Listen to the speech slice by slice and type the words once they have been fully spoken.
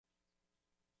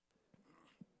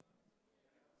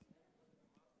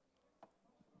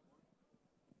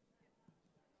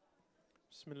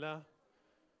Bismillah.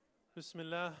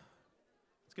 Bismillah.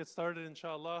 Let's get started,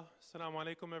 inshallah. Assalamu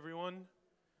alaikum, everyone.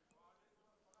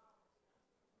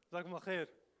 Jazakumullah khair.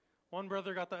 One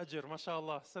brother got the ajr,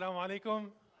 mashallah. Assalamu alaikum.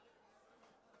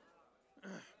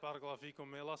 Barakallahu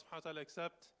feekum. May Allah subhanahu wa ta'ala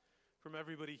accept from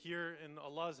everybody here in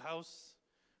Allah's house.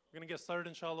 We're going to get started,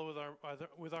 inshallah,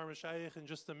 with our mashayikh in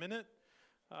just a minute.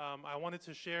 I wanted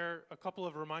to share a couple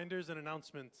of reminders and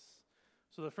announcements.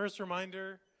 So the first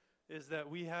reminder is that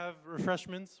we have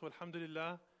refreshments,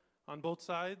 alhamdulillah, on both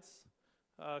sides.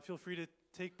 Feel free to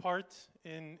take part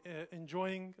in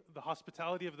enjoying the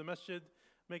hospitality of the masjid.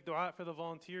 Make dua for the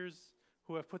volunteers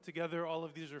who have put together all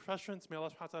of these refreshments. May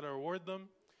Allah subhanahu wa ta'ala reward them.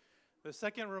 The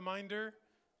second reminder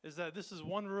is that this is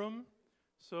one room,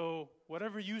 so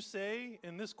whatever you say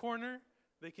in this corner,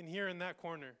 they can hear in that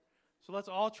corner. So let's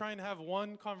all try and have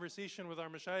one conversation with our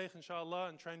mashayikh, inshallah,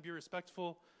 and try and be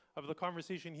respectful of the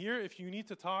conversation here. If you need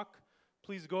to talk,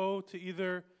 please go to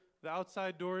either the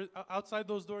outside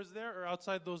those doors there or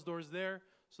outside those doors there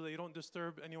so that you don't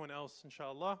disturb anyone else,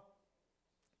 inshallah.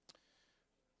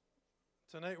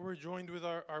 Tonight we're joined with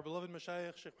our beloved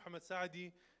mashayikh, Sheikh Muhammad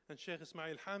Saadi and Sheikh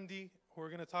Ismail Hamdi, who are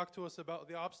going to talk to us about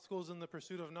the obstacles in the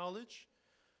pursuit of knowledge.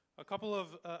 A couple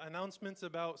of announcements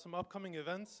about some upcoming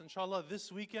events. Inshallah,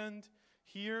 this weekend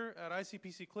here at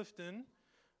ICPC Clifton,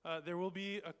 there will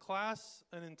be a class,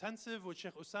 an intensive with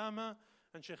Sheikh Usama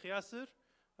and Sheikh Yasir.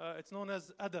 It's known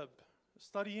as Adab,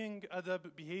 studying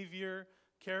Adab, behavior,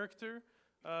 character.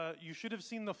 You should have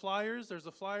seen the flyers. There's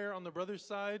a flyer on the brother's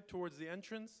side towards the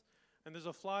entrance, and there's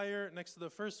a flyer next to the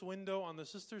first window on the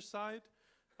sister's side.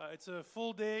 It's a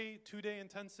full day, 2-day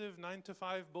intensive, 9 to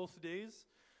 5 both days.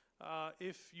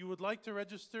 If you would like to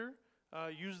register,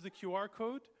 use the QR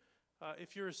code.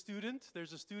 If you're a student,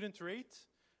 there's a student rate.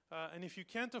 And if you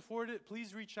can't afford it,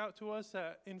 please reach out to us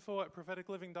at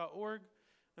info@propheticliving.org,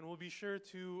 and we'll be sure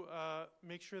to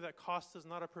make sure that cost is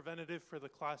not a preventative for the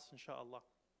class, inshallah.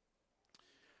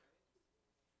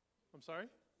 I'm sorry?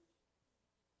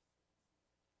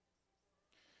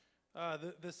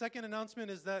 The second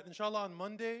announcement is that, inshallah, on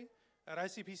Monday at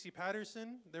ICPC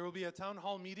Patterson, there will be a town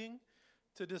hall meeting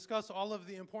to discuss all of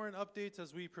the important updates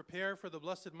as we prepare for the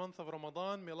blessed month of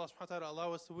Ramadan. May Allah subhanahu wa ta'ala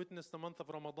allow us to witness the month of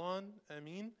Ramadan.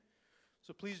 Ameen.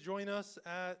 So please join us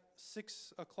at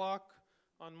 6 o'clock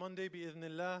on Monday,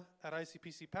 bi'idhnillah, at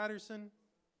ICPC Patterson.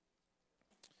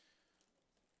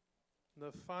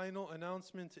 The final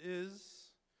announcement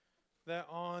is that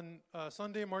on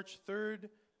Sunday, March 3rd,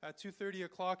 at 2:30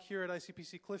 o'clock here at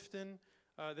ICPC Clifton,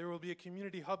 there will be a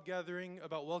community hub gathering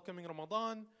about welcoming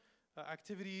Ramadan.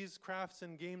 Activities, crafts,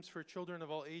 and games for children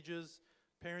of all ages.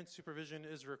 Parent supervision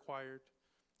is required.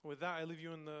 With that, I leave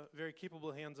you in the very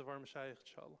capable hands of our mashayikh,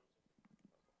 inshallah.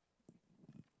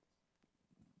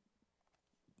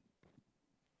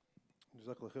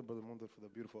 Jazakallah khair, Brother Mundar, for the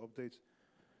beautiful updates.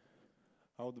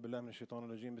 أعوذ بالله من الشيطان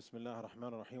الرجيم بسم الله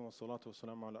الرحمن الرحيم والصلاة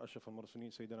والسلام على أشرف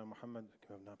المرسلين سيدنا محمد. Can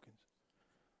we have napkins?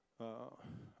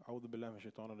 أعوذ بالله من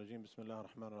الشيطان الرجيم بسم الله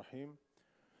الرحمن الرحيم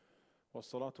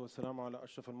والصلاة والسلام على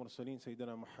أشرف المرسلين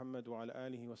سيدنا محمد وعلى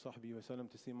آله وصحبه وسلم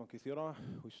تسليما كثيرا.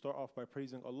 We start off by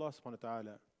praising Allah subhanahu wa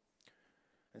ta'ala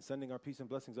and sending our peace and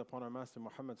blessings upon our Master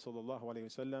Muhammad sallallahu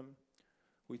alayhi wasallam.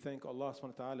 We thank Allah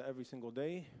subhanahu wa ta'ala every single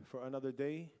day for another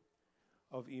day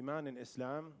of Iman and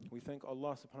Islam. We thank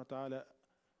Allah subhanahu wa ta'ala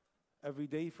every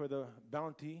day for the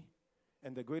bounty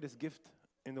and the greatest gift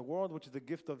in the world, which is the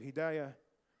gift of hidayah,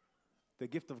 the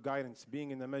gift of guidance,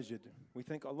 being in the masjid. We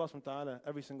thank Allah subhanahu wa ta'ala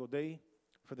every single day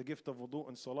for the gift of wudu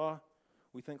and salah.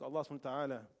 We thank Allah subhanahu wa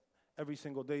ta'ala every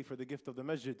single day for the gift of the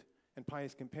masjid and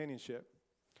pious companionship.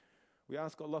 We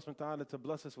ask Allah subhanahu wa ta'ala to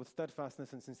bless us with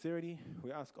steadfastness and sincerity.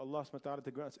 We ask Allah subhanahu wa ta'ala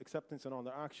to grant us acceptance in all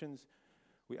our actions.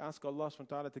 We ask Allah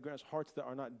subhanahu wa ta'ala to grant us hearts that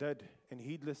are not dead and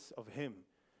heedless of Him.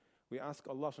 We ask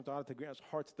Allah subhanahu wa ta'ala to grant us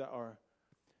hearts that are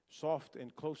soft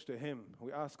and close to Him.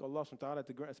 We ask Allah subhanahu wa ta'ala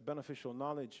to grant us beneficial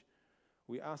knowledge.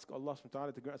 We ask Allah subhanahu wa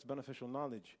ta'ala to grant us beneficial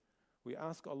knowledge. We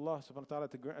ask Allah subhanahu wa ta'ala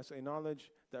to grant us a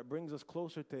knowledge that brings us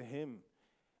closer to Him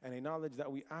and a knowledge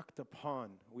that we act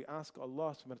upon. We ask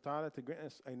Allah subhanahu wa ta'ala to grant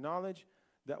us a knowledge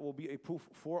that will be a proof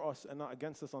for us and not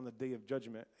against us on the day of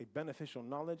judgment. A beneficial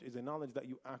knowledge is a knowledge that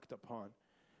you act upon.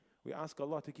 We ask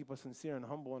Allah to keep us sincere and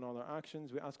humble in all our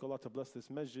actions. We ask Allah to bless this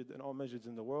masjid and all masjids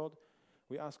in the world.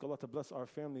 We ask Allah to bless our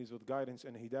families with guidance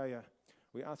and hidayah.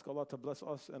 We ask Allah to bless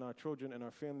us and our children and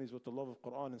our families with the love of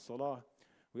Quran and Salah.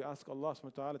 We ask Allah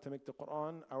subhanahu wa ta'ala to make the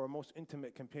Quran our most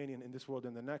intimate companion in this world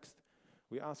and the next.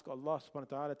 We ask Allah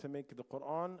subhanahu wa ta'ala to make the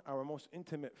Quran our most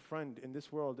intimate friend in this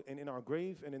world and in our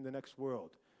grave and in the next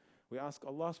world. We ask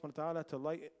Allah subhanahu wa ta'ala to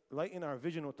lighten our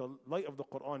vision with the light of the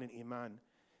Quran and Iman,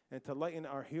 and to lighten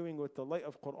our hearing with the light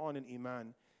of Quran and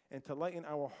Iman, and to lighten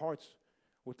our hearts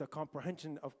with the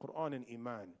comprehension of Quran and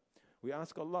Iman. We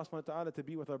ask Allah subhanahu wa ta'ala to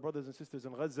be with our brothers and sisters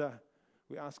in Gaza.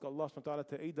 We ask Allah subhanahu wa ta'ala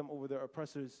to aid them over their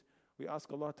oppressors. We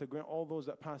ask Allah to grant all those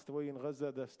that passed away in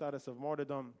Gaza the status of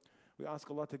martyrdom. We ask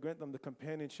Allah to grant them the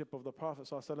companionship of the Prophet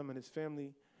ﷺ and his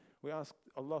family. We ask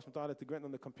Allah subhanahu wa ta'ala to grant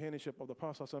them the companionship of the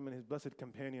Prophet ﷺ and his blessed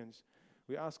companions.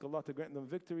 We ask Allah to grant them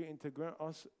victory and to grant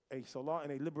us a salah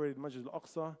and a liberated Masjid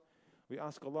al-Aqsa. We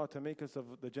ask Allah to make us of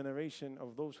the generation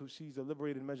of those who sees the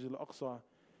liberated Masjid al-Aqsa.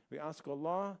 We ask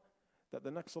Allah that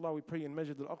the next salah we pray in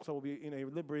Masjid al-Aqsa will be in a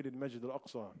liberated Masjid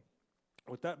al-Aqsa.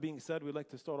 With that being said, we'd like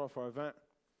to start off our event.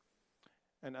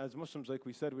 And as Muslims, like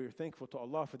we said, we are thankful to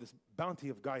Allah for this bounty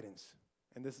of guidance.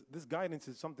 And this guidance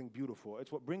is something beautiful.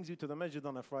 It's what brings you to the masjid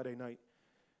on a Friday night.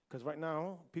 Because right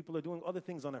now, people are doing other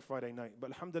things on a Friday night.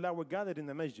 But alhamdulillah, we're gathered in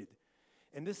the masjid.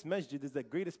 And this masjid is the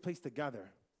greatest place to gather.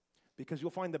 Because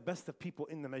you'll find the best of people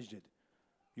in the masjid.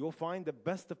 You'll find the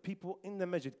best of people in the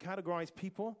masjid. Categorize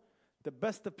people, the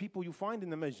best of people you find in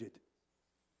the masjid.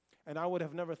 And I would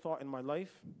have never thought in my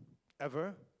life,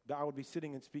 ever, that I would be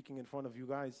sitting and speaking in front of you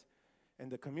guys.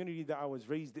 And the community that I was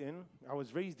raised in, I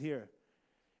was raised here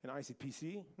in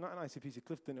ICPC, not in ICPC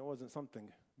Clifton, it wasn't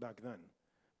something back then.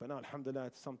 But now, alhamdulillah,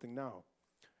 it's something now.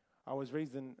 I was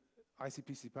raised in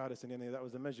ICPC Patterson, and that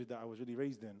was the masjid that I was really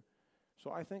raised in.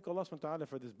 So I thank Allah subhanahu wa ta'ala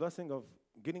for this blessing of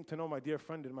getting to know my dear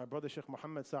friend and my brother Sheikh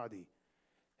Muhammad Saadi.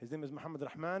 His name is Muhammad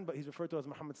Rahman, but he's referred to as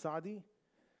Muhammad Saadi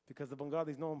because the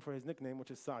Bengalis know him for his nickname,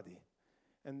 which is Saadi.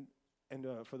 And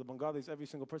for the Bengalis, every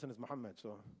single person is Muhammad,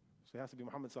 so he has to be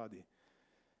Muhammad Saadi.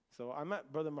 So I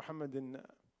met Brother Muhammad in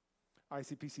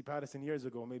ICPC Patterson years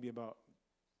ago, maybe about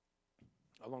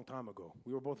a long time ago.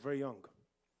 We were both very young.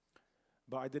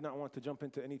 But I did not want to jump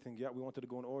into anything yet. We wanted to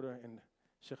go in order, and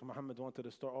Sheikh Muhammad wanted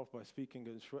to start off by speaking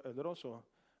a little, so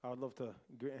I would love to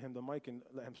grant him the mic and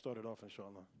let him start it off,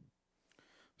 inshallah.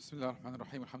 بسم الله الرحمن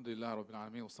الرحيم الحمد لله رب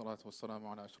العالمين والصلاة والسلام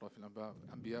على أشرف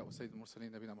الأنبياء وسيد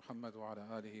المرسلين نبينا محمد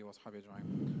وعلى آله وأصحابه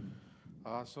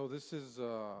أجمعين. So this is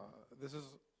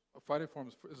Friday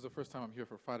Forum is the first time I'm here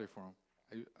for Friday Forum.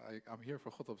 I'm here for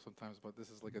khutbah sometimes, but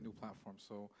this is like a new platform.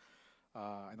 So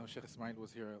I know Sheikh Ismail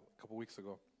was here a couple weeks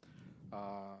ago.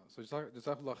 So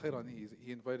Jazakallah khairan,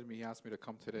 he invited me, he asked me to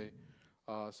come today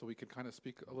so we could kind of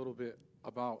speak a little bit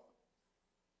about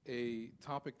a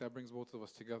topic that brings both of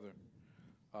us together.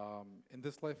 In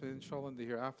this life and inshallah in the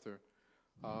hereafter.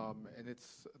 And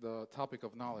it's the topic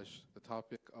of knowledge, the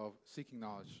topic of seeking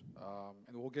knowledge.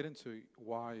 And we'll get into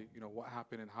why, what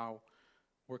happened and how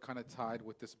we're kind of tied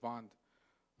with this bond.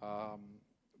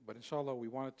 But inshallah, we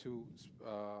wanted to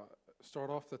start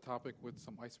off the topic with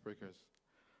some icebreakers.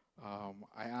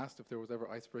 I asked if there was ever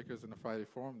icebreakers in the Friday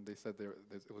Forum. They said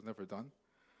it was never done.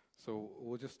 So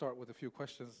we'll just start with a few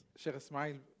questions. Sheikh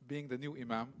Ismail, being the new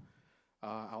Imam,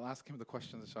 I'll ask him the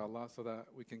questions, inshallah, so that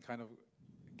we can kind of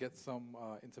get some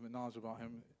intimate knowledge about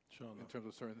him in terms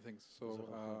of certain things. So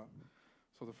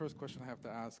the first question I have to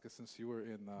ask is, since you were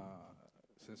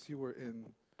in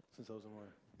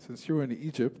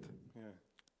Egypt,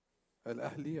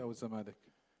 Al-Ahli or Zamalek?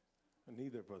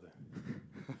 Neither, brother.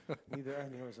 Neither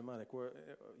Ahli nor Zamalek. We're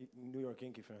New York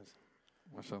Yankee fans.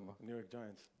 MashaAllah. New York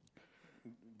Giants.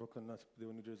 Brooklyn Nets. They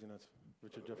were New Jersey Nets.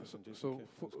 Richard Jefferson.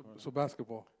 So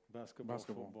basketball. Basketball,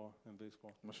 football, and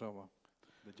baseball. MashaAllah.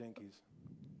 The Yankees.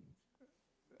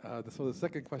 So the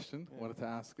second question I wanted to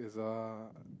ask is,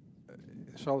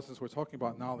 inshallah, since we're talking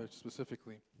about knowledge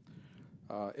specifically,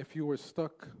 if you were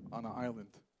stuck on an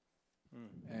island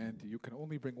and you can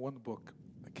only bring one book,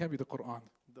 it can't be the Quran.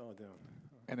 Oh, damn.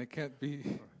 And it can't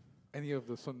be any of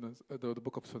the Sunnahs, the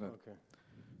book of Sunnah. Okay.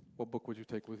 What book would you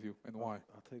take with you and why?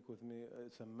 I'll take with me,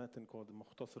 it's a matan called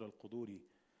Mukhtasar al-Quduri.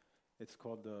 It's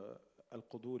called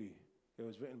al-Quduri. It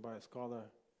was written by a scholar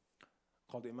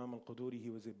called Imam al-Quduri. He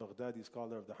was a Baghdadi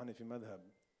scholar of the Hanafi madhab.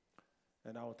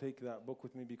 And I will take that book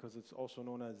with me because it's also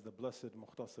known as the Blessed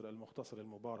Mukhtasar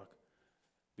al-Mubarak.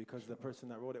 Because the person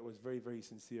that wrote it was very, very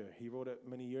sincere. He wrote it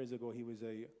many years ago. He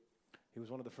was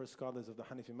one of the first scholars of the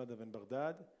Hanafi madhab in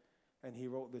Baghdad. And he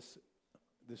wrote this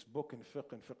book in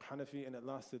fiqh Hanafi, and it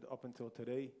lasted up until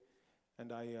today.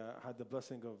 And I had the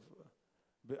blessing of,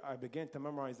 I began to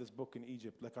memorize this book in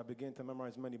Egypt. Like I began to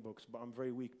memorize many books, but I'm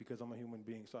very weak because I'm a human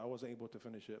being, so I wasn't able to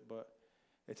finish it. But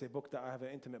it's a book that I have an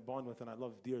intimate bond with and I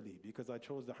love dearly because I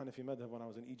chose the Hanafi madhab when I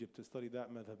was in Egypt to study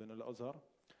that madhab in Al-Azhar.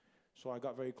 So I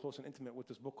got very close and intimate with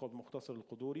this book called Mukhtasar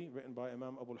al-Quduri, written by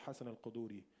Imam Abu al-Hasan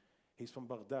al-Quduri. He's from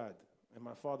Baghdad, and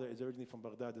my father is originally from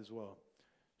Baghdad as well.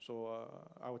 So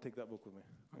I would take that book with me.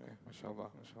 Okay, mashallah,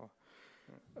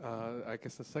 mashallah. I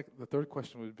guess the third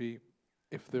question would be,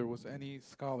 if there was any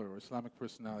scholar or Islamic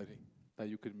personality that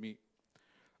you could meet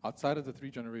outside of the three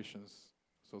generations,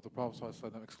 So the Prophet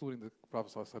ﷺ, excluding the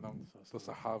Prophet ﷺ, the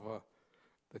Sahaba,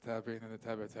 the Tabi'in and the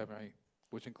Tabi'in,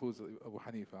 which includes Abu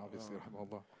Hanifa, obviously,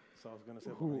 rahimahullah. So I was going to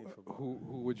say Abu Hanifa, but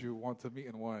Who would you want to meet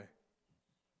and why?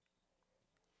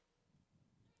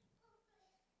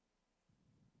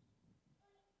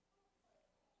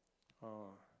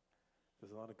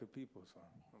 there's a lot of good people. So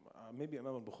maybe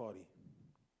Imam al-Bukhari.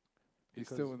 He's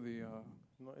Because- still in the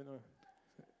No,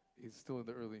 he's still in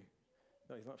the early.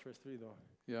 no, he's not first three though.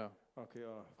 Yeah. Okay,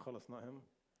 خلاص, not him.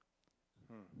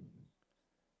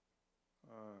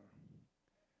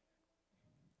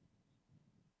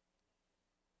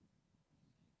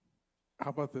 How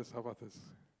about this?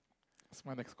 That's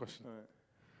my next question. All right.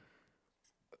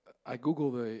 I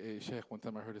Googled a sheikh one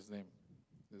time I heard his name.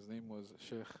 His name was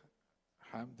Sheikh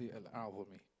Hamdi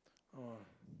Al-A'zami. Oh,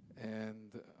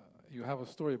 And you have a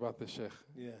story about this sheikh.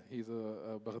 yeah, He's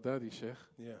a Baghdadi sheikh,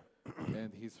 yeah.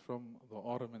 and he's from the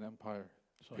Ottoman Empire,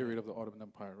 So, period of the Ottoman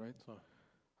Empire, right? So,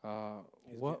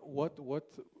 He's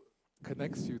What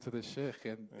connects you to the sheikh,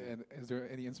 and is there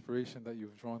any inspiration that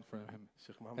you've drawn from him?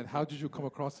 Sheikh Muhammad. And how did you come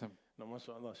across him? No,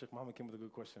 mashallah, Sheikh Muhammad came with a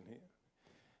good question.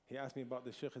 He asked me about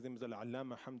the Sheikh. His name is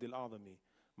Al-Allama Hamdi Al-A'zami.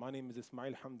 My name is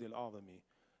Ismail Hamdi Al-A'zami.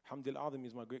 Hamdi Al-A'zami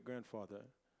is my great-grandfather.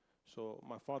 So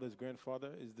my father's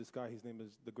grandfather is this guy. His name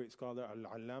is the great scholar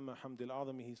Al-Allama Hamdi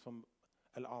Al-A'zami. He's from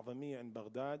Al-A'zamiya in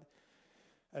Baghdad.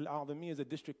 Al-A'zamiya is a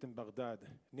district in Baghdad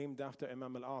named after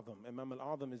Imam Al-A'zam. Imam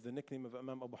Al-A'zam is the nickname of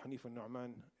Imam Abu Hanifa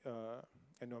al-Nu'man,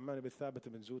 Nu'man ibn Thabit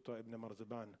ibn Zuta ibn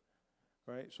Marzaban.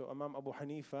 Right? So Imam Abu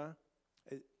Hanifa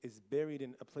is buried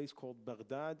in a place called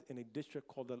Baghdad in a district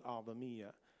called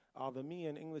Al-A'zamiya. A'zamiya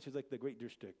in English is like the great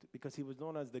district because he was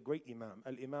known as the great Imam,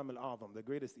 Al-Imam Al-A'zam, the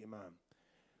greatest Imam.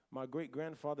 My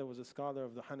great-grandfather was a scholar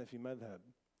of the Hanafi madhab.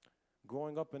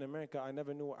 Growing up in America, I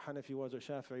never knew what Hanafi was or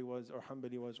Shafi'i was or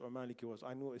Hanbali was or Maliki was.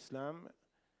 I knew Islam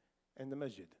and the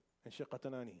masjid and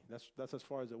Shiqatanani. That's as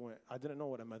far as it went. I didn't know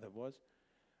what a madhab was.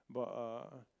 But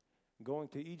going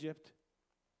to Egypt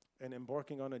and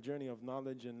embarking on a journey of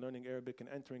knowledge and learning Arabic and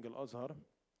entering Al-Azhar,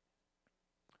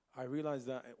 I realized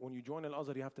that when you join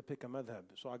Al-Azhar, you have to pick a madhab.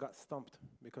 So I got stumped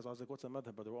because I was like, what's a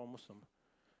madhab? But they're all Muslim.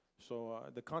 So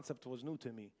the concept was new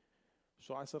to me.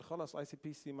 So I said, khalas,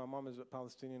 ICPC, my mom is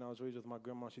Palestinian, I was raised with my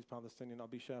grandma, she's Palestinian, I'll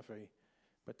be Shafi'i.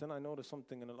 But then I noticed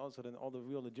something in Al-Azhar and all the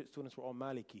real legit students were all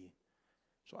Maliki.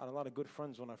 So I had a lot of good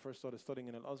friends when I first started studying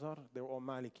in Al-Azhar. They were all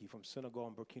Maliki from Senegal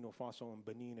and Burkina Faso and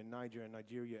Benin and Niger and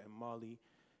Nigeria and Mali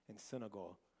and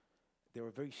Senegal. They were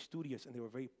very studious and they were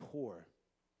very poor,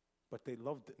 but they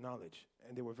loved knowledge.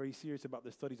 And they were very serious about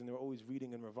their studies and they were always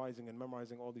reading and revising and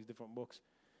memorizing all these different books.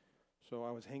 So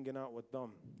I was hanging out with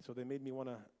them. So they made me want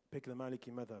to pick the Maliki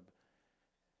madhab.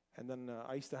 And then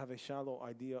I used to have a shallow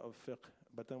idea of fiqh.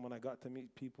 But then when I got to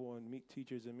meet people and meet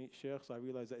teachers and meet sheikhs, I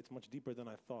realized that it's much deeper than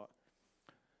I thought.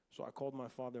 So I called my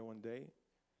father one day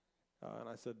and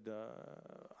I said,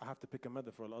 I have to pick a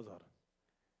madhab for Al-Azhar.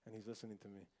 And he's listening to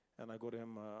me. And I go to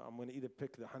him, I'm going to either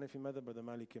pick the Hanafi madhab or the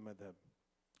Maliki madhab.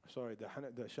 Sorry, the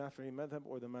Shafi'i madhab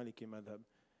or the Maliki madhab.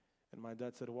 And my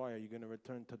dad said, why? Are you going to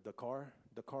return to Dakar?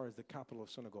 Dakar is the capital of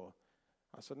Senegal.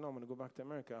 I said, no, I'm going to go back to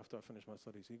America after I finish my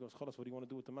studies. He goes, khalas, what do you want to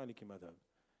do with the Maliki madhab?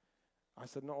 I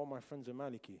said, no, all my friends are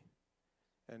Maliki.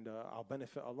 And I'll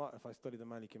benefit a lot if I study the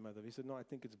Maliki madhab. He said, no, I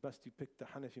think it's best you pick the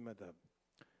Hanafi madhab.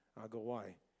 I go,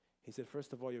 why? He said,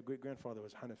 first of all, your great-grandfather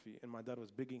was Hanafi, and my dad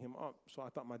was bigging him up. So I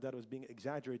thought my dad was being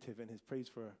exaggerative in his praise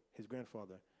for his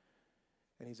grandfather.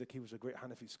 And he's like, he was a great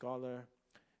Hanafi scholar,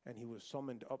 and he was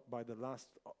summoned up by the last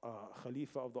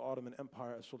Khalifa of the Ottoman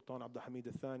Empire, Sultan Abdul Hamid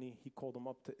al-Thani. He called him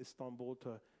up to Istanbul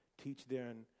to teach there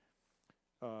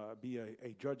and be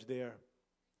a judge there.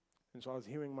 And so I was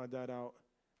hearing my dad out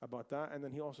about that. And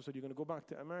then he also said, you're going to go back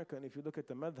to America, and if you look at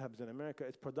the madhabs in America,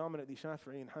 it's predominantly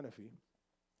Shafi'i and Hanafi.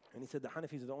 And he said the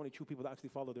Hanafis are the only true people that actually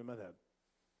follow their madhab.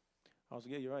 I was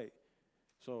like, yeah, you're right.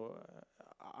 So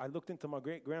I looked into my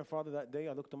great-grandfather that day.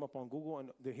 I looked him up on Google,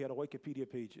 and he had a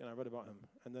Wikipedia page, and I read about him.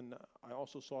 And then I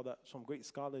also saw that some great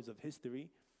scholars of history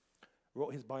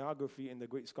wrote his biography in the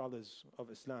great scholars of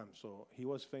Islam. So he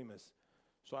was famous.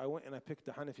 So I went and I picked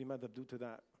the Hanafi madhab due to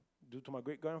that, due to my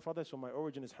great-grandfather. So my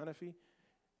origin is Hanafi,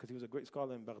 because he was a great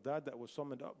scholar in Baghdad that was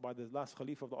summoned up by the last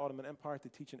Caliph of the Ottoman Empire to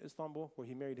teach in Istanbul, where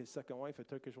he married his second wife, a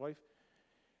Turkish wife.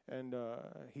 And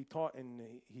he taught and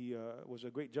he was a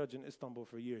great judge in Istanbul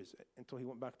for years until he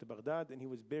went back to Baghdad, and he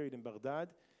was buried in Baghdad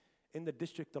in the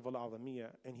district of Al-A'zamiya,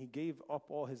 and he gave up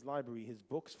all his library, his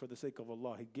books, for the sake of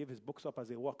Allah. He gave his books up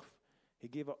as a waqf. He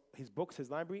gave up his books, his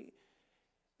library,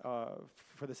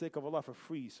 for the sake of Allah for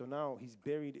free. So now he's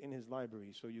buried in his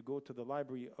library. So you go to the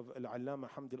library of Al-Allama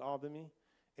Hamdi Al-A'zami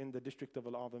in the district of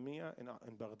Al-A'zamiya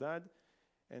in Baghdad,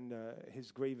 and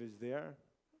his grave is there.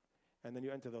 and then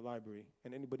you enter the library,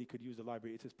 and anybody could use the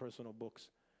library. It's his personal books.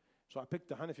 So I picked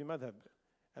the Hanafi madhab,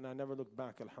 and I never looked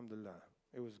back, alhamdulillah.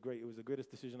 It was great. It was the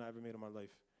greatest decision I ever made in my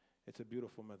life. It's a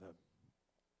beautiful madhab.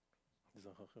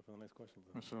 Nice question.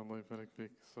 MashaAllah, barak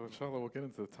feek. So inshallah, we'll get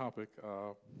into the topic.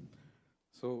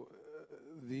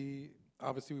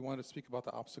 Obviously we wanted to speak about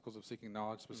the obstacles of seeking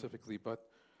knowledge specifically, but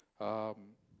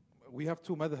we have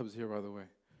two madhabs here, by the way.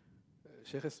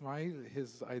 Sheikh Ismail,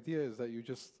 his idea is that you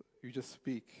just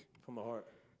speak From the heart.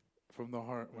 from the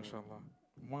heart, mashallah.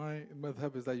 My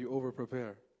madhab is that you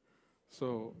over-prepare.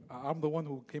 So I'm the one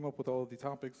who came up with all of the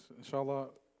topics. Inshallah,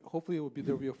 hopefully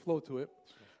there will be a flow to it.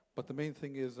 But the main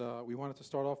thing is we wanted to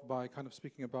start off by kind of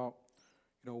speaking about,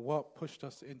 what pushed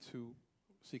us into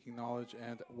seeking knowledge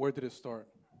and where did it start?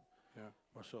 Yeah.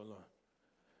 MashaAllah.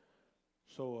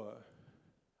 So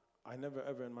I never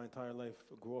ever in my entire life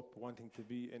grew up wanting to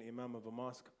be an imam of a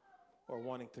mosque or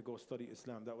wanting to go study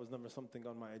Islam. That was never something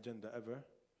on my agenda ever.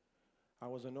 I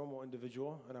was a normal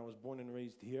individual, and I was born and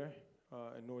raised here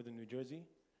in northern New Jersey.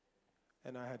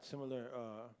 And I had similar,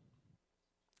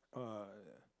 I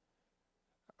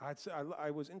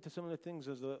was into similar things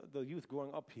as the youth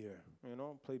growing up here,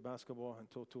 play basketball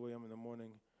until 2 a.m. in the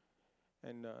morning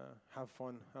and have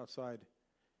fun outside.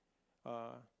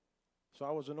 So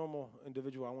I was a normal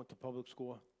individual. I went to public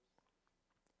school.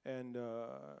 And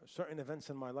certain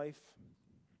events in my life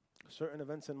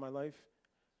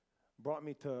brought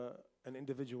me to an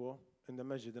individual in the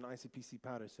masjid in ICPC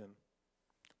Patterson.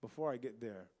 Before I get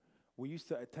there, we used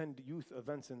to attend youth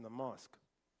events in the mosque.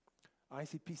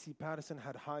 ICPC Patterson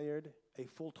had hired a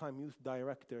full-time youth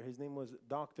director. His name was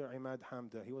Dr. Imad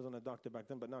Hamda. He wasn't a doctor back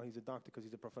then, but now he's a doctor because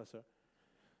he's a professor.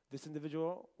 This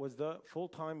individual was the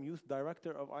full-time youth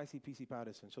director of ICPC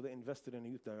Patterson, so they invested in a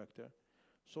youth director.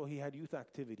 So he had youth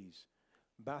activities,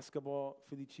 basketball,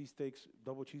 Philly cheesesteaks,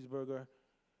 double cheeseburger,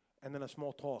 and then a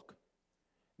small talk.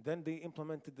 Then they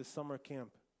implemented the summer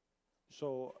camp.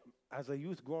 So as a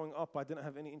youth growing up, I didn't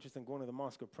have any interest in going to the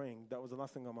mosque or praying. That was the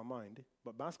last thing on my mind.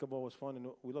 But basketball was fun,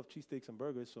 and we loved cheesesteaks and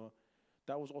burgers, so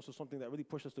that was also something that really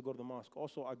pushed us to go to the mosque.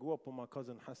 Also, I grew up with my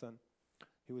cousin Hassan.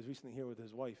 He was recently here with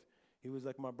his wife. He was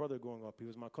like my brother growing up. He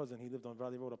was my cousin. He lived on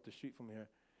Valley Road up the street from here.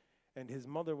 And his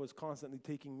mother was constantly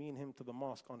taking me and him to the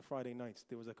mosque on Friday nights.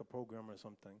 There was like a program or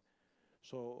something.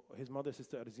 So his mother,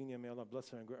 Sister Arzinia, may Allah bless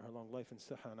her and grant her long life and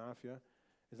siha and afia,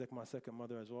 is like my second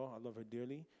mother as well. I love her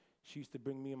dearly. She used to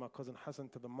bring me and my cousin Hassan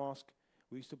to the mosque.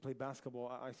 We used to play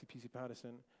basketball at ICPC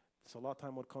Patterson. Salah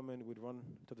time would come in, we'd run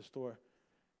to the store,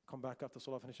 come back after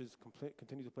Salah finishes,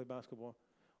 continue to play basketball.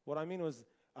 What I mean was,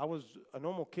 I was a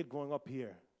normal kid growing up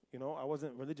here. I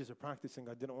wasn't religious or practicing.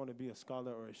 I didn't want to be a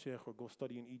scholar or a sheikh or go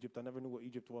study in Egypt. I never knew what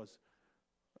Egypt was.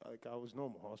 I was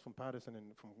normal. I was from Patterson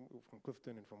and from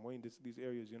Clifton and from Wayne, these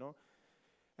areas,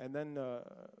 And then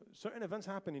certain events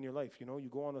happen in your life, You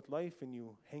go on with life and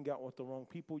you hang out with the wrong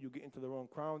people. You get into the wrong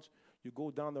crowds. You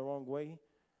go down the wrong way.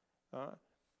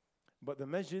 But the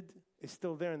masjid is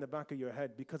still there in the back of your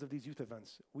head because of these youth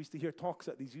events. We used to hear talks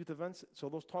at these youth events, so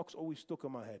those talks always stuck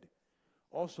in my head.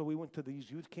 Also, we went to these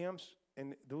youth camps,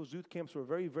 and those youth camps were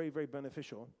very, very, very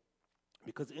beneficial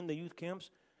because in the youth camps,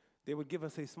 they would give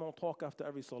us a small talk after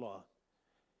every salah.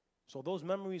 So those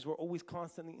memories were always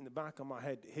constantly in the back of my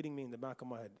head, hitting me in the back of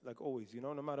my head, like always,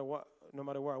 no matter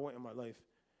where I went in my life.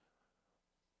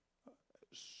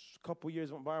 A couple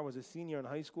years went by, I was a senior in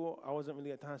high school. I wasn't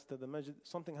really attached to the masjid.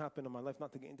 Something happened in my life,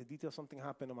 not to get into detail, something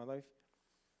happened in my life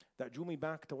that drew me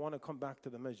back to want to come back to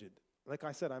the masjid. Like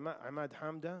I said, Imad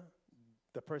Hamda,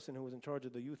 the person who was in charge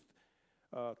of the youth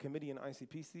committee in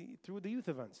ICPC, through the youth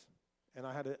events. And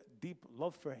I had a deep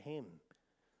love for him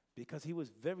because he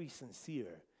was very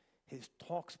sincere. His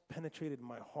talks penetrated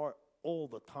my heart all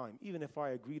the time, even if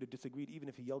I agreed or disagreed, even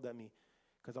if he yelled at me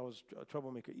because I was a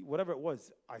troublemaker. Whatever it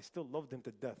was, I still loved him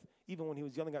to death. Even when he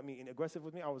was yelling at me and aggressive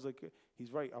with me, I was like,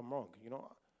 he's right, I'm wrong.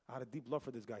 I had a deep love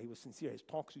for this guy. He was sincere. His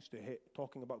talks used to hit,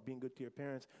 talking about being good to your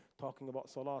parents, talking about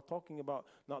salah, talking about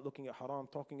not looking at haram,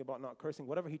 talking about not cursing.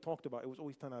 Whatever he talked about, it was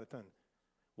always 10 out of 10.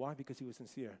 Why? Because he was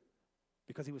sincere.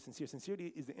 Because he was sincere.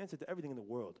 Sincerity is the answer to everything in the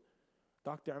world.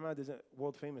 Dr. Ahmad isn't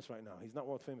world famous right now. He's not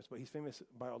world famous, but he's famous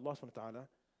by Allah subhanahu wa ta'ala.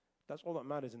 That's all that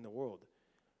matters in the world.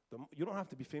 You don't have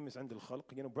to be famous عند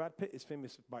الخلق. Brad Pitt is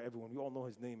famous by everyone. We all know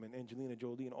his name, and Angelina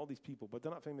Jolie and all these people, but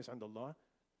they're not famous عند Allah.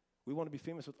 We want to be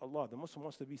famous with Allah. The Muslim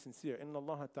wants to be sincere. إن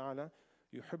الله تعالى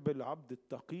يحب العبد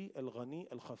التقي الغني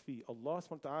الخفي. Allah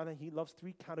subhanahu wa ta'ala, He loves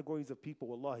three categories of people,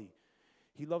 wallahi.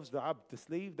 He loves the abd, the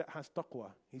slave that has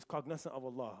taqwa. He's cognizant of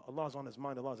Allah. Allah is on his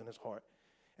mind, Allah is in his heart.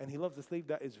 And he loves the slave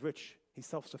that is rich. He's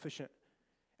self-sufficient.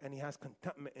 And he has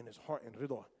contentment in his heart and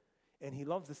rida. And he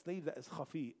loves the slave that is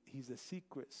khafi. He's a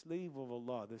secret slave of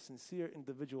Allah, the sincere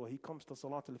individual. He comes to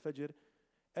Salat al-Fajr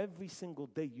every single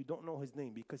day. You don't know his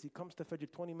name because he comes to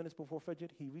Fajr 20 minutes before Fajr.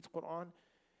 He reads Quran,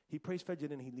 he prays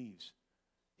Fajr, and he leaves.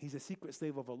 He's a secret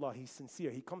slave of Allah. He's sincere.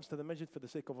 He comes to the masjid for the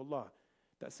sake of Allah.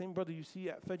 That same brother you see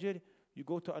at Fajr, you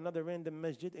go to another random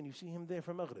masjid and you see him there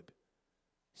for Maghrib.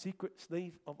 Secret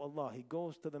slave of Allah. He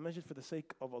goes to the masjid for the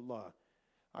sake of Allah.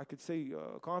 I could say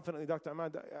confidently, Dr.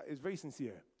 Ahmad is very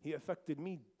sincere. He affected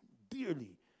me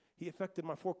dearly. He affected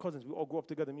my 4 cousins. We all grew up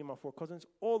together, me and my 4 cousins.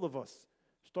 All of us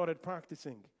started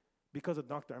practicing because of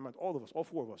Dr. Ahmad. All of us, all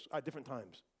 4 of us, at different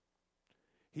times.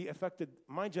 He affected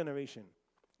my generation,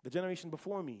 the generation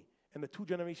before me, and the 2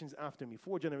 generations after me,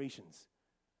 4 generations,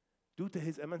 due to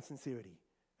his immense sincerity.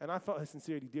 And I felt his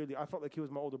sincerity dearly. I felt like he was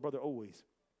my older brother always.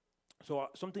 So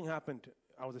something happened.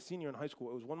 I was a senior in high school.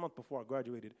 It was 1 month before I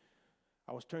graduated.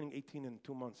 I was turning 18 in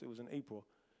 2 months. It was in April.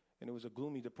 And it was a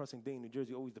gloomy, depressing day in New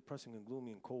Jersey, always depressing and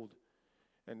gloomy and cold.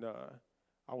 And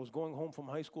I was going home from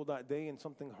high school that day, and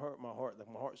something hurt my heart. Like,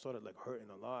 my heart started like hurting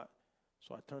a lot.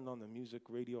 So I turned on the music,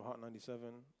 radio, Hot 97.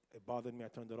 It bothered me. I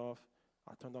turned it off.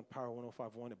 I turned on Power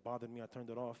 105.1. It bothered me. I turned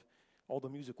it off. All the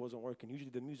music wasn't working. Usually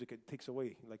the music, it takes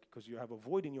away, like, because you have a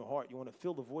void in your heart. You want to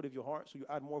fill the void of your heart, so you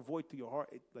add more void to your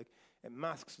heart. It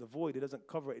masks the void. It doesn't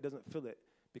cover it. It doesn't fill it,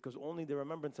 because only the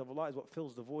remembrance of Allah is what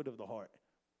fills the void of the heart.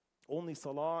 Only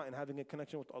salah and having a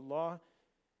connection with Allah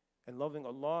and loving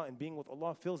Allah and being with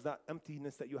Allah fills that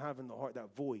emptiness that you have in the heart,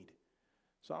 that void.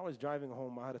 So I was driving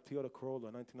home. I had a Toyota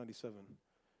Corolla, 1997.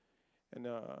 And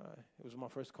it was my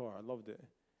first car. I loved it.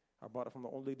 I bought it from the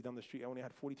old lady down the street. I only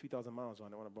had 43,000 miles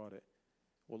on it when I bought it.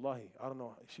 Wallahi, I don't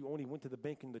know. She only went to the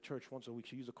bank and the church once a week.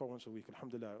 She used the car once a week.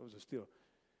 Alhamdulillah, it was a steal.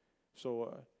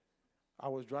 So I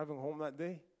was driving home that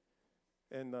day,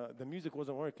 and the music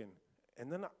wasn't working.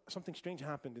 And then something strange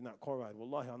happened in that car ride.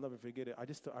 Wallahi, I'll never forget it.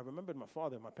 I remembered my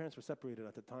father. My parents were separated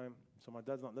at the time, so my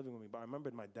dad's not living with me. But I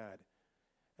remembered my dad.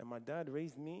 And my dad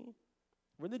raised me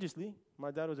religiously.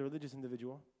 My dad was a religious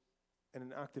individual and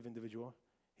an active individual.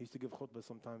 He used to give khutbah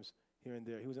sometimes here and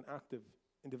there. He was an active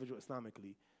individual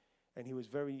Islamically. And he was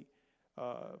very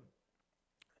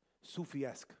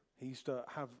Sufi-esque. He used to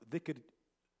have dhikr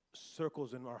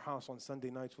circles in our house on Sunday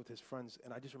nights with his friends.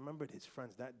 And I just remembered his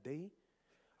friends. That day,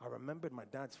 I remembered my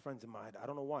dad's friends in my head. I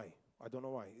don't know why.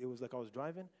 It was like I was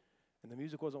driving, and the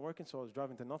music wasn't working, so I was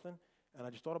driving to nothing. And I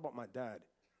just thought about my dad.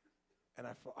 And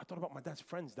I thought about my dad's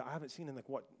friends that I haven't seen in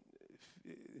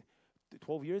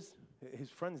 12 years. His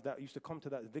friends that used to come to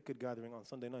that dhikr gathering on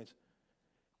Sunday nights.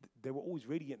 They were always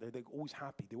radiant. They were always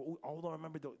happy. Although I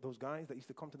remember those guys that used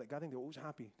to come to that gathering, they were always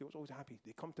happy.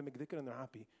 They come to make dhikr and they're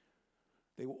happy.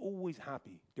 They were always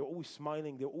happy. They were always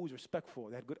smiling. They were always respectful.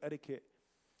 They had good etiquette.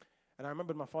 And I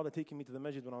remembered my father taking me to the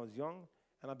masjid when I was young,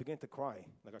 and I began to cry.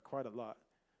 Like, I cried a lot.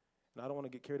 And I don't want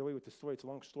to get carried away with the story. It's a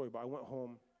long story, but I went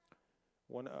home.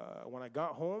 When I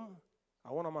got home,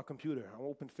 I went on my computer. I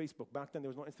opened Facebook. Back then, there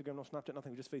was no Instagram, no Snapchat,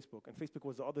 nothing. It was just Facebook. And Facebook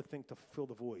was the other thing to fill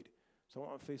the void. So I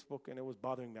went on Facebook, and it was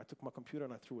bothering me. I took my computer,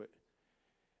 and I threw it.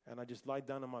 And I just lied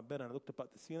down on my bed, and I looked up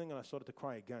at the ceiling, and I started to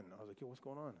cry again. I was like, yo, what's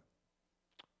going on?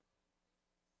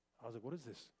 I was like, what is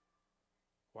this?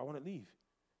 Why won't it leave?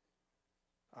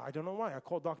 I don't know why. I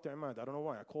called Dr. Ahmad. I don't know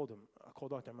why. I called him. I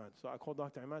called Dr. Ahmad. So I called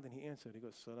Dr. Ahmad, and he answered. He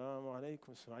goes, Salaamu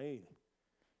alaikum, Ismail.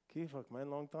 Kifak, man,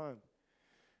 long time.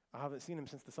 I haven't seen him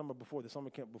since the summer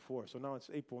camp before. So now it's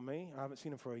April, May. I haven't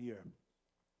seen him for a year.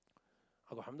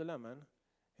 I go, alhamdulillah, man.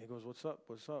 He goes, what's up?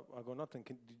 I go, nothing.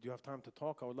 Do you have time to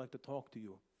talk? I would like to talk to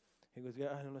you. He goes, yeah,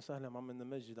 ahlan wa sahlan. I'm in the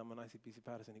masjid. I'm in ICPC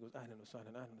Patterson. He goes, ahlan wa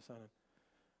sahlan, ahlan wa sahlan.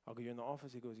 I go, you're in the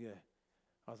office? He goes, yeah.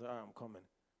 I was like, all right, I'm coming.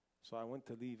 So I went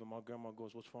to leave, and my grandma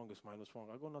goes, what's wrong, Ismail? What's wrong?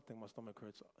 I go, nothing. My stomach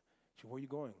hurts. She goes, where are you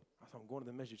going? I said, I'm going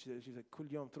to the masjid. She's like, Kul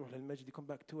yawm truh lil masjid. You come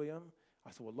back at 2 a.m.?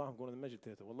 I said, Wallah, I'm going to the masjid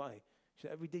today. Wallahi. She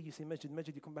said, every day you say masjid,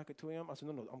 you come back at 2 a.m.? I said,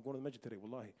 no, I'm going to the masjid today.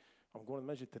 Wallahi. I'm going to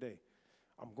the masjid today.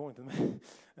 I'm going to the masjid.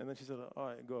 And then she said, all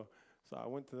right, go. So I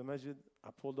went to the masjid. I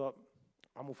pulled up.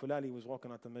 Amu Fulali was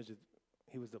walking out the masjid.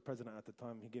 He was the president at the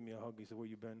time. He gave me a hug. He said, where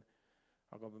you been?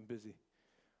 I go, I've been busy.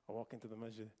 I walk into the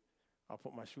masjid. I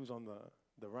put my shoes on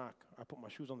the rack. I put my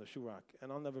shoes on the shoe rack.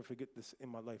 And I'll never forget this in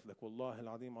my life. Like, Wallahi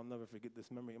al-Azim, I'll never forget this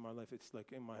memory in my life. It's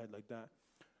like in my head like that.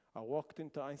 I walked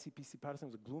into ICPC Patterson.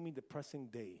 It was a gloomy, depressing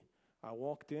day. I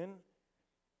walked in,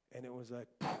 and it was like,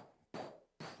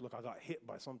 look, I got hit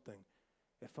by something.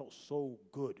 It felt so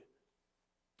good.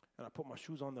 And I put my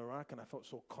shoes on the rack, and I felt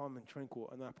so calm and tranquil.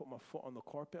 And then I put my foot on the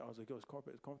carpet. I was like, yo, this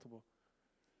carpet is comfortable.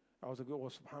 I was like, oh,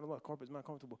 well, subhanAllah, carpet is mad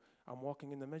comfortable. I'm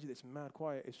walking in the masjid, it's mad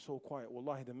quiet, it's so quiet.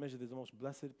 Wallahi, the masjid is the most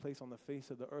blessed place on the face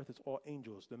of the earth. It's all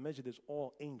angels. The masjid is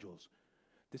all angels.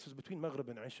 This was between Maghrib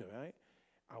and Isha, right?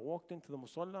 I walked into the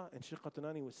musalla and Sheikh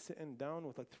Qatanani was sitting down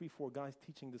with like 3-4 guys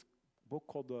teaching this book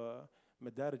called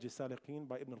Madarij al-Saliqeen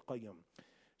by Ibn al-Qayyim.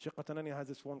 Sheikh Qatanani has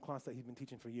this one class that he's been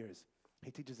teaching for years.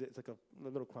 He teaches it, it's like a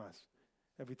little class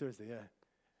every Thursday, yeah.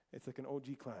 It's like an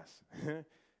OG class.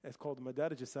 It's called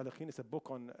Madarij al-Saliqeen. It's a book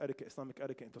on etiquette, Islamic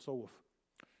etiquette and tasawwuf.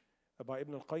 By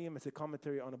Ibn al-Qayyim, it's a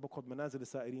commentary on a book called Manazil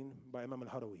al-Sa'irin by Imam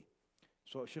al-Harawi.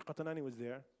 So Sheikh Qatanani was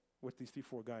there with these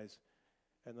 3-4 guys.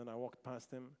 And then I walked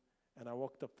past him and I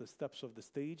walked up the steps of the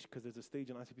stage because there's a stage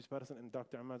in ICPC Patterson and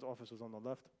Dr. Ahmad's office was on the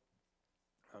left.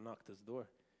 I knocked his door.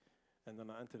 And then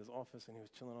I entered his office and he was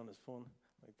chilling on his phone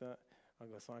like that. I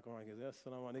go, assalamu alaikum. He goes, yes,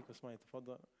 assalamu alaikum, Ismail,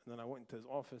 tafaddal. And then I went into his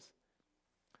office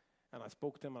and I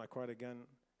spoke to him and I cried again.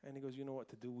 And he goes, you know what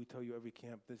to do. We tell you every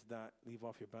camp, this, that. Leave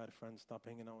off your bad friends. Stop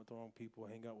hanging out with the wrong people.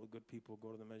 Hang out with good people.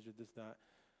 Go to the masjid, this, that.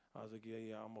 I was like,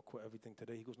 yeah, I'm going to quit everything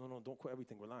today. He goes, no, don't quit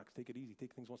everything. Relax. Take it easy.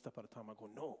 Take things one step at a time. I go,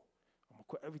 no. I'm going to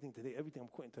quit everything today. Everything I'm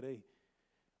quitting today.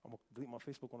 I'm going to delete my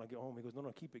Facebook when I get home. He goes,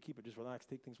 no, keep it. Just relax.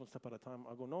 Take things one step at a time.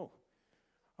 I go, no.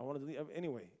 I want to delete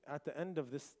anyway. At the end of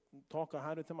this talk I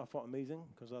had with him, I felt amazing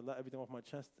because I let everything off my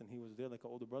chest and he was there like an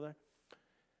older brother.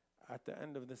 At the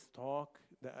end of this talk,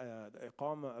 the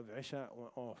Iqamah of Isha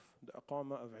went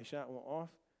off.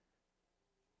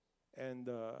 And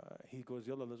he goes,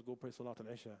 Yalla, let's go pray Salat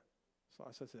al-Isha. So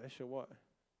I said, Isha what?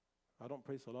 I don't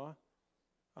pray Salah.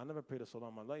 I never prayed a Salah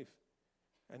in my life.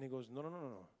 And he goes, no.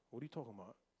 What are you talking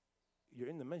about? You're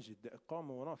in the masjid. The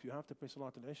Iqamah went off. You have to pray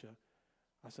Salat al-Isha.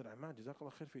 I said, Ahmad,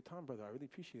 Jazakallah khair for your time, brother. I really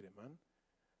appreciate it, man.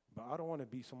 But I don't want to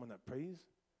be someone that prays.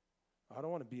 I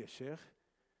don't want to be a sheikh.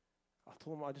 I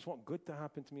told him I just want good to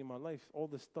happen to me in my life. All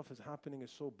this stuff is happening.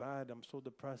 It's so bad. I'm so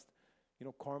depressed. You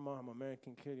know, karma. I'm an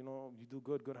American kid. You know, you do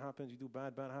good happens. You do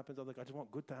bad happens. I was like, I just want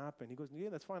good to happen. He goes, yeah,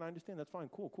 that's fine. I understand. That's fine.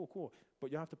 Cool.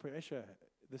 But you have to pray Isha.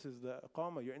 This is the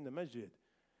Iqamah. You're in the masjid.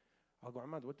 I go,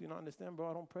 Ahmad, what do you not understand, bro?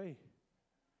 I don't pray.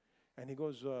 And he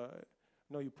goes,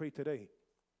 no, you pray today.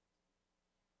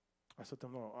 I said to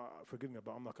him, no, forgive me,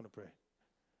 but I'm not going to pray.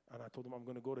 And I told him I'm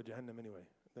going to go to Jahannam anyway.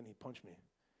 Then he punched me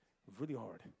really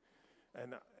hard.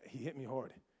 And he hit me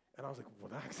hard. And I was like,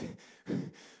 relax.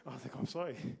 I was like, I'm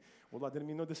sorry. Well, I didn't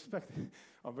mean no disrespect.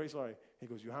 I'm very sorry. He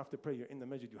goes, you have to pray. You're in the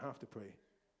masjid. You have to pray.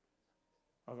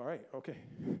 I was all right, okay.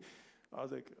 I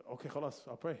was like, okay, khalas,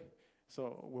 I'll pray.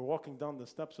 So we're walking down the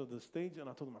steps of the stage, and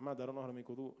I told him, Ahmad, I don't know how to make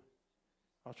wudu.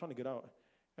 I was trying to get out.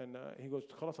 And he goes,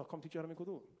 khalas, I'll come teach you how to make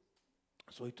wudu.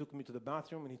 So he took me to the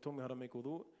bathroom, and he told me how to make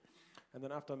wudu. And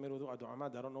then after I made wudu, I go,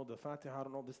 Ahmad, I don't know the Fatiha, I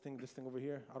don't know this thing over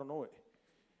here. I don't know it.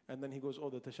 And then he goes, oh,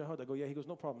 the tashahhud. I go, yeah. He goes,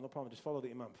 no problem. Just follow the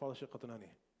imam. Follow Sheikh Qatanani.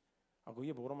 I go,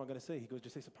 yeah, but what am I going to say? He goes,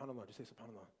 just say subhanallah.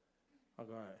 I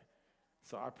go, all right.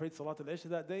 So I prayed Salat al-Isha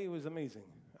that day. It was amazing.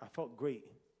 I felt great.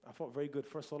 I felt very good.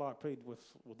 First salah I prayed with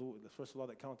wudu. The first salah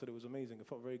that counted, it was amazing. It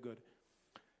felt very good.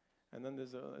 And then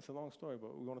it's a long story,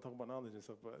 but we want to talk about knowledge and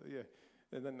stuff. But yeah.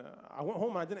 And then I went home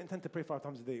and I didn't intend to pray 5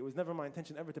 times a day. It was never my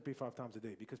intention ever to pray 5 times a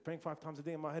day because praying 5 times a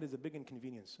day in my head is a big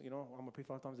inconvenience. You know, I'm going to pray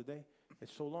 5 times a day.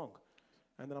 It's so long.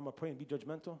 And then I'm going to pray and be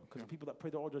judgmental because the people that pray,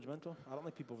 they're all judgmental. I don't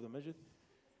like people of the masjid.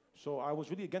 So I was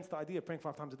really against the idea of praying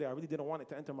 5 times a day. I really didn't want it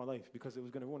to enter my life because it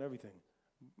was going to ruin everything.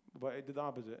 But it did the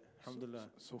opposite, alhamdulillah.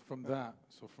 So from that,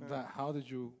 how did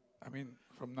you,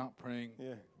 from not praying,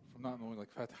 from not knowing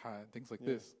like Fatiha and things like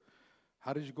this,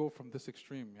 how did you go from this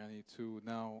extreme, to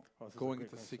now going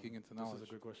into seeking into knowledge? This is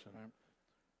a good question. Right?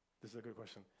 This is a good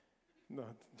question. No,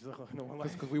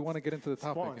 because we want to get into the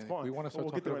topic. Spawn. We want to start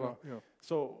talking about.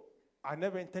 So I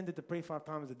never intended to pray 5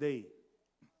 times a day,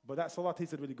 but that salah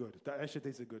tasted really good. That Isha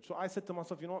tasted good. So I said to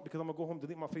myself, you know what? Because I'm gonna go home,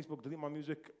 delete my Facebook, delete my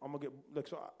music. I'm gonna get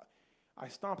so I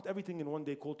stopped everything in one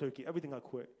day, cold turkey. Everything I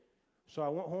quit. So I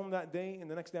went home that day, and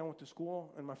the next day I went to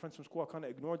school, and my friends from school, I kind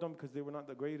of ignored them because they were not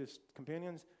the greatest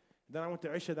companions. Then I went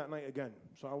to Isha that night again.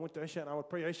 So I went to Isha, and I would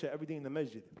pray Isha every day in the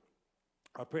masjid.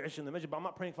 I pray Isha in the masjid, but I'm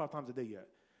not praying 5 times a day yet.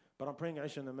 But I'm praying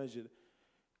Isha in the masjid.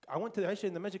 I went to the Isha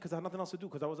in the masjid because I had nothing else to do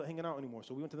because I wasn't hanging out anymore.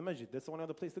 So we went to the masjid. That's the only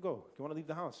other place to go. If you want to leave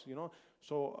the house, you know.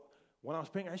 So when I was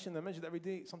praying Isha in the masjid every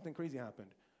day, something crazy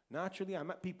happened. Naturally, I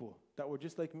met people that were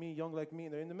just like me, young like me,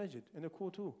 and they're in the masjid, and they're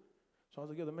cool too. So I was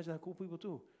like, yo, the masjid had cool people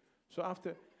too. So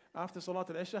after Salat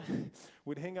al-Isha,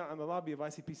 we'd hang out in the lobby of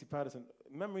ICPC Patterson.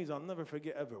 Memories I'll never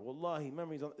forget ever. Wallahi,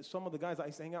 memories. Some of the guys I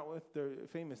used to hang out with, they're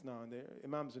famous now, and they're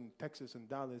imams in Texas and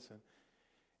Dallas,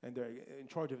 and they're in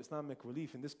charge of Islamic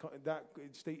relief in this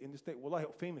state. Wallahi,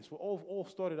 famous. We all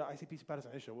started at ICPC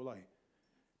Patterson Isha. Wallahi,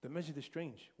 the masjid is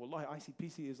strange. Wallahi,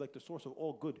 ICPC is like the source of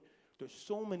all good. There's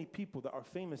so many people that are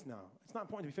famous now. It's not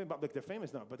important to be famous, but like they're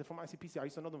famous now. But they're from ICPC. I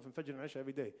used to know them from Fajr and Isha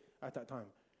every day at that time.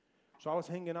 So I was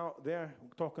hanging out there,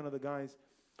 talking to the guys,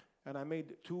 and I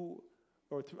made 2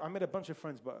 I met a bunch of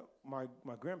friends, but my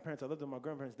grandparents, I lived with my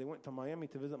grandparents, they went to Miami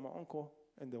to visit my uncle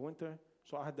in the winter,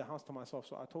 so I had the house to myself.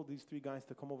 So I told these 3 guys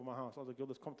to come over my house. I was like, yo,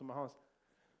 let's come to my house.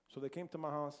 So they came to my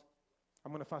house.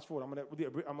 I'm going to fast forward.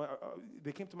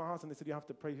 They came to my house and they said, you have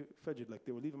to pray Fajr. Like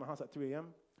they were leaving my house at 3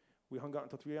 a.m. We hung out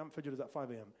until 3 a.m. Fajr is at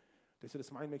 5 a.m. They said,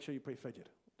 Ismail, make sure you pray Fajr.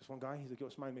 This one guy, he's like, yo,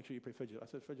 Ismail, make sure you pray Fajr. I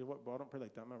said, Fajr what, bro? I don't pray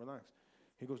like that, man, relax.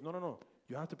 He goes, no.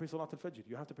 You have to pray Salat al-Fajr.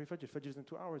 You have to pray Fajr. Fajr is in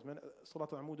 2 hours, man.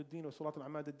 Salat al-Amud al-Din or Salat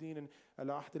al-Amad al-Din and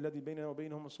al-Ahd alladhi baynana wa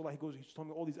baynahum as-Salah. He told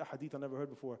me all these ahadith I never heard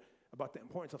before about the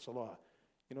importance of Salah.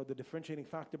 You know, the differentiating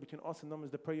factor between us and them is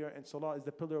the prayer, and Salah is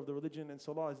the pillar of the religion, and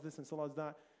Salah is this and Salah is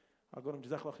that. I go to him,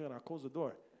 Jazakallah khair, and I close the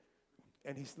door.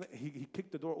 And he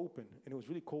kicked the door open, and it was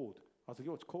really cold. I was like,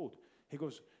 yo, it's cold. He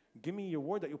goes, give me your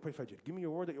word that you'll pray Fajr. Give me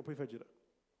your word that you'll pray Fajr.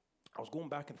 I was going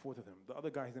back and forth with him. The other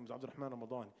guy, his name was Abdurrahman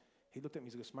Ramadan. He looked at me,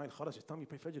 he's like, Ismail, khalas, just tell me you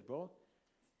pray Fajr, bro.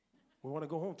 We want to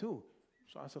go home too.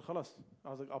 So I said, khalas.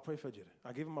 I was like, I'll pray Fajr.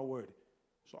 I gave him my word.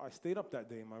 So I stayed up that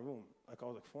day in my room. Like I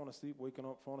was like falling asleep, waking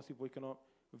up, falling asleep, waking up.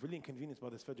 Really inconvenienced by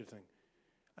this Fajr thing.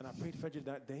 And I prayed Fajr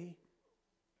that day.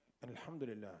 And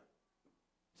alhamdulillah,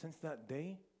 since that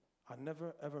day, I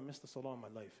never ever missed a salah in my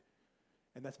life.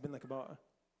 And that's been like about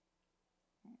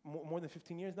more than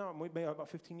 15 years now. Maybe about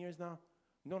 15 years now.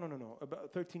 No.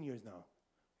 About 13 years now.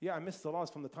 Yeah, I missed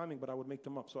salahs from the timing, but I would make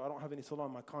them up. So I don't have any salah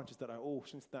in my conscience that I owe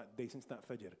since that day, since that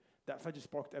Fajr. That Fajr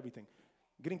sparked everything.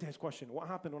 Getting to his question, what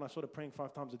happened when I started praying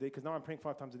 5 times a day? Because now I'm praying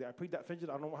 5 times a day. I prayed that Fajr, I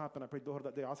don't know what happened. I prayed Dhuhr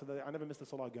that day, Asr that day. I never missed a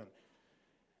salah again.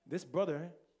 This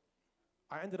brother,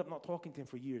 I ended up not talking to him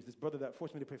for years. This brother that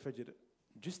forced me to pray Fajr,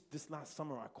 just this last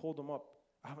summer, I called him up.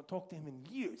 I haven't talked to him in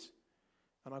years.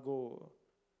 And I go,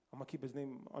 I'm going to keep his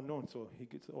name unknown so he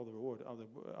gets all the reward. I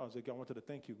was like, I wanted to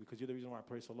thank you because you're the reason why I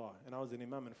pray Salah. And I was an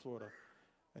imam in Florida.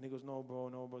 And he goes, no, bro,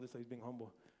 this is he's being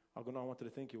humble. I go, no, I wanted to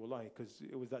thank you, wallahi, because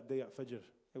it was that day at Fajr.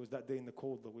 It was that day in the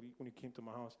cold when you came to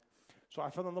my house. So I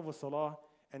fell in love with Salah.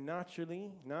 And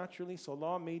naturally,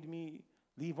 Salah made me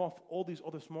leave off all these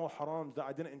other small harams that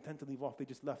I didn't intend to leave off. They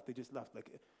just left.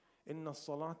 Like, إِنَّ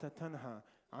الصَّلَاةَ تَنْهَى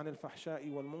عَنِ الْفَحْشَاءِ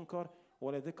وَالْمُنْكَرِ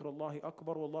وَلَذِكْرُ اللَّهِ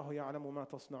أَكْبَرُ وَاللَّهُ يَعْلَمُ مَا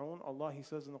تَصْنَعُونَ. Allah, He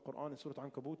says in the Quran in Surah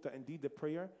Ankabut that indeed the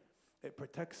prayer, it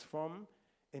protects from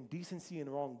indecency and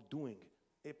wrongdoing.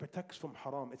 It protects from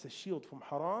haram. It's a shield from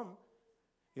haram.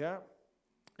 Yeah?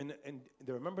 And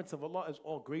the remembrance of Allah is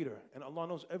all greater. And Allah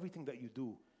knows everything that you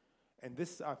do. And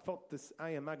I felt this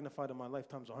ayah magnified in my life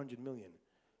times 100 million.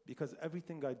 Because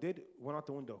everything I did went out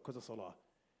the window because of Salah.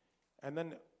 And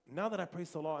then now that I pray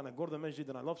Salah and I go to the masjid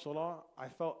and I love Salah, I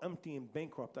felt empty and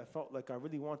bankrupt. I felt like I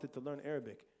really wanted to learn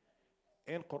Arabic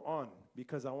and Quran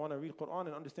because I want to read Quran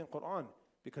and understand Quran.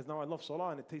 Because now I love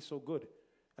Salah and it tastes so good.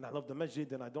 And I love the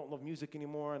masjid and I don't love music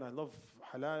anymore and I love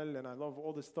halal and I love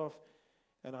all this stuff.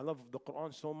 And I love the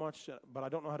Quran so much, but I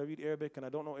don't know how to read Arabic and I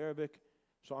don't know Arabic.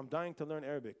 So I'm dying to learn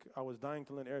Arabic. I was dying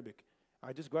to learn Arabic.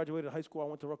 I just graduated high school. I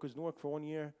went to Rutgers, Newark for 1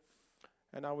 year.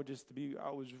 And I was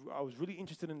really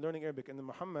interested in learning Arabic. And then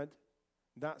Muhammad,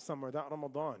 that summer, that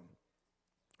Ramadan,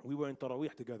 we were in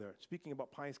Taraweeh together. Speaking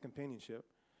about pious companionship,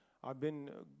 I've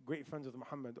been great friends with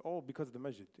Muhammad, all because of the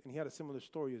masjid. And he had a similar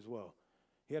story as well.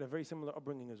 He had a very similar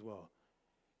upbringing as well.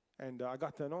 And I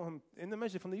got to know him in the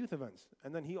masjid from the youth events.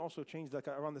 And then he also changed like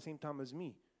around the same time as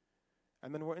me.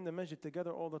 And then we're in the masjid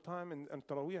together all the time, and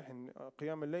Taraweeh, and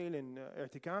Qiyam al-Layl, and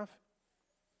I'tikaf.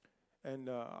 And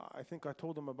I think I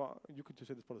told him about, you could just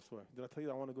say this part of the story. Did I tell you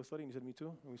that I want to go study? And he said, me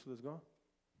too. And we said, let's go.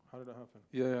 How did that happen?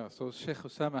 Yeah. So Sheikh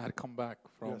Osama had come back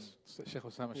from, Yes. Sheikh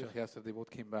Osama and Yeah. Sheikh Yasser, they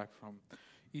both came back from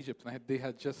Egypt. And they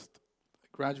had just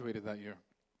graduated that year.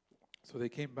 So they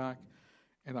came back,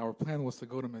 and our plan was to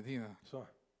go to Medina, So,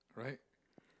 right?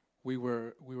 We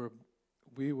were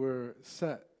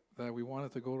set that we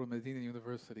wanted to go to Medina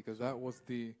University because that was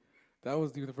the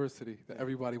university that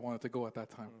everybody wanted to go at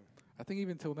that time. I think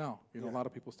even till now, a Yeah. lot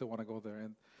of people still want to go there.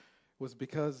 And it was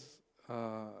because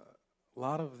a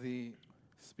lot of the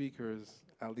speakers,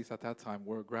 at least at that time,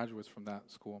 were graduates from that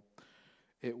school.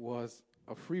 It was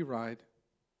a free ride,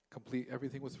 complete,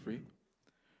 everything was free.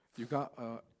 You got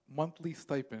a monthly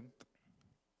stipend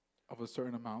of a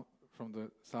certain amount from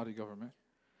the Saudi government,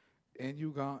 and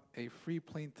you got a free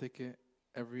plane ticket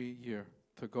every year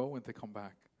to go and to come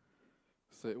back.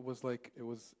 So it was like it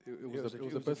was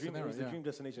the best scenario. It was the dream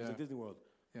destination. It's like Disney World.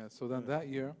 Yeah. So then that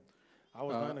year, I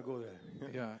was dying to go there.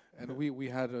 yeah, and we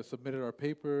had submitted our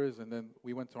papers, and then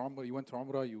we went to Umrah. You went to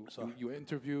Umrah. You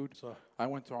interviewed. So I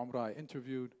went to Umrah. I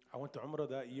interviewed. I went to Umrah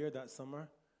that year, that summer,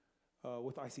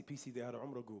 with ICPC. They had an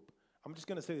Umrah group. I'm just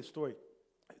gonna say the story.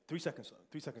 3 seconds.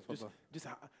 3 seconds. Just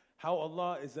how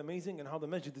Allah is amazing and how the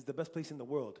masjid is the best place in the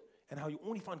world and how you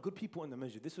only find good people in the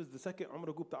masjid. This was the second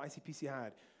Umrah group that ICPC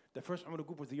had. The first Umrah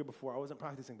group was the year before. I wasn't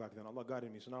practicing back then. Allah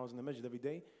guided me. So now I was in the masjid every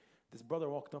day. This brother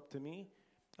walked up to me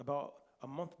about a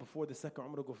month before the second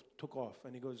Umrah took off.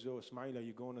 And he goes, yo, Ismail, are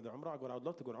you going to the Umrah? I go, I would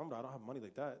love to go to Umrah. I don't have money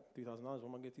like that. $3,000. Where am I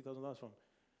going to get $3,000 from?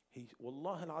 He,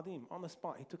 Wallah al-Adim, on the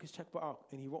spot, he took his checkbook out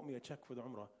and he wrote me a check for the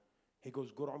Umrah. He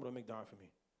goes, go to Umrah and make dua for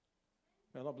me.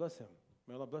 May Allah bless him.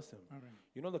 May Allah bless him. Amen.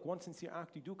 You know, like one sincere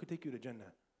act you do could take you to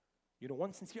Jannah. You know,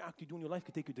 one sincere act you do in your life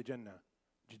could take you to Jannah.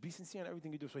 Just be sincere in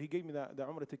everything you do. So he gave me that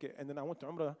Umrah ticket, and then I went to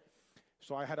Umrah.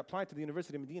 So I had applied to the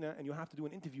University of Medina, and you have to do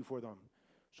an interview for them.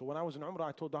 So when I was in Umrah,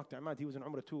 I told Dr. Ahmad, he was in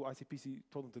Umrah too. ICPC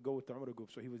told him to go with the Umrah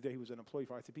group. So he was there, he was an employee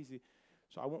for ICPC.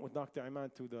 So I went with Dr.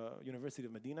 Ahmad to the University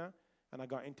of Medina, and I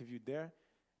got interviewed there.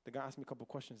 The guy asked me a couple of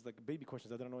questions, like baby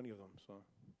questions. I didn't know any of them. So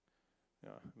yeah,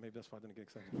 maybe that's why I didn't get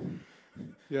excited.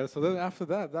 Yeah, so then after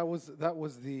that, that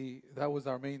was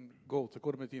our main goal, to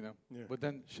go to Medina. Yeah. But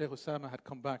then Sheikh Osama had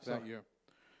come back that Sorry. year,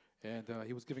 and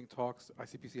he was giving talks.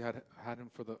 ICPC had him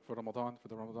for the Ramadan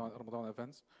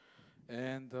events,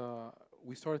 and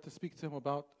we started to speak to him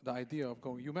about the idea of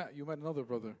going. You met another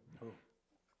brother, Who?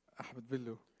 Ahmed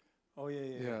Billu. Oh, yeah.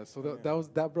 Yeah, so Oh, that was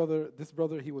that brother. This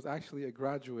brother, he was actually a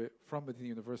graduate from Medina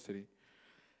University,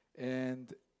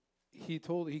 and he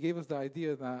gave us the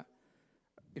idea that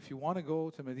if you want to go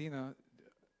to Medina,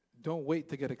 don't wait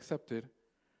to get accepted.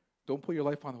 Don't put your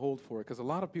life on hold for it, because a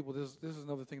lot of people. This is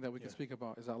another thing that we can speak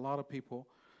about, is that a lot of people,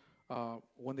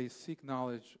 when they seek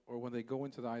knowledge or when they go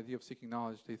into the idea of seeking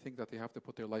knowledge, they think that they have to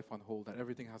put their life on hold, that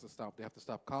everything has to stop. They have to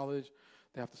stop college,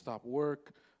 they have to stop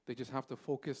work. They just have to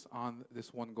focus on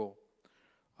this one goal.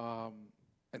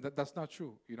 And that's not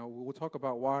true. You know, we'll talk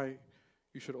about why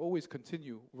you should always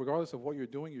continue, regardless of what you're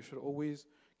doing. You should always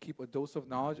keep a dose of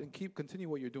knowledge and continue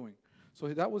what you're doing. So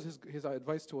that was his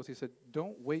advice to us. He said,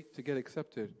 don't wait to get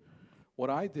accepted.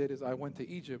 What I did is I went to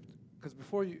Egypt, because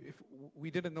before if we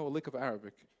didn't know a lick of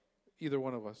Arabic, either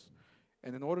one of us.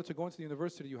 And in order to go into the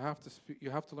university, you have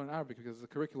to learn Arabic, because the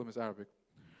curriculum is Arabic.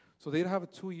 So they'd have a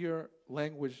 2-year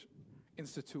language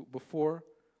institute before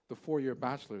the 4-year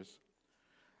bachelor's.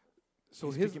 So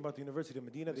he's speaking about the University of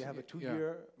Medina. They have a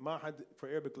 2-year ma'had for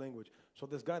Arabic language. So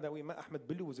this guy that we met, Ahmed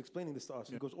Billu, was explaining this to us.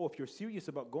 He goes, oh, if you're serious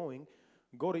about going,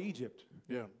 go to Egypt.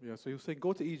 Yeah. So he was saying,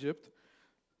 go to Egypt,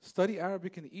 study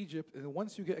Arabic in Egypt, and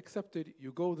once you get accepted,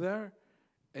 you go there,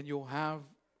 and you'll have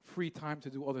free time to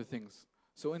do other things.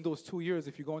 So in those 2 years,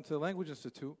 if you go into the Language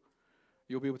Institute,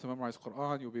 you'll be able to memorize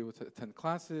Quran, you'll be able to attend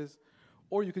classes,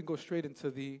 or you can go straight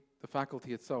into the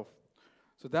faculty itself.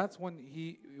 So that's when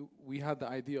we had the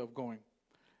idea of going,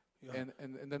 and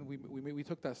then we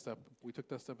took that step. We took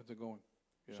that step into going.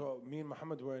 Yeah. So me and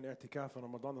Muhammad were in i'tikaf in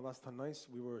Ramadan the last 10 nights.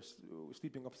 We were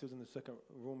sleeping upstairs in the second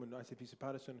room in ICPC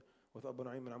Patterson with Abu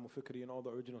Naim and Amu Fikri and all the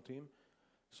original team.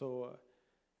 So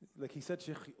like he said,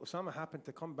 Sheikh Osama happened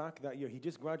to come back that year. He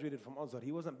just graduated from Azhar.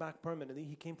 He wasn't back permanently.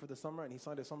 He came for the summer, and he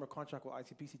signed a summer contract with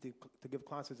ICPC to give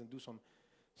classes and do some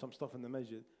stuff in the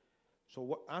masjid.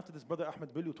 So after this brother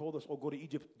Ahmed Billu told us, oh, go to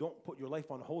Egypt, don't put your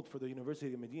life on hold for the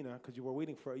University of Medina, because you were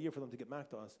waiting for a year for them to get back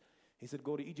to us. He said,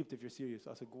 go to Egypt if you're serious.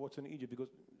 I said, what's in Egypt? He goes,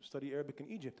 study Arabic in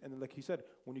Egypt. And then like he said,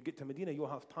 when you get to Medina, you'll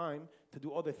have time to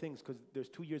do other things, because there's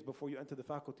 2 years before you enter the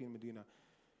faculty in Medina.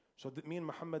 So me and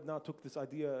Muhammad now took this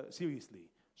idea seriously.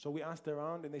 So we asked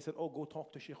around, and they said, oh, go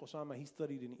talk to Sheikh Osama. He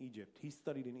studied in Egypt.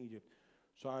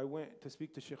 So I went to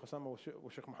speak to Sheikh Osama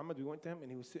with Sheikh Muhammad. We went to him,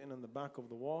 and he was sitting on the back of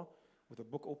the wall with a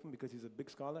book open, because he's a big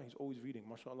scholar. He's always reading.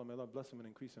 MashaAllah, may Allah bless him and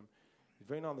increase him. He's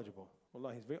very knowledgeable.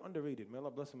 Wallah, he's very underrated. May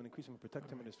Allah bless him and increase him and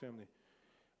protect him and his family.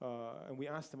 And we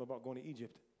asked him about going to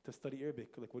Egypt to study Arabic.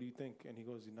 Like, what do you think? And he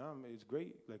goes, nah, it's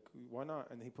great. Like, why not?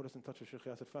 And he put us in touch with Sheikh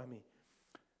Yasir Fahmi,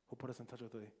 who put us in touch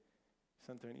with the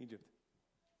center in Egypt.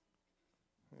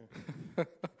 Yeah.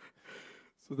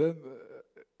 So then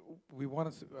I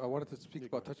wanted to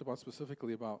touch about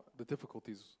specifically about the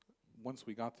difficulties once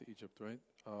we got to Egypt, right?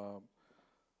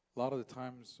 A lot of the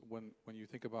times when you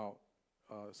think about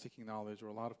seeking knowledge, or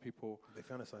a lot of people, They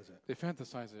fantasize it. they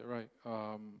fantasize it, right?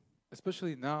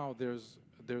 Especially now,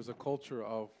 there's a culture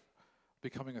of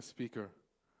becoming a speaker,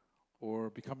 or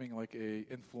becoming like a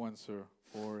influencer,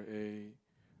 or a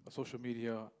social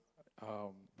media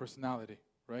personality,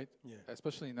 right? Yeah.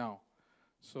 Especially now.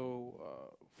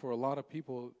 So for a lot of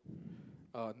people,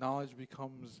 knowledge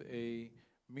becomes a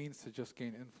means to just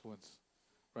gain influence,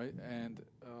 right? And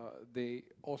they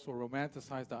also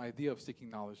romanticize the idea of seeking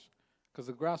knowledge, because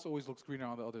the grass always looks greener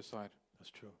on the other side. That's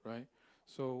true. Right?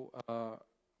 So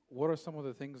what are some of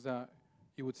the things that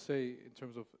you would say in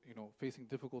terms of, facing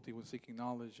difficulty when seeking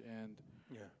knowledge, and,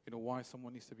 why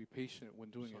someone needs to be patient when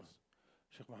doing it?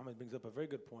 Sheikh Muhammad brings up a very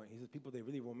good point. He says people, they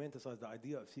really romanticize the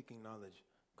idea of seeking knowledge.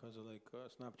 because of like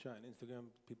Snapchat and Instagram.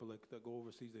 People like that go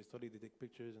overseas, they study, they take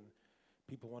pictures, and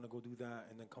people want to go do that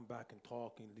and then come back and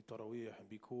talk and lead tarawih and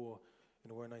be cool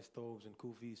and wear nice stoves and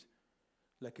kufis.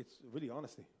 Like it's really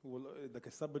honestly, like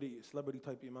a celebrity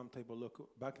type imam type of look.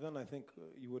 Back then, I think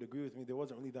you would agree with me. There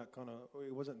wasn't really that kind of.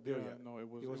 It wasn't there yet. No, it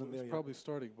wasn't there was yet. probably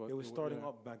starting, but It was starting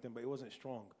up back then, but it wasn't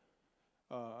strong.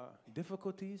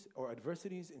 Difficulties or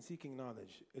adversities in seeking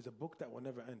knowledge is a book that will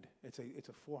never end. It's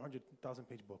a 400,000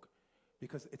 page book,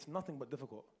 because it's nothing but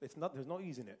difficult. It's not. There's no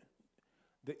ease in it.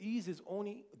 The ease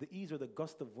or the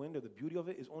gust of wind or the beauty of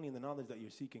it is only in the knowledge that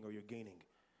you're seeking or you're gaining,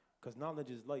 because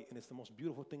knowledge is light and it's the most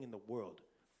beautiful thing in the world.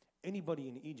 Anybody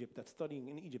in Egypt that's studying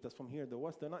in Egypt, that's from here in the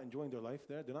West, they're not enjoying their life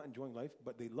there. They're not enjoying life,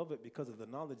 but they love it because of the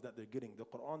knowledge that they're getting, the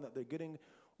Quran that they're getting,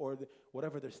 or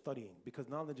whatever they're studying, because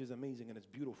knowledge is amazing and it's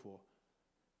beautiful.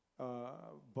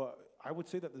 But I would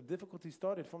say that the difficulty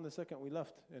started from the second we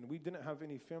left, and we didn't have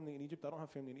any family in Egypt. I don't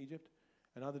have family in Egypt,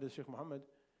 and neither does Sheikh Muhammad.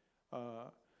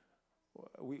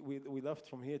 We left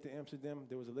from here to Amsterdam.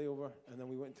 There was a layover, and then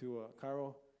we went to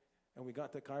Cairo. And we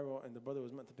got to Cairo, and the brother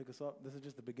was meant to pick us up. This is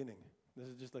just the beginning. This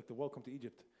is just like the welcome to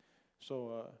Egypt.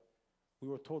 So we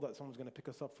were told that someone's going to pick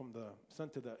us up from the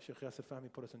center that Sheikh Yasser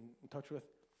Fahmy put us in touch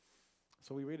with.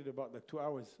 So we waited about like 2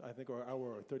 hours, I think, or an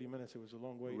hour or 30 minutes. It was a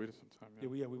long wait. We waited some time,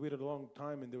 yeah. We waited a long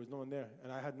time, and there was no one there.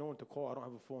 And I had no one to call. I don't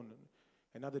have a phone,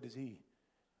 and neither does he.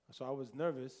 So I was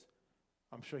nervous.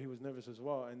 I'm sure he was nervous as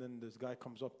well. And then this guy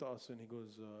comes up to us, and he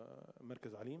goes,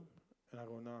 Markaz Alim? And I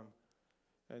go, Naam.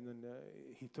 And then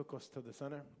he took us to the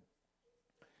center,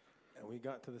 and we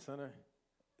got to the center,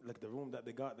 like the room that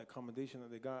they got, the accommodation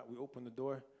that they got. We opened the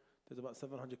door. There's about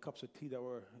 700 cups of tea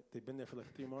they've been there for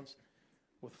like 3 months,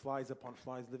 with flies upon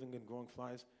flies, living and growing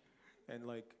flies. And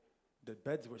like the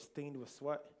beds were stained with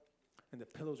sweat, and the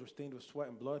pillows were stained with sweat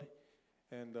and blood.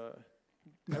 And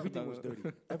everything was dirty.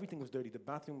 Everything was dirty. The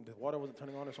bathroom, the water wasn't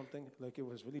turning on or something. Like it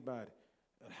was really bad.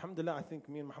 Alhamdulillah, I think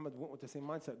me and Muhammad went with the same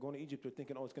mindset. Going to Egypt, we're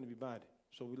thinking, oh, it's going to be bad.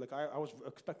 So I was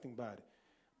expecting bad.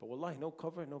 But wallahi, no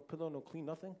cover, no pillow, no clean,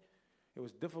 nothing. It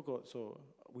was difficult. So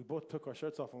we both took our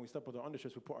shirts off, and we slept with our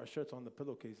undershirts. We put our shirts on the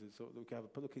pillowcases so we could have a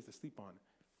pillowcase to sleep on.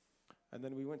 And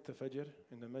then we went to Fajr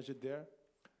in the masjid there.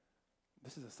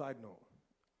 This is a side note.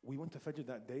 We went to Fajr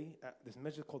that day at this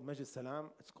masjid called Masjid Salam.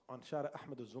 It's on Shara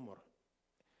Ahmed al-Zumar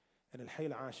in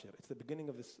Al-Hay al-Ashir. It's the beginning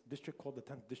of this district called the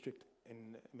 10th district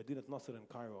in Medinat Nasr in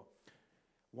Cairo.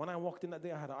 When I walked in that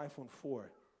day, I had an iPhone 4.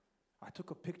 I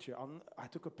took a picture.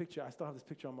 I still have this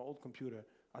picture on my old computer.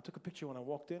 I took a picture when I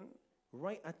walked in,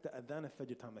 right at the Adhan of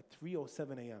Fajr time, like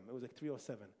 3:07 a.m. It was like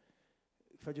 3:07.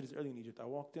 Fajr is early in Egypt. I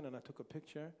walked in and I took a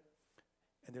picture,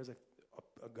 and there's like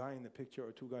a guy in the picture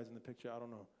or two guys in the picture. I don't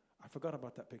know. I forgot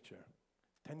about that picture.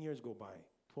 10 years go by.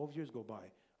 12 years go by.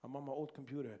 I'm on my old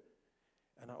computer,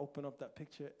 and I open up that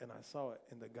picture, and I saw it.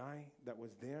 And the guy that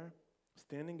was there,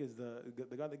 standing, is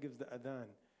the guy that gives the adhan.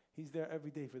 He's there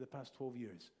every day for the past 12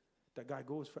 years. That guy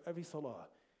goes for every salah.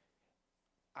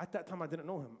 At that time, I didn't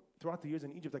know him. Throughout the years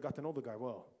in Egypt, I got to know the guy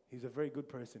well. He's a very good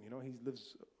person, you know. He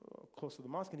lives close to the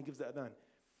mosque, and he gives the adhan.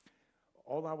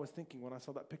 All I was thinking when I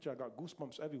saw that picture, I got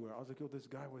goosebumps everywhere. I was like, yo, this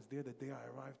guy was there the day I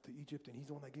arrived to Egypt, and he's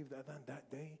the one that gave the adhan that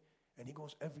day. And he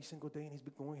goes every single day, and he's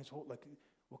been going his whole, like,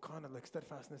 what kind of, like,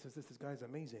 steadfastness is this? This guy's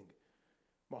amazing.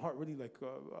 My heart really, like,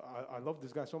 I love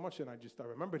this guy so much, and I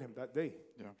remembered him that day.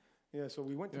 Yeah, so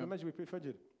we went to the masjid, we prayed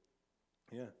Fajr.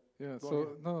 Yeah. Yeah,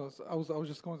 so I was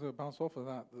just going to bounce off of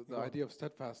that, the idea of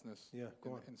steadfastness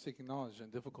in seeking knowledge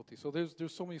and difficulty. So there's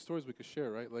so many stories we could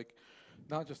share, right? Like,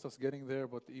 not just us getting there,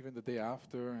 but even the day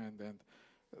after, and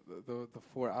the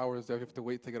 4 hours that we have to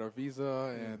wait to get our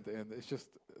visa, and it's just,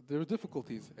 there are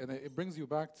difficulties. And it brings you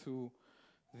back to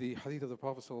the hadith of the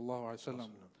Prophet ﷺ,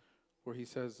 where he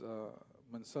says,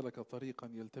 من سلك طريقا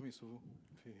يلتمس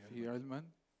فيه علما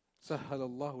سهل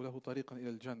الله له طريقا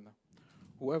إلى الجنة.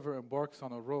 Whoever embarks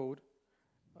on a road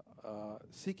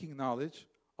seeking knowledge,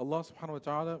 Allah subhanahu wa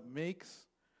ta'ala makes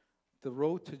the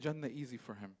road to Jannah easy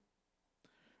for him.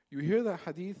 You hear that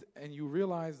hadith and you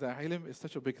realize that ilm is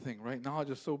such a big thing, right? Knowledge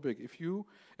is so big. If you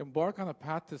embark on a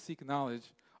path to seek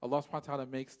knowledge, Allah subhanahu wa ta'ala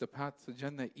makes the path to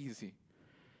Jannah easy.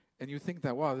 And you think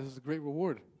that, wow, this is a great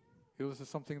reward. This is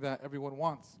something that everyone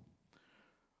wants.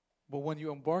 But when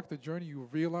you embark the journey, you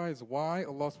realize why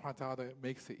Allah subhanahu wa ta'ala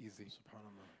makes it easy. SubhanAllah.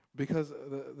 Because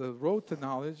the road to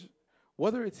knowledge,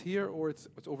 whether it's here or it's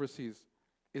overseas,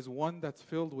 is one that's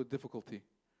filled with difficulty.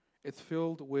 It's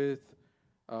filled with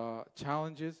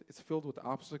challenges. It's filled with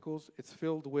obstacles. It's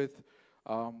filled with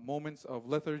moments of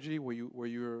lethargy where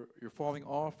you're falling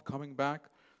off, coming back.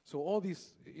 So all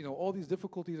these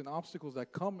difficulties and obstacles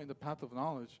that come in the path of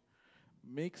knowledge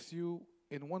makes you,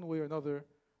 in one way or another,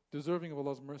 deserving of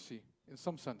Allah's mercy in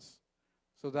some sense.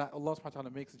 so that Allah subhanahu wa ta'ala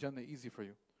makes Jannah easy for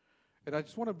you. And I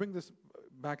just want to bring this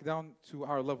back down to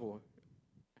our level.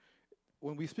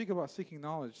 When we speak about seeking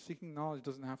knowledge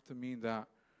doesn't have to mean that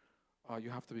you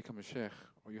have to become a sheikh,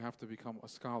 or you have to become a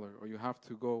scholar, or you have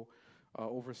to go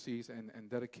overseas and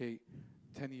dedicate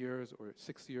 10 years or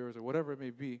 6 years or whatever it may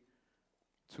be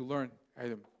to learn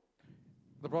ilm.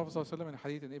 The Prophet ﷺ in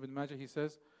Hadith in Ibn Majah, he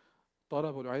says,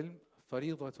 طَلَبُ الْعِلْمِ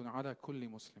فَرِيضَةٌ عَلَى كُلِّ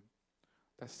مُسْلِمٍ.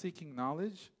 That seeking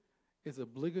knowledge is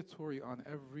obligatory on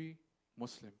every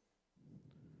Muslim.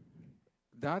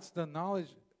 That's the knowledge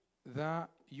that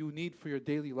you need for your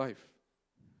daily life.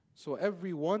 So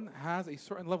everyone has a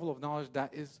certain level of knowledge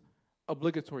that is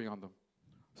obligatory on them.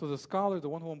 So the scholar, the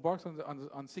one who embarks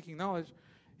on seeking knowledge,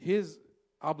 his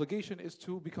obligation is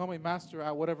to become a master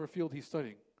at whatever field he's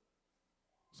studying.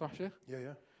 Sah, Sheikh? Yeah,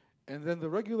 yeah. And then the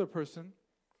regular person,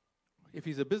 if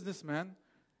he's a businessman,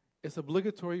 it's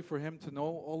obligatory for him to know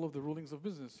all of the rulings of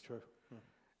business. Sure.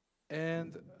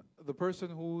 And the person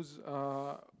who's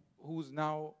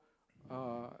now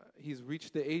he's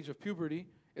reached the age of puberty,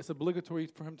 it's obligatory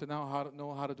for him to now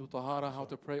know how to do tahara, how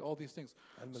to pray, all these things.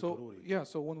 So yeah,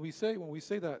 so when we speak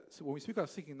about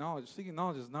seeking knowledge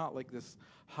is not like this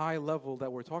high level that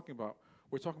we're talking about.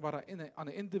 We're talking about on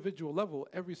an individual level.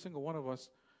 Every single one of us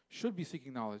should be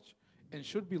seeking knowledge, and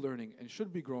should be learning, and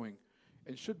should be growing,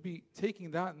 and should be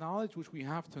taking that knowledge which we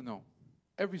have to know.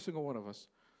 Every single one of us.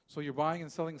 So you're buying and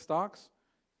selling stocks,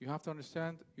 you have to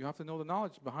understand, you have to know the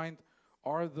knowledge behind,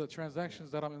 are the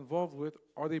transactions that I'm involved with,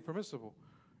 are they permissible?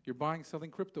 You're buying,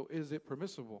 selling crypto, is it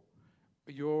permissible?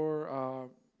 You're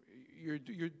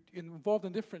involved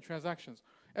in different transactions.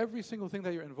 Every single thing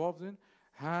that you're involved in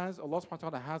has, Allah subhanahu wa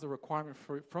ta'ala has a requirement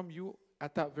from you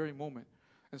at that very moment.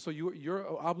 And so you're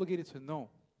obligated to know.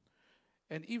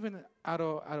 And even at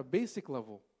a basic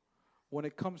level, when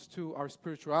it comes to our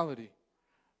spirituality,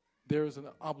 there is an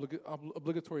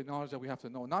obligatory knowledge that we have to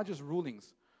know. Not just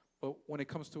rulings, but when it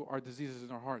comes to our diseases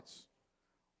in our hearts,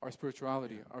 our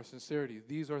spirituality, our sincerity.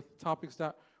 These are topics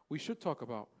that we should talk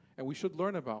about and we should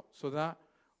learn about, so that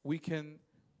we can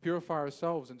purify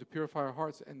ourselves and to purify our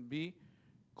hearts and be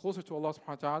closer to Allah subhanahu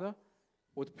wa ta'ala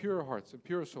with pure hearts and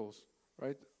pure souls,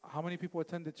 right? How many people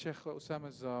attended Sheikh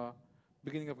Osama's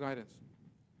beginning of guidance?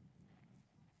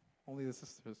 Only the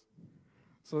sisters.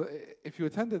 So if you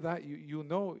attended that, you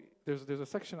know there's a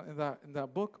section in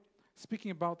that book speaking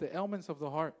about the ailments of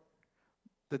the heart,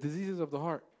 the diseases of the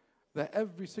heart, that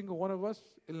every single one of us,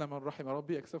 إِلَّا مَنْ رَحِمَ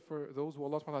رَبِّي, except for those who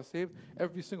Allah subhanahu wa ta'ala saved,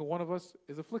 every single one of us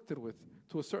is afflicted with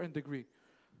to a certain degree.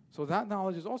 So that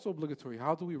knowledge is also obligatory.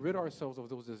 How do we rid ourselves of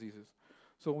those diseases?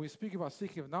 So when we speak about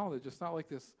seeking of knowledge, it's not like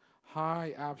this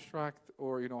high abstract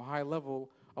or high level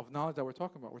of knowledge that we're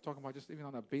talking about. We're talking about just even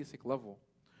on a basic level.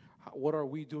 What are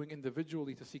we doing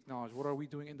individually to seek knowledge? What are we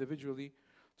doing individually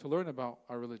to learn about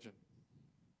our religion?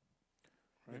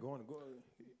 Right? Go on.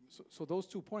 So those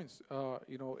 2 points,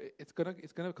 it's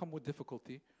gonna come with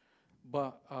difficulty,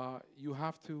 but you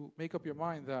have to make up your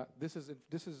mind that this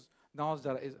is knowledge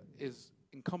that is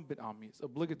incumbent on me. It's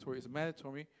obligatory. It's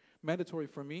mandatory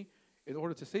for me in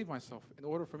order to save myself, in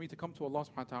order for me to come to Allah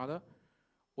subhanahu wa ta'ala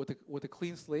with a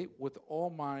clean slate, with all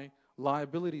my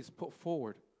liabilities put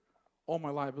forward. All my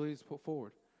liabilities put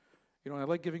forward. And I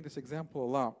like giving this example a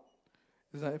lot,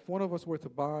 is that if one of us were to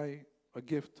buy a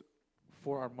gift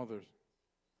for our mothers,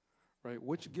 right,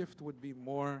 which gift would be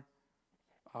more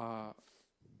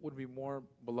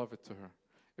beloved to her?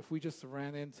 If we just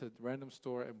ran into a random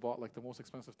store and bought like the most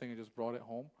expensive thing and just brought it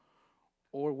home,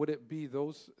 or would it be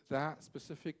that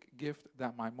specific gift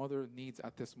that my mother needs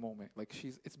at this moment? Like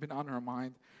it's been on her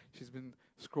mind, she's been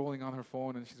scrolling on her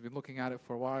phone and she's been looking at it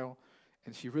for a while,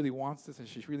 and she really wants this and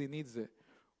she really needs it.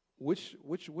 Which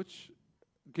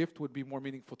gift would be more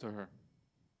meaningful to her?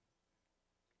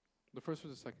 The first or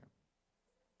the second?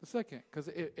 The second, because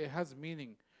it has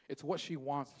meaning. It's what she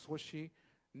wants. It's what she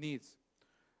needs.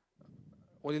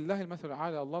 وَلِلَّهِ الْمَثَلُ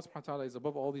الْأَعْلَى. Allah subhanahu wa ta'ala is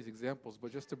above all these examples,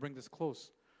 but just to bring this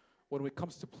close, when it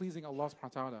comes to pleasing Allah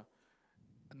subhanahu wa ta'ala,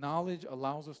 knowledge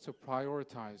allows us to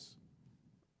prioritize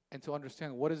and to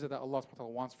understand what is it that Allah subhanahu wa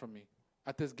ta'ala wants from me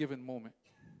at this given moment.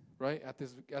 Right? At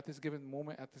this given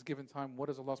moment, at this given time, what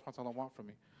does Allah subhanahu wa ta'ala want from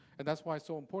me? And that's why it's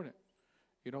so important.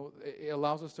 It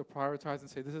allows us to prioritize and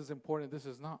say, this is important, this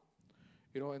is not.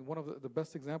 And one of the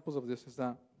best examples of this is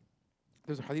that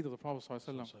there's a hadith of the Prophet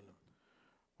ﷺ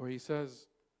where he says,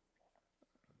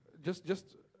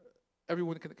 just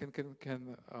everyone can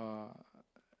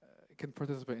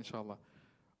participate, inshallah.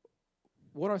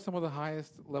 What are some of the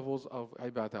highest levels of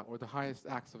ibadah, or the highest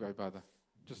acts of ibadah?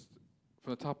 Just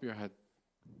from the top of your head.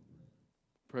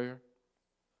 Prayer,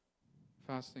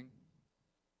 fasting,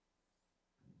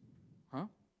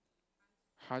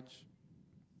 Hajj,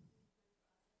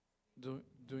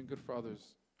 Doing good for others.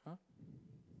 Huh?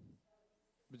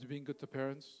 Being good to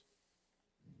parents.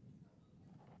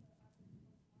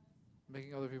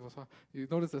 Making other people smile. You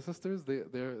notice the sisters,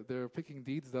 they're picking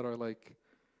deeds that are like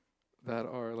that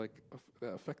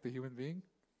affect the human being,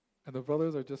 and the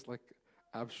brothers are just like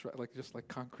abstract, like just like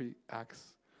concrete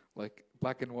acts, like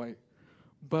black and white.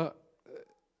 But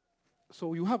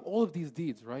so you have all of these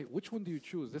deeds, right? Which one do you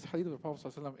choose? This hadith of the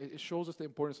Prophet ﷺ, it shows us the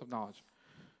importance of knowledge.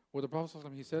 Where the Prophet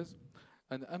ﷺ, he says,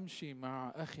 "An amshi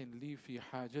ma'a akhin li fi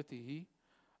hajatihi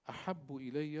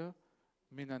ahabbu ilayya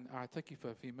min an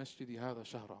a'takifa fi masjidi hadha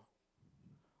shahra."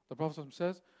 The Prophet ﷺ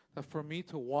says that for me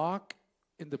to walk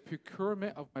in the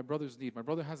procurement of my brother's need, my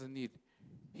brother has a need.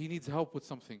 He needs help with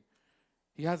something.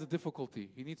 He has a difficulty.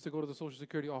 He needs to go to the Social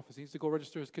Security office. He needs to go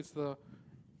register his kids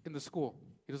in the school.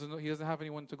 He doesn't have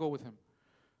anyone to go with him.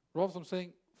 The Prophet ﷺ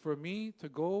saying, for me to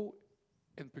go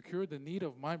and procure the need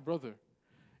of my brother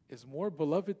is more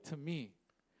beloved to me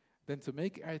than to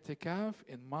make i'tikaf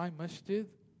in my masjid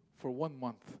for 1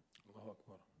 month. Allahu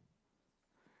Akbar.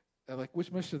 And like, which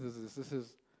masjid is this? This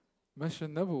is Masjid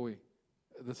Nabawi,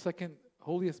 the second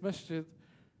holiest masjid.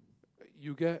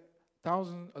 You get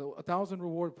 1,000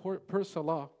 reward per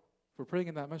salah for praying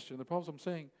in that masjid. And the Prophet is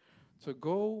saying, to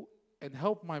go and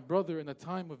help my brother in a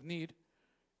time of need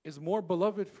is more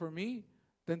beloved for me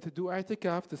than to do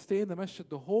i'tikaf, to stay in the masjid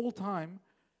the whole time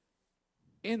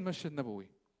in Masjid Nabawi.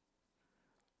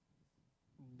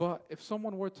 But if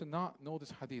someone were to not know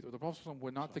this hadith, or the Prophet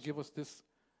were not to give us this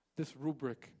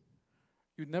rubric,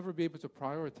 you'd never be able to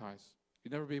prioritize.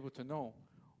 You'd never be able to know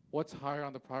what's higher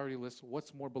on the priority list,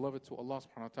 what's more beloved to Allah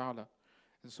subhanahu wa ta'ala.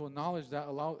 And so knowledge that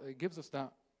it gives us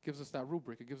that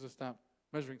rubric, it gives us that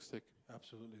measuring stick.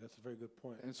 Absolutely, that's a very good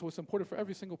point. And so it's important for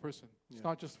every single person. It's Yeah.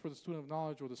 not just for the student of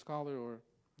knowledge or the scholar or...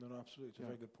 No, absolutely. It's a Yeah.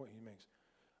 very good point he makes.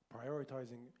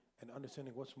 Prioritizing and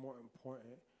understanding what's more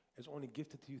important is only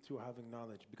gifted to you through having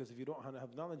knowledge. Because if you don't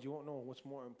have knowledge, you won't know what's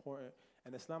more important.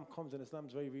 And Islam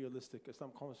is very realistic.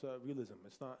 Islam comes to realism.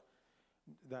 It's not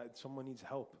that someone needs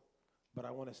help, but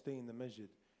I want to stay in the masjid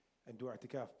and do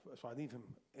i'tikaf. So I leave him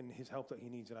in his help that he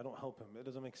needs, and I don't help him. It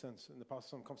doesn't make sense. And the Prophet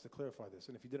ﷺ comes to clarify this.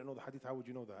 And if you didn't know the hadith, how would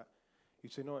you know that?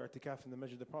 You'd say, no, i'tikaf in the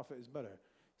masjid, the Prophet is better.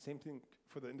 Same thing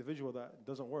for the individual that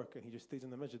doesn't work and he just stays in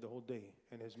the masjid the whole day.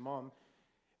 And his mom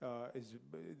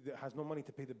has no money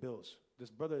to pay the bills.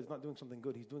 This brother is not doing something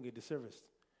good. He's doing a disservice.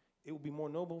 It will be more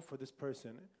noble for this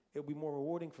person. It will be more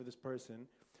rewarding for this person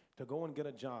to go and get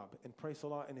a job and pray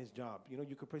salah in his job. You know,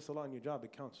 you could pray salah in your job,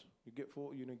 it counts. You get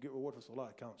get reward for salah,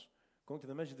 it counts. Going to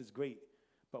the masjid is great.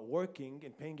 But working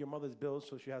and paying your mother's bills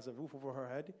so she has a roof over her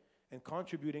head and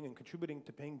contributing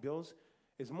to paying bills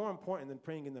is more important than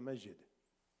praying in the masjid.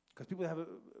 Because people have a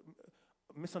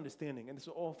misunderstanding, and this is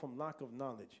all from lack of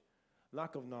knowledge.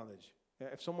 Lack of knowledge.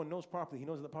 If someone knows properly, he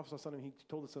knows that the Prophet ﷺ, he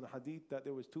told us in the hadith that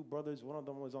there was 2 brothers. One of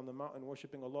them was on the mountain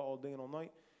worshiping Allah all day and all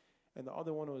night, and the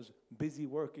other one was busy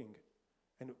working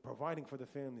and providing for the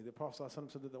family. The Prophet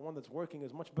ﷺ said that the one that's working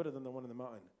is much better than the one in the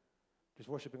mountain, just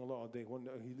worshiping Allah all day.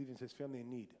 He leaves his family in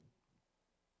need.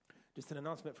 Just an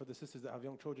announcement for the sisters that have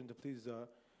young children to please,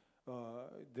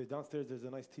 downstairs there's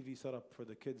a nice TV set up for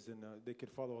the kids, and they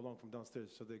could follow along from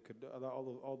downstairs, so they could allow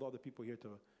all the other people here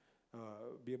to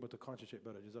be able to concentrate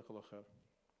better. Jazakallah khair.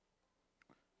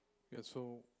 Yeah,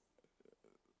 so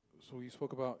you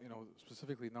spoke about,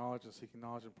 specifically knowledge and seeking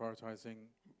knowledge and prioritizing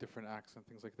different acts and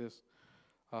things like this.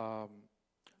 I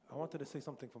wanted to say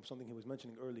something from something he was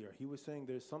mentioning earlier. He was saying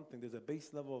there's a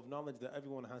base level of knowledge that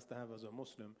everyone has to have as a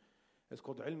Muslim. It's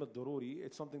called ilm al-dururi.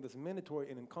 It's something that's mandatory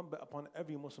and incumbent upon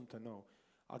every Muslim to know.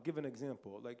 I'll give an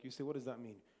example. Like you say, what does that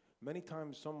mean? Many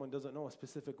times someone doesn't know a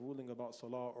specific ruling about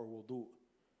salah or wudu,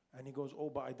 and he goes, oh,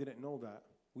 but I didn't know that.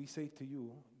 We say to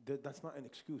you, that's not an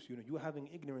excuse. You having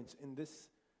ignorance in this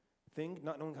thing,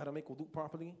 not knowing how to make wudu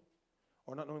properly,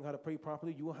 or not knowing how to pray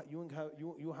properly,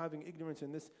 you having ignorance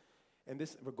in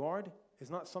this regard is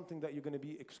not something that you're going to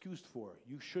be excused for.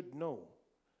 You should know.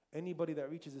 Anybody that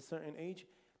reaches a certain age,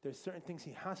 there's certain things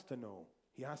he has to know.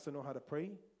 He has to know how to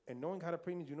pray, and knowing how to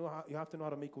pray means you have to know how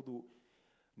to make wudu.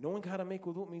 Knowing how to make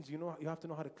wudu means you have to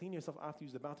know how to clean yourself after you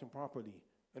use the bathroom properly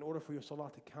in order for your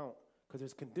salah to count, because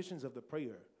there's conditions of the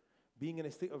prayer. Being in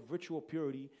a state of ritual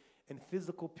purity and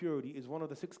physical purity is one of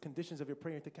the 6 conditions of your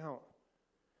prayer to count.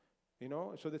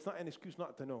 So that's not an excuse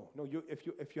not to know. No, if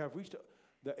you have reached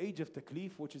the age of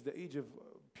taklif, which is the age of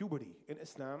puberty in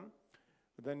Islam,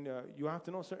 then you have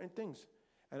to know certain things.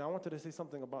 And I wanted to say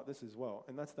something about this as well,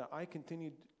 and that's that I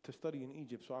continued to study in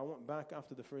Egypt. So I went back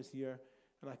after the first year,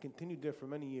 and I continued there for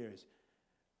many years.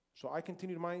 So I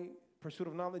continued my pursuit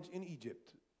of knowledge in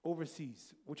Egypt,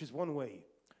 overseas, which is one way.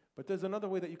 But there's another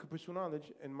way that you could pursue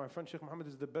knowledge, and my friend Sheikh Muhammad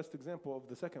is the best example of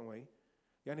the second way.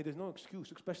 Yani there's no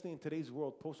excuse, especially in today's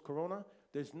world, post-corona,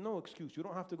 there's no excuse. You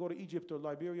don't have to go to Egypt or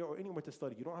Liberia or anywhere to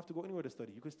study. You don't have to go anywhere to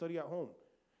study. You can study at home.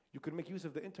 You can make use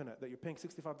of the internet that you're paying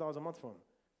 $65 a month from.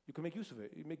 You can make use of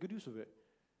it. You make good use of it.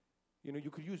 You know,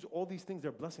 you could use all these things.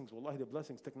 They're blessings. Wallahi, they're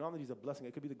blessings. Technology is a blessing.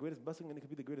 It could be the greatest blessing and it could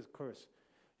be the greatest curse.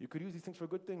 You could use these things for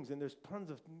good things, and there's tons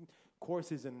of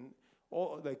courses and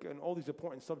all these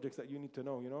important subjects that you need to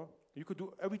know, you know? You could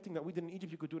do everything that we did in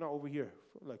Egypt, you could do now over here.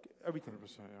 Like everything.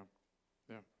 100%,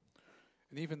 yeah.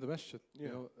 And even the masjid, Yeah.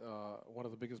 you know, one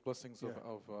of the biggest blessings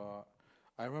Yeah.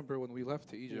 I remember when we left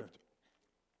to Egypt,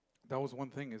 that was one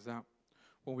thing, is that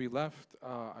when we left,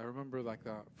 I remember like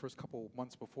the first couple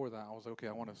months before that, I was like, okay,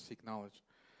 I want to seek knowledge.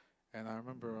 And I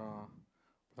remember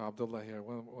with Abdullah here,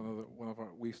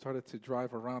 we started to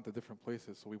drive around to different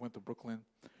places. So we went to Brooklyn,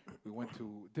 we went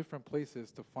to different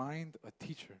places to find a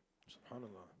teacher.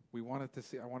 SubhanAllah. I wanted to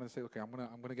say, okay, I'm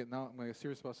gonna get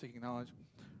serious about seeking knowledge.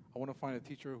 I want to find a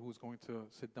teacher who's going to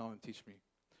sit down and teach me.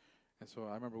 And so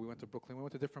I remember we went to Brooklyn, we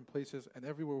went to different places, and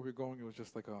everywhere we were going, it was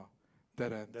just like a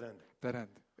dead end. Dead end.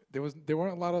 There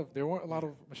weren't a lot of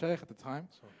mashayikh at the time,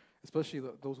 especially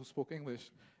those who spoke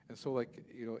English. And so, like,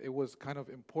 you know, it was kind of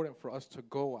important for us to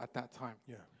go at that time.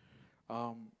 Yeah.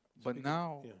 But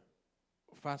now,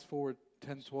 fast forward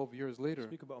 10, 12 years later.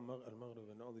 Speak about al-Maghrib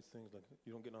and all these things, like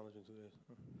you don't get knowledge into this.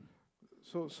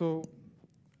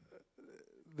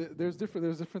 There's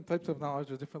different types of knowledge,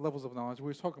 there's different levels of knowledge. We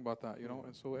were talking about that, you know,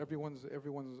 and so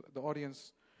the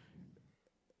audience,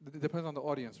 it depends on the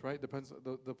audience, right? Depends,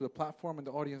 the platform and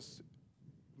the audience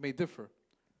may differ.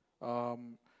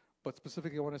 But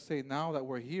specifically, I want to say now that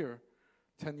we're here,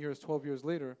 10 years, 12 years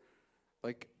later,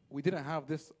 like, we didn't have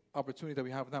this opportunity that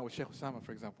we have now with Sheikh Osama,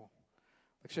 for example.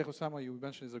 Like Sheikh Osama, you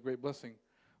mentioned, is a great blessing.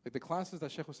 Like, the classes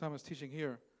that Sheikh Osama is teaching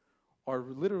here are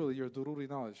literally your dururi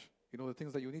knowledge. You know, the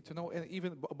things that you need to know, and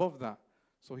even above that.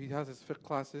 So he has his fiqh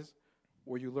classes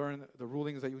where you learn the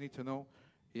rulings that you need to know.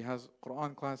 He has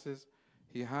Quran classes.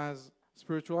 He has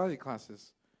spirituality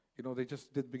classes. You know, they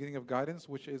just did Beginning of Guidance,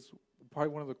 which is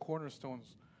probably one of the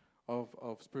cornerstones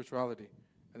of spirituality.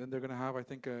 And then they're going to have, I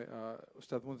think,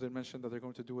 Ustad Munzir mentioned that they're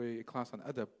going to do a class on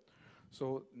adab.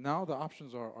 So now the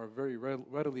options are very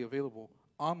readily available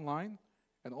online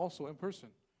and also in person.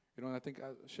 You know, and I think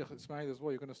Sheikh Ismail as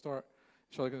well, you're going to start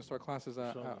classes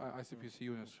at ICPC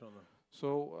Yunus.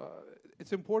 So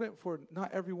it's important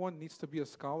not everyone needs to be a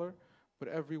scholar, but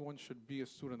everyone should be a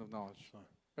student of knowledge.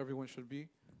 Everyone should be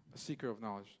a seeker of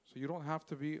knowledge. So you don't have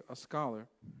to be a scholar.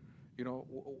 You know,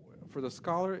 for the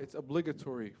scholar, it's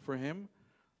obligatory for him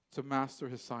to master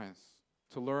his science,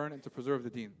 to learn and to preserve the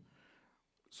deen.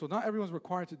 So not everyone's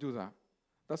required to do that.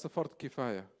 That's a fard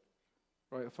kifaya.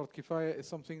 Right? A fard kifaya is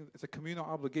something, it's a communal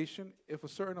obligation. If a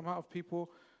certain amount of people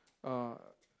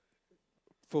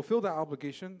fulfill that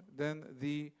obligation, then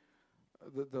the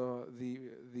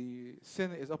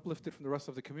sin is uplifted from the rest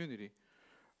of the community.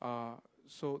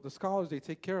 So the scholars, they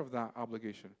take care of that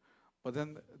obligation. But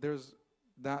then there's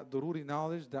that dururi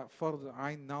knowledge, that fard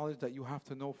ayn knowledge that you have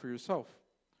to know for yourself.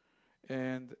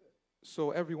 And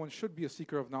so everyone should be a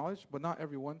seeker of knowledge, but not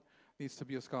everyone needs to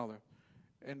be a scholar.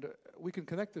 And we can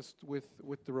connect this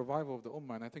with the revival of the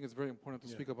ummah, and I think it's very important to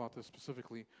speak about this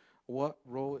specifically. What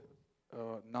role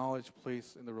knowledge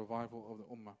plays in the revival of the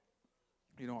ummah?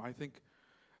 You know, I think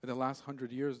in the last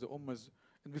 100 years, the ummah's,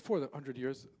 and before the 100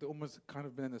 years, the ummah's kind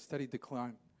of been in a steady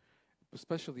decline,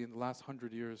 especially in the last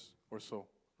 100 years or so,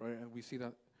 right? And we see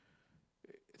that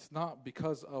it's not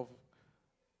because of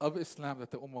Islam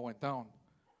that the ummah went down,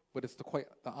 but it's quite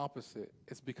the opposite.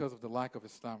 It's because of the lack of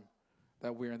Islam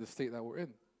that we're in the state that we're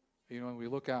in. You know, and we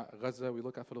look at Gaza, we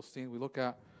look at Palestine, we look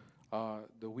at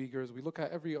the Uyghurs, we look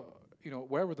at every, you know,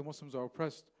 wherever the Muslims are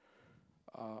oppressed.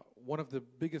 One of the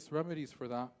biggest remedies for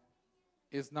that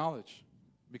is knowledge.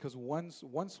 Because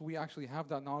once we actually have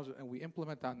that knowledge and we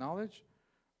implement that knowledge,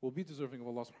 we'll be deserving of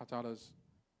Allah subhanahu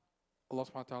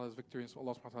wa ta'ala's victory and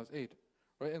Allah subhanahu wa ta'ala's aid.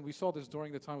 Right? And we saw this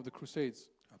during the time of the Crusades.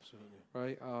 Absolutely.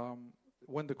 Right?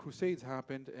 When the Crusades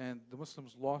happened and the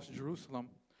Muslims lost Jerusalem,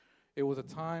 it was a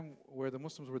time where the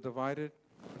Muslims were divided,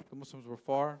 the Muslims were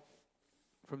far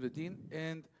from the deen,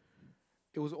 and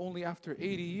it was only after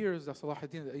 80 years that Salah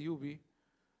ad-Din al-Ayyubi,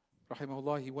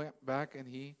 rahimahullah, he went back and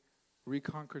he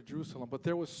reconquered Jerusalem. But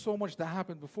there was so much that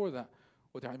happened before that,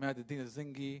 with Imad ad-Din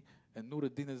al-Zingi and Nur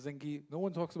ad-Din al-Zingi. No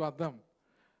one talks about them.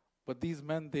 But these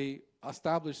men, they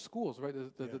established schools, right?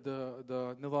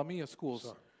 The Nizamiya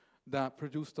schools that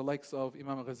produced the likes of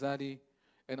Imam Ghazali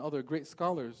and other great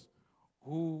scholars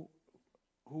who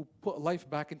put life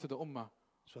back into the ummah,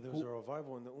 So there was a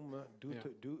revival in the ummah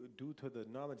due to the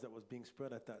knowledge that was being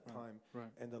spread at that time.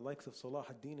 Right. And the likes of Salah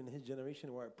ad-Din and his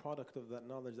generation were a product of that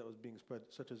knowledge that was being spread,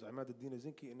 such as Ahmad ad-Din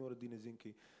Zinki and Nur ad-Din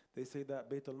Zinki. They say that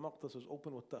Bayt al-Maqdis was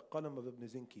opened with the qalam of Ibn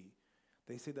Zinki.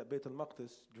 They say that Bayt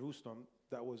al-Maqdis, Jerusalem,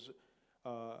 that was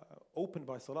opened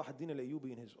by Salah ad-Din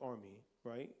al-Ayyubi and his army,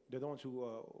 right? They're the ones who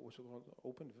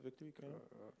opened victory, kind of?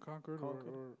 Conquered. Or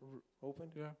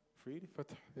opened? yeah. Freed?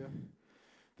 Fath, yeah.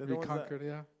 They're the ones that- Reconquered,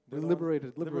 yeah. they're the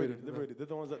Liberated. They're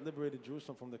the ones that liberated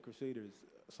Jerusalem from the Crusaders.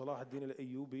 Salah ad-Din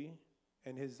al-Ayyubi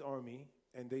and his army,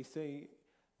 and they say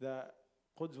that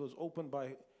Quds was opened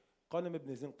by Qalam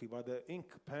ibn Zinki, by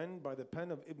the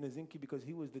pen of Ibn Zinki, because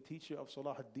he was the teacher of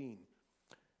Salah ad-Din.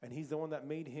 And he's the one that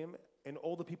made him and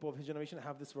all the people of his generation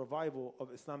have this revival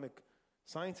of Islamic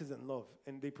sciences and love.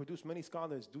 And they produced many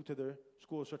scholars due to their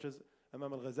schools, such as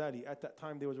Imam al-Ghazali. At that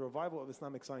time, there was a revival of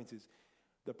Islamic sciences.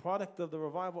 The product of the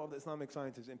revival of the Islamic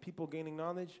sciences and people gaining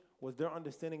knowledge was their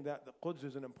understanding that the Quds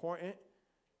is an important.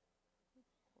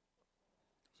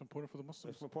 It's important for the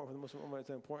Muslims. It's important for the Muslim Ummah. It's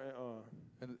an important.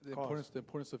 And the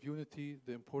importance of unity,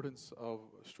 the importance of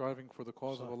striving for the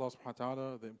cause of Allah subhanahu wa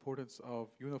ta'ala, the importance of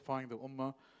unifying the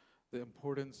Ummah, the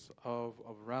importance of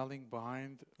rallying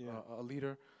behind a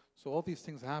leader. So all these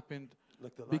things happened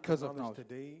like the because lack of knowledge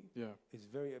today is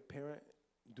very apparent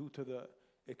due to the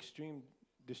extreme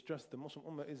distress the Muslim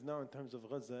Ummah is now in terms of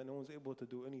Gaza. No one's able to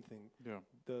do anything.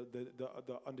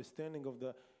 The understanding of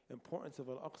the importance of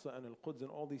Al-Aqsa and Al-Quds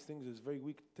and all these things is very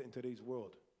weak in today's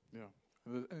world.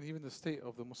 And even the state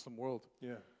of the Muslim world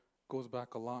goes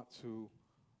back a lot to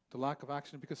the lack of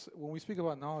action, because when we speak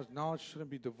about knowledge, knowledge shouldn't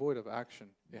be devoid of action.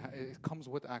 It comes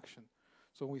with action.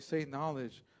 So when we say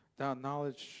knowledge, that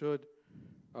knowledge should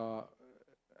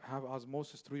have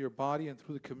osmosis through your body and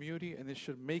through the community, and it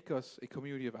should make us a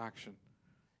community of action.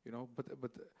 You know,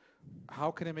 but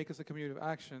how can it make us a community of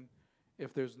action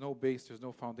if there's no base, there's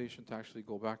no foundation to actually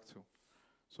go back to?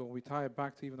 So when we tie it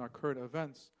back to even our current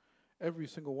events, every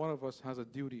single one of us has a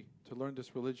duty to learn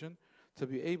this religion, to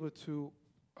be able to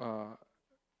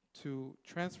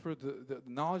transfer the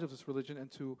knowledge of this religion and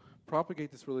to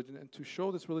propagate this religion and to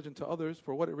show this religion to others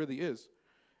for what it really is.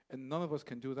 And none of us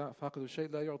can do that. فَاقِدُ الشَّيْء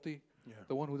لَا يُعْطِي.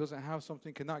 The one who doesn't have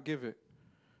something cannot give it.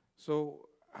 So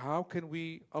how can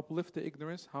we uplift the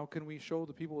ignorance? How can we show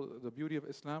the people the beauty of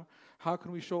Islam? How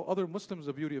can we show other Muslims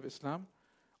the beauty of Islam?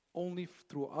 Only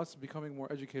through us becoming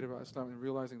more educated about Islam and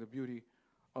realizing the beauty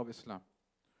of Islam.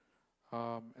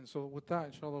 And so with that,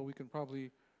 inshallah, we can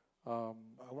probably... I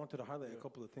wanted to highlight a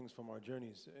couple of things from our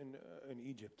journeys in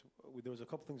Egypt. There was a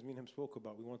couple things me and him spoke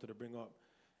about we wanted to bring up.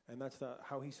 And that's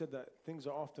how he said that things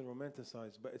are often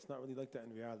romanticized, but it's not really like that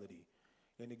in reality.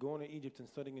 And going to Egypt and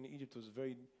studying in Egypt was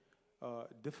very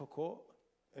difficult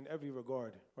in every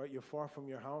regard, right? You're far from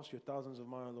your house, you're thousands of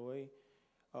miles away,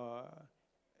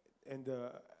 and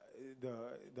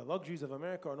the luxuries of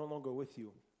America are no longer with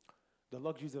you. The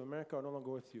luxuries of America are no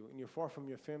longer with you, and you're far from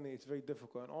your family. It's very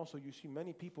difficult. And also, you see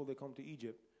many people that come to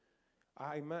Egypt.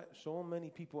 I met so many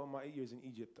people in my 8 years in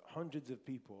Egypt, hundreds of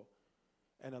people,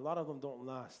 and a lot of them don't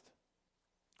last.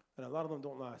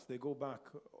 They go back,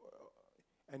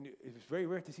 and it's very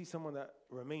rare to see someone that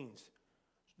remains.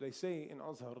 They say in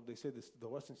Azhar, they say this, the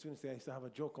Western students, they used to have a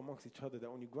joke amongst each other that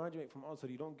when you graduate from Azhar,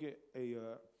 you don't get a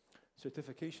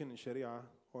certification in Sharia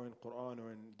or in Quran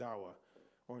or in Da'wah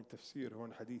or in Tafsir or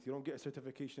in Hadith. You don't get a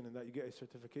certification in that. You get a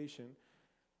certification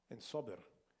in Sabr.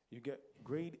 You get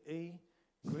grade A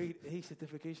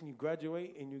certification. You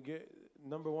graduate and you get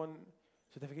 #1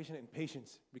 certification in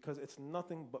patience, because it's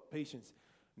nothing but patience.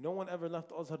 No one ever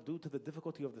left Azhar due to the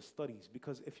difficulty of the studies,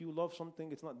 because if you love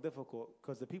something, it's not difficult,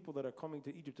 because the people that are coming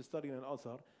to Egypt to study in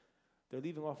Azhar, they're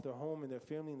leaving off their home and their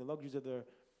family and the luxuries of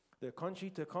their country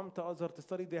to come to Azhar to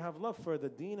study. They have love for the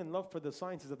deen and love for the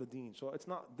sciences of the deen. So it's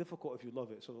not difficult if you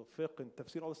love it. So fiqh and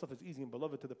tafsir, all this stuff is easy and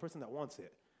beloved to the person that wants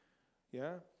it.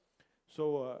 Yeah?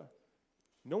 So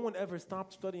no one ever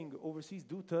stopped studying overseas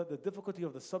due to the difficulty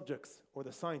of the subjects or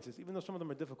the sciences, even though some of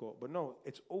them are difficult. But no,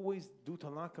 it's always due to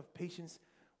lack of patience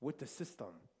with the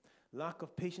system. Lack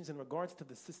of patience in regards to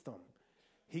the system.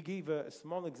 He gave a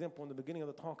small example in the beginning of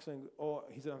the talk saying,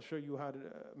 he said, I'm sure you had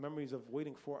memories of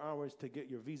waiting 4 hours to get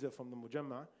your visa from the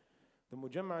Mujamma. The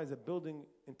Mujamma is a building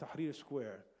in Tahrir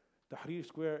Square. Tahrir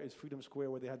Square is Freedom Square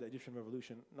where they had the Egyptian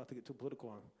Revolution, not to get too political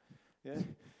on. Yeah?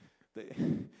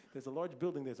 There's a large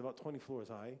building there, it's about 20 floors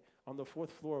high. On the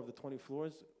 4th floor of the 20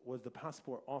 floors was the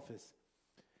passport office.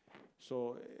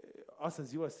 So us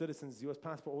as U.S. citizens, U.S.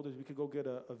 passport holders, we could go get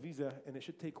a visa, and it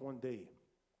should take 1 day.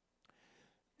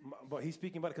 But he's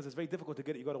speaking about it because it's very difficult to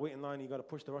get it. You got to wait in line, you got to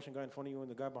push the Russian guy in front of you, and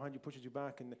the guy behind you pushes you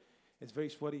back, and it's very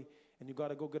sweaty. and you got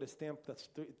to go get a stamp that's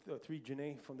 3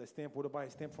 Janae from the stamp. Where to buy a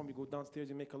stamp from? You go downstairs,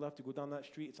 you make a left, you go down that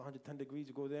street, it's 110 degrees,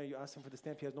 you go there, you ask him for the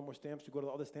stamp, he has no more stamps, you go to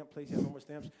the other stamp place, he has no more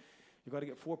stamps. You got to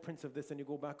get 4 prints of this, and you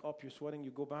go back up, you're sweating,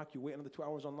 you go back, you wait another 2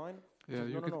 hours online. Yeah,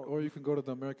 Says, no. or you can go to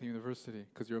the American University,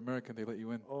 because you're American, they let you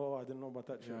in. Oh, I didn't know about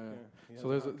that. Yeah.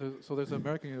 So there's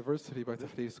American University by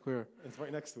Tahrir Square. It's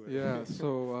right next to it. Yeah,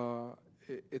 so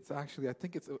it's actually, I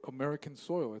think it's American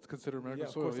soil. It's considered American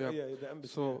soil. Of course, the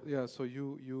embassy. So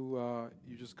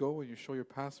you just go and you show your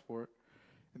passport,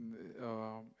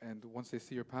 and once they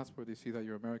see your passport, they see that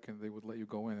you're American. They would let you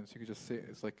go in, and so you can just say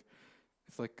it's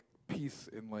like peace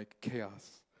in like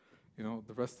chaos. You know,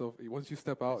 the rest of once you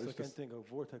step out, it's it's like just entering a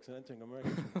vortex and entering America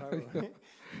from Cairo.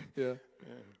 yeah.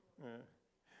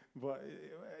 But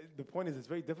the point is, it's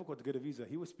very difficult to get a visa.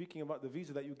 He was speaking about the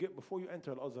visa that you get before you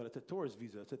enter Al-Azhar. It's a tourist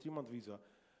visa. It's a 3-month visa.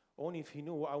 Only if he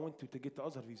knew what I went to get the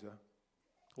Azhar visa.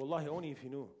 Wallahi, only if he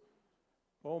knew.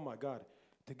 Oh my God.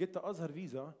 To get the Azhar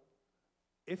visa,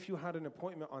 if you had an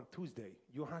appointment on Tuesday,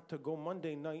 you had to go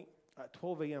Monday night at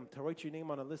 12 a.m. to write your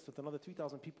name on a list with another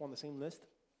 3,000 people on the same list.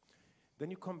 Then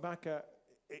you come back at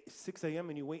 6 a.m.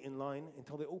 and you wait in line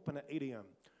until they open at 8 a.m.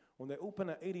 When they open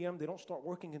at 8 a.m., they don't start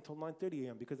working until 9:30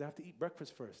 a.m. because they have to eat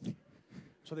breakfast first.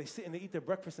 So they sit and they eat their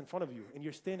breakfast in front of you, and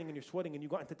you're standing and you're sweating, and you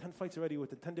got into 10 fights already with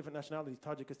the 10 different nationalities,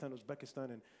 Tajikistan, Uzbekistan,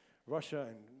 and Russia,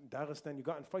 and Dagestan. You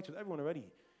got in fights with everyone already.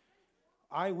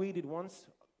 I waited once.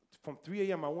 From 3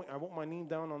 a.m., I wrote my name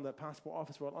down on the passport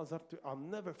office for Al-Azhar. I'll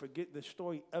never forget this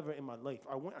story ever in my life.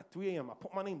 I went at 3 a.m., I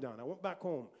put my name down, I went back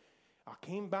home. I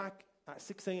came back at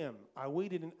 6 a.m. I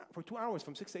waited for 2 hours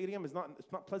from 6 to 8 a.m. It's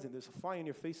not pleasant. There's a fly in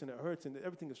your face and it hurts and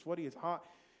everything is sweaty, it's hot,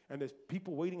 and there's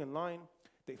people waiting in line.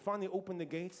 They finally opened the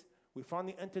gates. We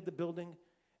finally entered the building,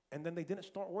 and then they didn't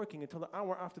start working until the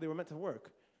hour after they were meant to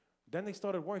work. Then they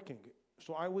started working.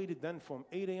 So I waited then from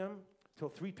 8 a.m. till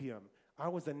 3 p.m. I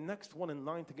was the next one in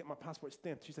line to get my passport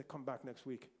stamped. She said, come back next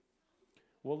week.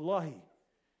 Wallahi,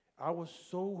 I was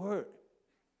so hurt.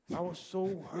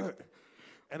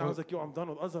 And I was like, yo, I'm done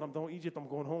with Azhar, I'm done with Egypt, I'm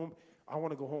going home. I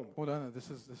want to go home. Hold on,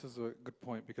 this is a good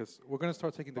point, because we're going to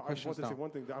start taking the questions now. I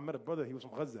want to say one thing. I met a brother, he was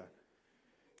from Gaza.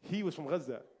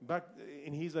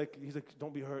 And he's like,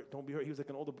 don't be hurt. He was like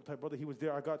an older type brother. He was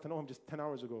there. I got to know him just 10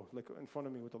 hours ago, like in front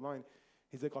of me with the line.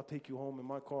 He's like, I'll take you home in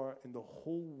my car. And the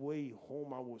whole way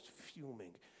home, I was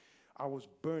fuming. I was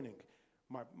burning.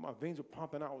 My veins were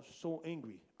pumping out. I was so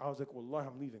angry. I was like, Wallah,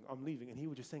 I'm leaving. And he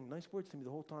was just saying nice words to me the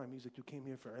whole time. He was like, you came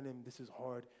here for ilm. This is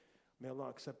hard. May Allah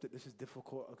accept it. This is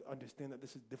difficult. Understand that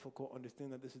this is difficult.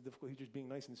 Understand that this is difficult. He's just being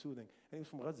nice and soothing. And he was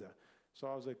from Gaza. So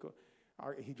I was like,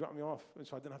 he dropped me off. And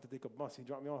so I didn't have to take a bus. He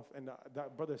dropped me off. And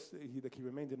that brother, he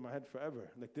remained in my head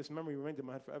forever. Like this memory remained in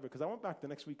my head forever. Because I went back the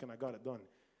next week and I got it done.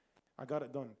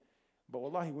 But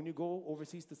wallahi, when you go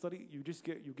overseas to study, you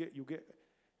get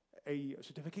a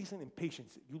certification in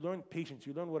patience. You learn patience.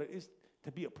 You learn what it is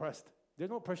to be oppressed. There's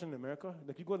no oppression in America.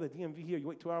 Like you go to the DMV here, you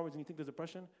wait 2 hours and you think there's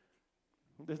oppression.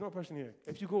 There's no oppression here.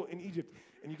 If you go in Egypt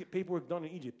and you get paperwork done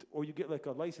in Egypt, or you get like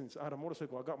a license, I had a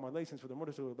motorcycle, I got my license for the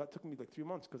motorcycle, that took me like 3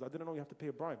 months because I didn't know you have to pay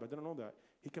a bribe. I didn't know that.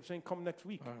 He kept saying, come next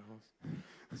week.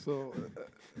 So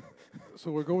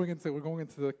we're going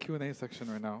into the Q&A section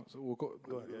right now. So we'll go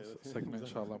segment,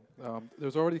 inshallah.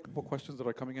 There's already a couple questions that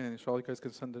are coming in, and inshallah you guys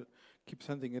can keep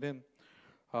sending it in.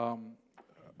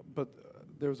 But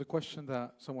there was a question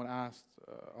that someone asked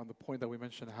on the point that we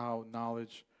mentioned how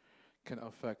knowledge can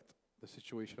affect the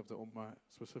situation of the Ummah,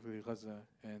 specifically Gaza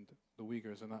and the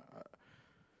Uyghurs. And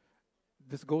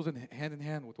this goes hand in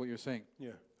hand with what you're saying.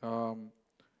 Yeah.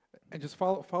 And just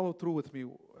follow through with me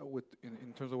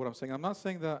in terms of what I'm saying. I'm not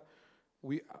saying that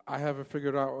I haven't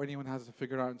figured out or anyone hasn't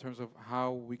figured out in terms of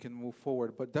how we can move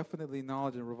forward, but definitely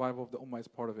knowledge and revival of the Ummah is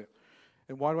part of it.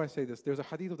 And why do I say this? There's a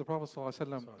hadith of the Prophet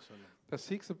ﷺ that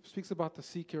speaks about the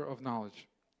seeker of knowledge.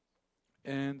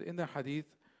 And in the hadith,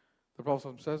 the Prophet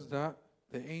ﷺ says that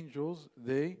the angels,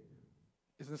 it's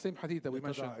in the same hadith that we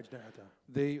mentioned,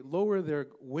 they lower their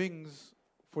wings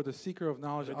for the seeker of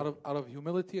knowledge out of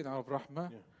humility and out of rahmah.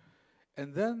 Yeah.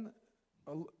 And then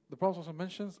the Prophet also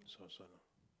mentions,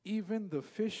 even the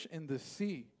fish in the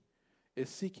sea is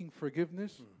seeking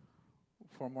forgiveness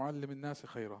for mu'allim al-nas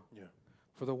khayra,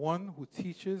 for the one who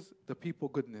teaches the people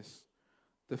goodness.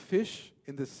 The fish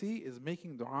in the sea is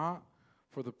making dua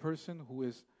for the person who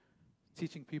is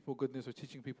teaching people goodness or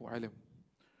teaching people ilm.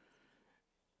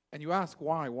 And you ask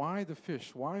why? Why the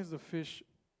fish? Why is the fish,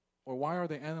 or why are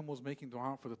the animals making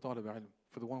dua for the talib ilm,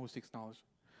 for the one who seeks knowledge?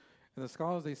 And the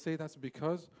scholars, they say that's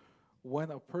because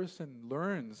when a person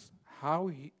learns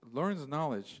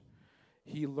knowledge,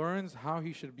 he learns how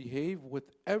he should behave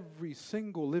with every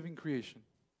single living creation,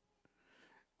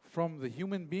 from the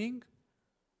human being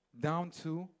down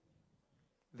to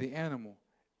the animal.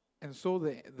 And so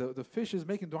the fish is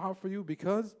making dua for you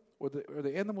because, or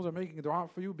the animals are making dua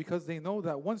for you because they know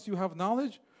that once you have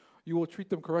knowledge, you will treat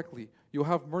them correctly. You'll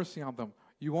have mercy on them.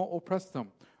 You won't oppress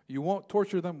them. You won't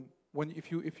torture them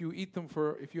if you eat them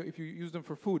if you use them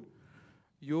for food.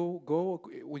 You'll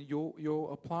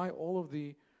apply all of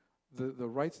the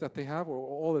rights that they have, or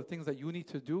all the things that you need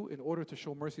to do in order to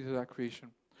show mercy to that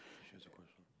creation.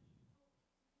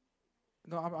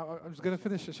 No, I'm just going to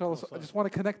finish, inshallah. I just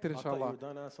want to connect it, inshallah. I thought you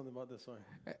were done asking something about this, sorry.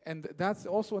 And that's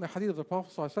also in the hadith of the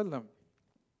Prophet ﷺ,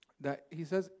 that he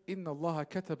says, إِنَّ اللَّهَ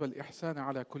كَتَبَ الْإِحْسَانَ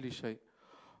عَلَى كُلِّ شَيْءٍ.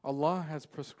 Allah has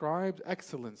prescribed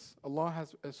excellence. Allah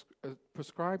has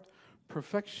prescribed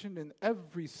perfection in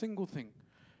every single thing.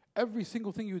 Every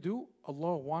single thing you do,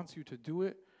 Allah wants you to do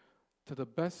it to the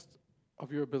best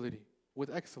of your ability,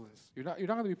 with excellence. You're not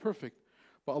going to be perfect,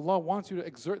 but Allah wants you to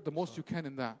exert the most you can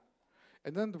in that.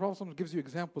 And then the Prophet ﷺ gives you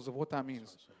examples of what that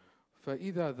means.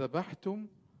 فَإِذَا ذَبَحْتُمْ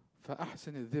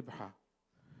فَأَحْسِنِ الذِّبْحَ.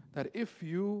 That if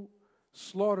you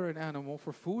slaughter an animal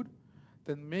for food,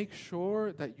 then make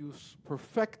sure that you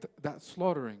perfect that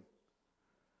slaughtering.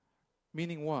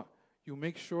 Meaning what? You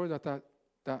make sure that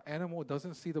animal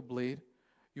doesn't see the blade.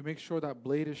 You make sure that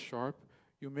blade is sharp.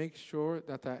 You make sure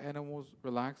that animal's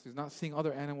relaxed. He's not seeing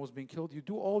other animals being killed. You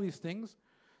do all these things.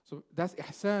 So that's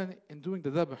ihsan in doing the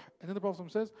dhabh. And then the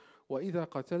Prophet says, وَإِذَا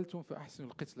قَتَلْتُمْ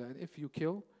فَأَحْسِنُوا الْقِتْلَ. And if you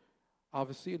kill,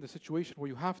 obviously in the situation where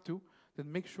you have to,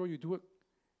 then make sure you do it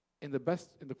in the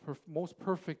most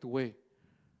perfect way.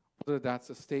 Whether that's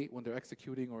a state when they're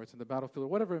executing, or it's in the battlefield, or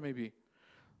whatever it may be.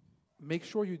 Make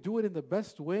sure you do it in the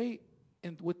best way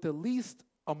and with the least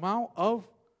amount of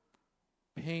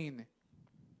pain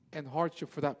and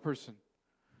hardship for that person.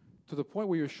 To the point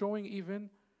where you're showing even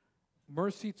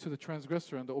mercy to the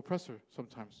transgressor and the oppressor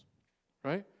sometimes.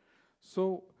 Right?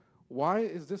 So why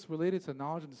is this related to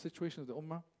knowledge and the situation of the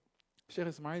ummah? Sheikh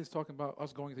Ismail is talking about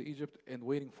us going to Egypt and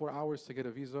waiting 4 hours to get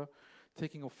a visa,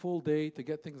 taking a full day to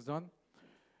get things done.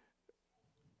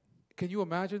 Can you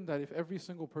imagine that if every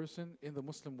single person in the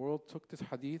Muslim world took this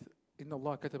hadith, إِنَّ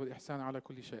اللَّهَ كَتَبَ الْإِحْسَانَ عَلَى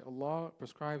كُلِّ شَيْءٍ, Allah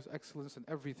prescribes excellence in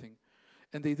everything.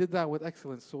 And they did that with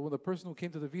excellence. So when the person who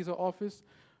came to the visa office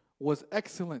was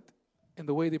excellent in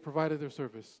the way they provided their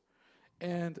service.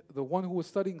 And the one who was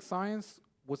studying science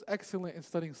was excellent in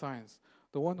studying science.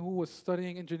 The one who was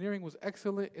studying engineering was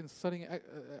excellent in studying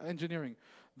engineering.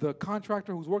 The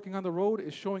contractor who's working on the road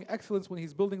is showing excellence when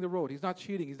he's building the road. He's not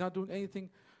cheating. He's not doing anything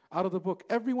out of the book.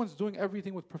 Everyone's doing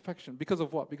everything with perfection. Because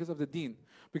of what? Because of the deen.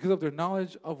 Because of their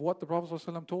knowledge of what the Prophet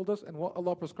ﷺ told us and what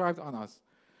Allah prescribed on us.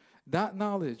 That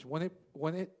knowledge, when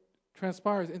it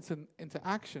transpires into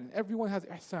action, everyone has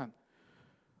ihsan.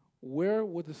 Where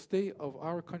would the state of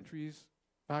our countries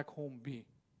back home be?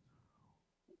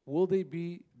 Will they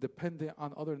be dependent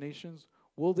on other nations?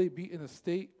 Will they be in a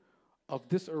state of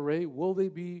disarray? Will they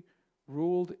be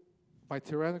ruled by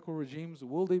tyrannical regimes?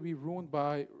 Will they be ruled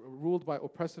by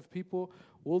oppressive people?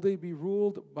 Will they be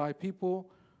ruled by people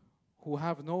who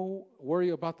have no worry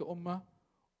about the ummah?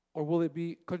 Or will it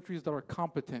be countries that are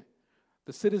competent?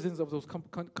 The citizens of those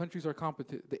countries are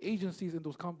competent. The agencies in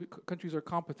those countries are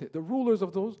competent. The rulers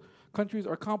of those countries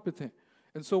are competent.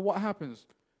 And so what happens?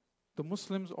 The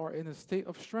Muslims are in a state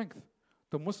of strength.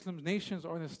 The Muslim nations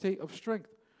are in a state of strength.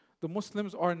 The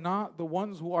Muslims are not the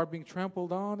ones who are being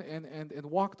trampled on and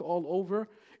walked all over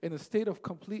in a state of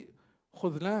complete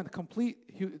khudlan, complete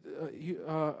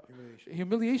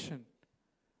humiliation.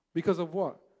 Because of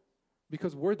what?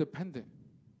 Because we're dependent.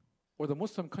 Or the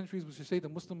Muslim countries, we should say the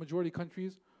Muslim majority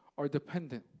countries, are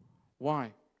dependent.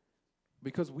 Why?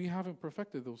 Because we haven't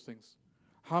perfected those things.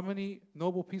 How many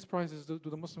Nobel Peace Prizes do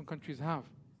the Muslim countries have?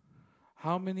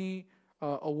 How many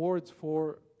awards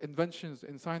for inventions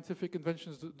and scientific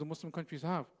inventions do the Muslim countries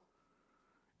have?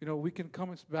 You know, we can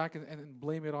come back and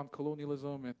blame it on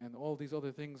colonialism and all these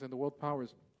other things and the world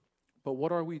powers. But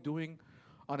what are we doing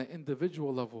on an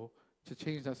individual level to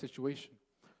change that situation?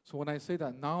 So when I say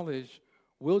that knowledge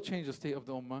will change the state of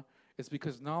the ummah, it's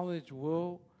because knowledge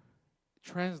will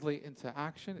translate into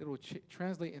action, it will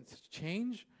translate into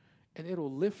change, and it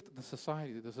will lift the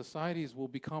society. The societies will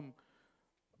become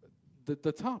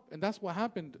the top. And that's what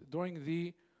happened during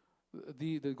the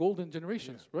golden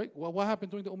generations, right? Well, what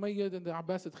happened during the Umayyad and the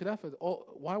Abbasid Khilafah?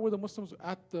 Why were the Muslims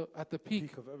at the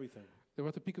peak? Of everything. They were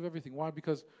at the peak of everything. Why?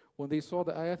 Because when they saw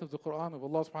the ayat of the Quran of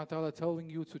Allah subhanahu wa ta'ala telling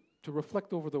you to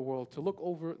reflect over the world, to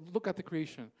look at the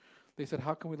creation, they said,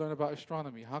 how can we learn about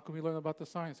astronomy? How can we learn about the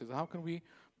sciences? How can we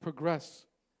progress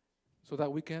so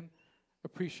that we can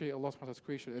appreciate Allah subhanahu wa ta'ala's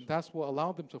creation? And that's what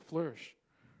allowed them to flourish,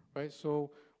 right?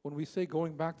 So when we say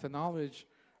going back to knowledge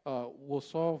will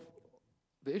solve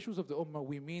the issues of the ummah,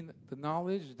 we mean the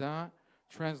knowledge that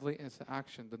translates into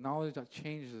action, the knowledge that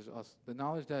changes us, the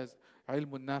knowledge that is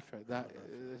ilmun nafi', that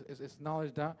is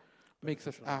knowledge that makes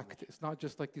us act. It's not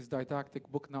just like these didactic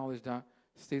book knowledge that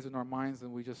stays in our minds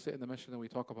and we just sit in the mission and we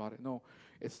talk about it. No,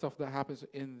 it's stuff that happens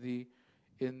in the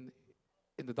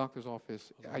doctor's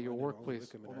office, at your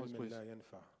workplace, all those places.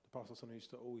 The Prophet ﷺ used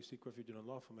to always seek refuge in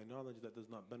Allah from a knowledge that does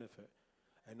not benefit.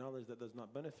 A knowledge that does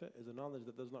not benefit is a knowledge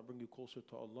that does not bring you closer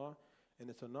to Allah, and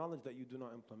it's a knowledge that you do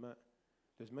not implement.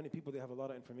 There's many people, they have a lot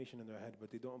of information in their head,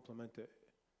 but they don't implement it.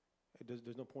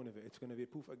 There's no point of it. It's going to be a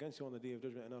proof against you on the Day of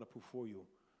Judgment and not a proof for you.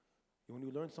 When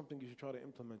you learn something, you should try to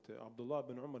implement it. Abdullah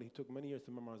bin Umar, he took many years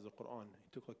to memorize the Quran.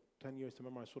 He took like 10 years to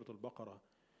memorize Surah Al-Baqarah.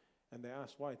 And they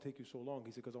asked, why it take you so long?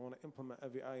 He said, because I want to implement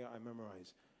every ayah I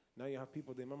memorize. Now you have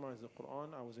people, they memorize the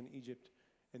Quran. I was in Egypt,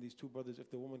 and these two brothers, if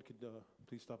the woman could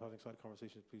please stop having side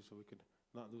conversations, please, so we could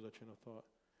not lose our train of thought.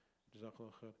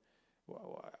 Jazakallah khair.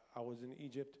 I was in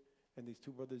Egypt, and these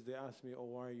two brothers, they asked me, oh,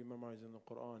 why are you memorizing the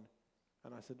Quran?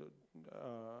 And I said,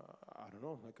 I don't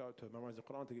know, like to memorize the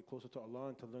Quran, to get closer to Allah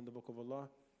and to learn the book of Allah.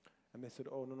 And they said,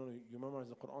 oh, no, you memorize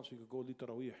the Quran so you could go lead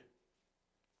Taraweeh.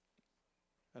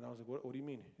 And I was like, what do you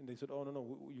mean? And they said, oh,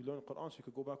 no, you learn Quran so you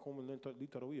could go back home and lead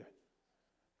Taraweeh.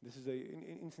 This is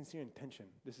an insincere intention.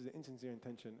 This is an insincere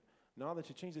intention. Knowledge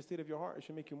should change the state of your heart. It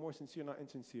should make you more sincere, not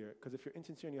insincere. Because if you're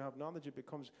insincere and you have knowledge, it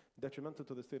becomes detrimental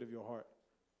to the state of your heart.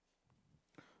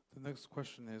 The next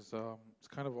question is, it's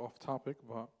kind of off topic,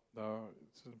 but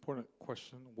it's an important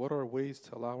question. What are ways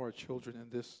to allow our children in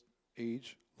this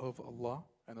age love Allah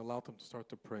and allow them to start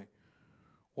to pray?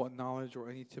 What knowledge or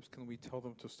any tips can we tell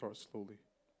them to start slowly?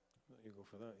 You go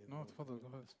for that. No, go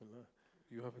ahead.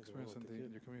 You have experience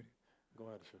in your community. Go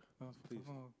ahead, Sheikh. No, please.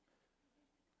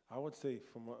 I would say,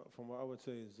 from what I would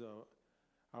say is,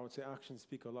 I would say actions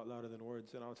speak a lot louder than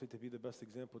words, and I would say to be the best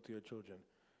example to your children.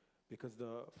 Because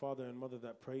the father and mother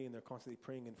that pray and they're constantly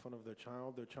praying in front of their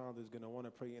child is going to want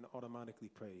to pray and automatically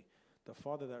pray. The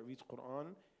father that reads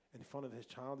Quran in front of his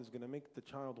child is going to make the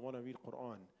child want to read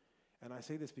Quran. And I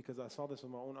say this because I saw this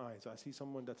with my own eyes. I see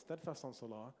someone that's steadfast on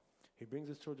salah. He brings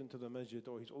his children to the masjid,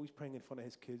 or he's always praying in front of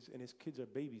his kids, and his kids are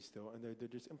babies still, and they're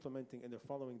just implementing and they're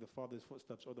following the father's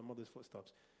footsteps or the mother's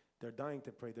footsteps. They're dying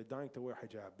to pray. They're dying to wear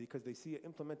hijab because they see it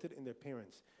implemented in their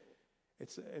parents.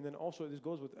 And then also this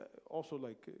goes with also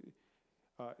like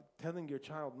telling your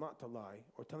child not to lie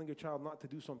or telling your child not to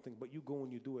do something, but you go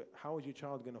and you do it. How is your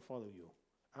child going to follow you?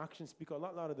 Actions speak a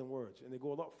lot louder than words, and they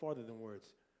go a lot farther than words.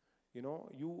 You know,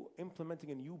 you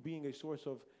implementing and you being a source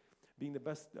of being the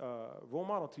best role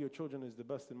model to your children is the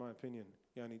best, in my opinion.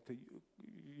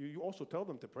 You also tell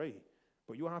them to pray,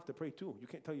 but you have to pray too. You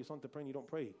can't tell your son to pray and you don't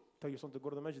pray. Tell your son to go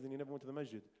to the masjid and you never went to the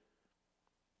masjid.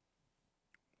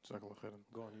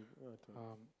 Go on.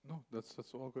 No, that's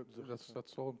all good.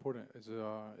 That's all important. Is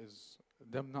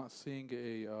them not seeing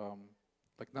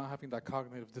like not having that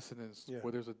cognitive dissonance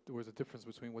where there's a difference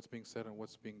between what's being said and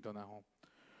what's being done at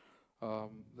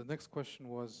home. The next question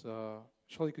was,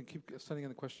 inshallah, you can keep sending in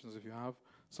the questions if you have.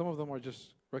 Some of them are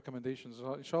just recommendations.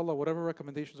 Inshallah, whatever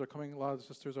recommendations are coming, a lot of the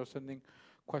sisters are sending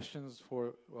questions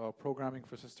for programming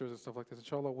for sisters and stuff like this.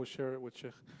 Inshallah, we'll share it with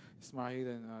Sheikh Ismail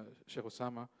and Sheikh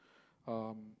Osama.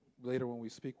 Later when we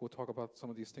speak, we'll talk about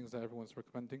some of these things that everyone's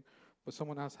recommending. But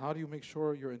someone asked, how do you make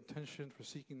sure your intention for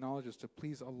seeking knowledge is to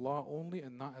please Allah only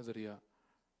and not as a riyah?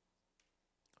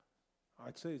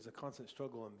 I'd say it's a constant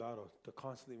struggle and battle to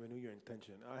constantly renew your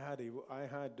intention. I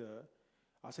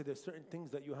say there's certain things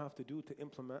that you have to do to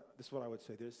implement. This is what I would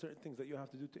say. There's certain things that you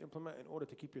have to do to implement in order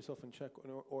to keep yourself in check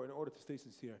or in order to stay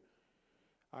sincere.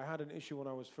 I had an issue when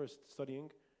I was first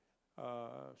studying.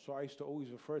 So I used to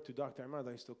always refer to Dr. Ahmad.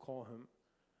 I used to call him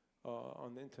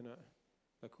on the internet.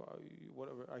 Like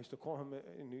whatever. I used to call him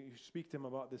and you speak to him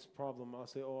about this problem. I'll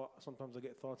say, oh, sometimes I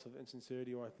get thoughts of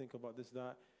insincerity or I think about this,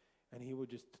 that. And he would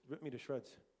just rip me to shreds.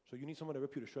 So you need someone to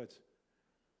rip you to shreds.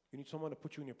 You need someone to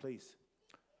put you in your place.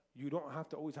 You don't have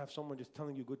to always have someone just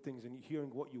telling you good things and hearing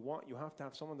what you want. You have to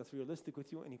have someone that's realistic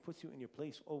with you and he puts you in your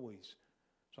place always.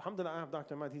 So alhamdulillah, I have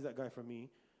Dr. Ahmad. He's that guy for me.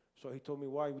 So he told me,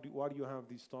 why do you have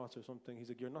these thoughts or something? He's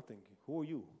like, you're nothing. Who are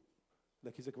you?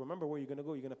 Like, he's like, remember where you're going to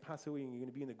go. You're going to pass away and you're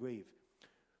going to be in the grave.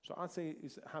 So I'd say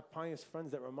is have pious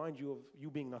friends that remind you of you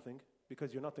being nothing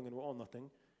because you're nothing and we're all nothing.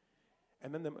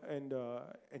 And then and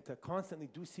to constantly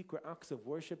do secret acts of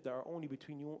worship that are only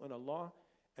between you and Allah,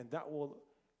 and that will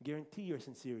guarantee your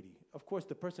sincerity. Of course,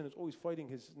 the person is always fighting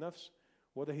his nafs,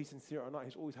 whether he's sincere or not.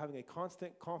 He's always having a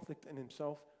constant conflict in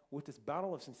himself with this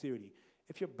battle of sincerity.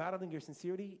 If you're battling your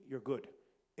sincerity, you're good.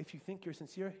 If you think you're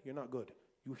sincere, you're not good.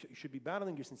 You should be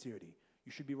battling your sincerity.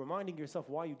 You should be reminding yourself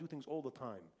why you do things all the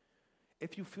time.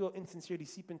 If you feel insincerity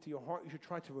seep into your heart, you should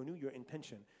try to renew your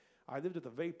intention. I lived with a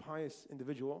very pious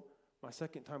individual, my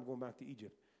second time going back to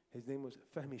Egypt. His name was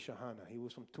Fahmi Shahana. He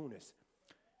was from Tunis.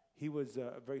 He was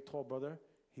a very tall brother.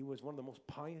 He was one of the most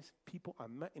pious people I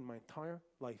met in my entire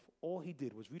life. All he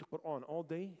did was read Quran all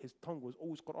day. His tongue was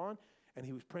always Quran. And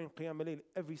he was praying Qiyam al-Layl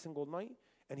every single night.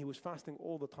 And he was fasting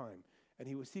all the time. And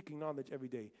he was seeking knowledge every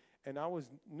day. And I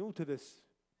was new to this,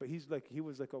 but he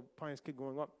was like a pious kid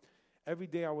growing up. Every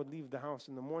day I would leave the house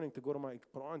in the morning to go to my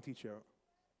Quran teacher.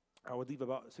 I would leave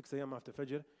about 6 a.m. after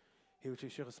Fajr. He would say,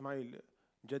 Shaykh Ismail,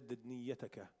 Jaddid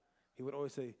niyataka. He would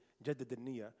always say, Jaddid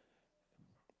al-Niyya.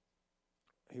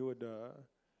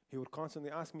 He would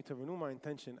constantly ask me to renew my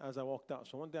intention as I walked out.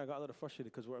 So one day I got a little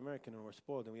frustrated because we're American and we're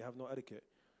spoiled and we have no etiquette.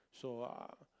 So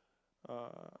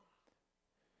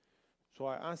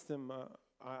I asked him,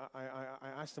 I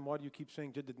asked him, why do you keep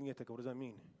saying Jaddid niyatak? What does that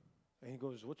mean? And he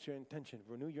goes, what's your intention?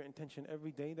 Renew your intention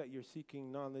every day that you're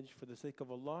seeking knowledge for the sake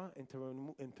of Allah and to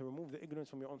remove the ignorance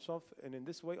from your own self. And in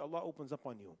this way, Allah opens up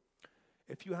on you.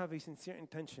 If you have a sincere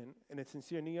intention and a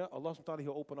sincere niyyah, Allah subhanahu wa ta'ala,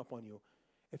 He'll open up on you.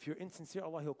 If you're insincere,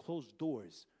 Allah, He'll close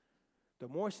doors. The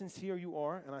more sincere you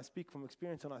are, and I speak from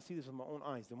experience and I see this with my own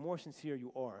eyes, the more sincere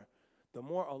you are, the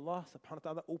more Allah subhanahu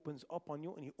wa ta'ala opens up on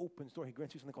you and He opens doors. He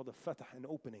grants you something called the fatah, an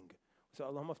opening. So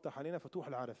Allahumma aftah alayna fatuh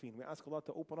al-arafin. We ask Allah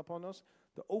to open upon us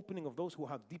the opening of those who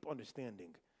have deep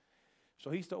understanding. So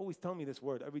he used to always tell me this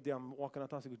word. Every day I'm walking out,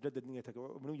 he goes, Jaddid niyatak,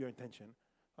 renew your intention.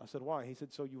 I said, why? He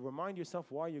said, so you remind yourself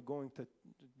why you're going to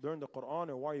learn the Quran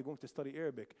or why you're going to study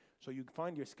Arabic. So you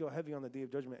find your skill heavy on the Day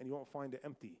of Judgment and you won't find it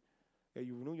empty. Yeah,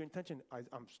 you renew your intention.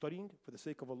 I'm studying for the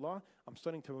sake of Allah. I'm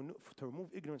studying to remove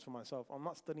ignorance from myself. I'm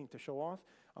not studying to show off.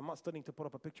 I'm not studying to put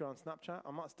up a picture on Snapchat.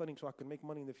 I'm not studying so I can make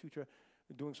money in the future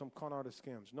doing some con artist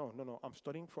scams. No. I'm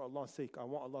studying for Allah's sake. I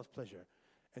want Allah's pleasure.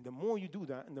 And the more you do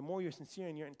that, and the more you're sincere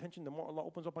in your intention, the more Allah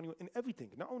opens up on you in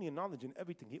everything. Not only in knowledge, in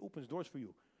everything. He opens doors for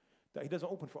you that He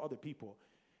doesn't open for other people.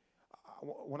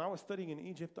 When I was studying in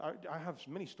Egypt, I have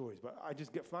many stories, but I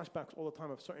just get flashbacks all the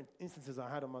time of certain instances I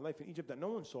had in my life in Egypt that no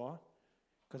one saw,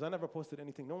 because I never posted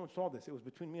anything. No one saw this. It was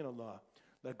between me and Allah.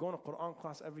 Like going to Quran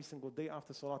class every single day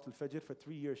after Salat al-Fajr for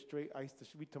 3 years straight. I used to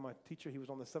speak to my teacher. He was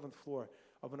on the 7th floor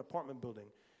of an apartment building.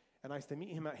 And I used to meet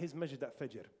him at his masjid at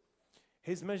Fajr.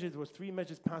 His masjid was 3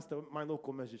 masjids past my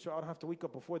local masjid. So I'd have to wake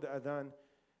up before the adhan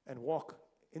and walk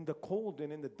in the cold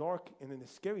and in the dark and in the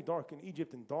scary dark in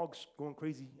Egypt, and dogs going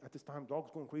crazy at this time. Dogs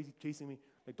going crazy, chasing me.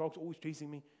 Like dogs always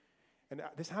chasing me. And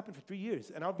this happened for 3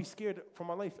 years. And I would be scared for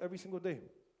my life every single day.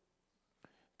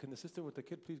 Can the sister with the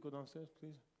kid please go downstairs,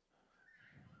 please?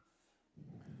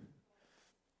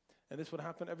 And this would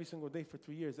happen every single day for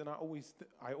 3 years. And I always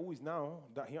now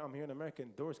that I'm here in America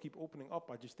and doors keep opening up,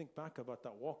 I just think back about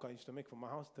that walk I used to make from my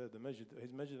house to the masjid,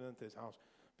 his masjid and to his house.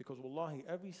 Because wallahi,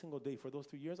 every single day for those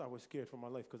 3 years, I was scared for my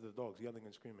life because of the dogs yelling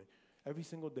and screaming. Every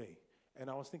single day. And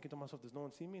I was thinking to myself, does no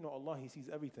one see me? No, Allah, He sees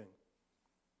everything.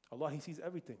 Allah, He sees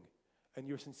everything. And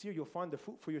you're sincere, you'll find the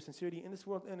fruit for your sincerity in this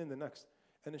world and in the next.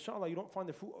 And inshallah, you don't find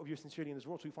the fruit of your sincerity in this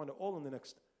world, so you find it all in the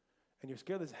next. And your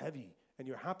scale is heavy, and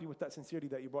you're happy with that sincerity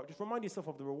that you brought. Just remind yourself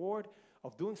of the reward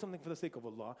of doing something for the sake of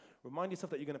Allah. Remind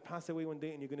yourself that you're going to pass away one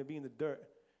day and you're going to be in the dirt.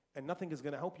 And nothing is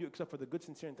going to help you except for the good,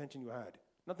 sincere intention you had.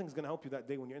 Nothing's going to help you that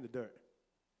day when you're in the dirt.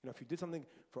 You know, if you did something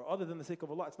for other than the sake of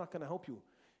Allah, it's not going to help you.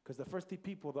 Because the first 3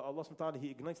 people that Allah subhanahu wa ta'ala, He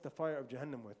ignites the fire of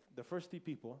Jahannam with. The first 3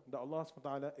 people that Allah subhanahu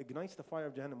wa ta'ala ignites the fire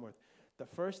of Jahannam with. The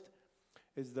first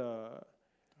is the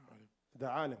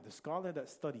alim, the scholar that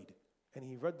studied. And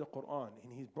he read the Quran.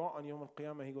 And he's brought on Yawm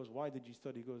al-Qiyamah. He goes, why did you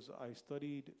study? He goes, I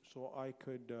studied so I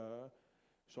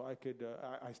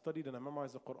studied and I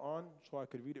memorized the Quran so I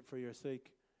could read it for your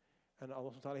sake. And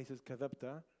Allah subhanahu wa ta'ala, He says,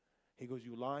 kadhabta. He goes,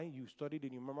 you lie, you studied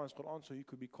and you memorized Quran so you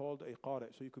could be called a qari,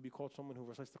 so you could be called someone who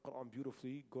recites the Quran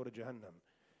beautifully, go to Jahannam.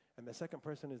 And the second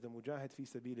person is the mujahid fi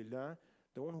sabilillah,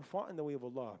 the one who fought in the way of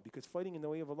Allah. Because fighting in the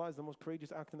way of Allah is the most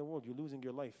courageous act in the world. You're losing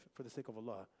your life for the sake of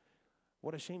Allah.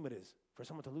 What a shame it is for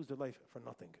someone to lose their life for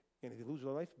nothing. And they lose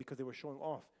their life because they were showing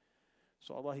off.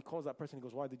 So Allah, He calls that person, He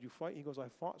goes, why did you fight? He goes, I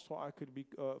fought so I could be,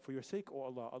 for your sake, O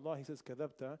Allah. Allah, He says,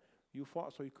 kadhabta. You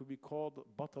fought so you could be called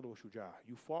batal wa shujah.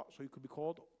 You fought so you could be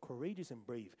called courageous and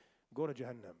brave. Go to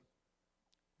Jahannam.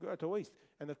 Go to waste.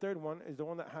 And the third one is the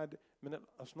one that had min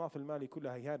al-asnaf al-mali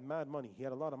kullaha. He had mad money. He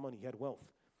had a lot of money. He had wealth.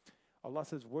 Allah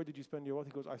says, where did you spend your wealth?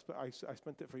 He goes, I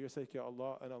spent it for your sake, Ya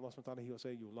Allah. And Allah subhanahu wa ta'ala, He will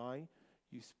say, you lie.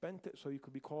 You spent it so you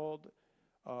could be called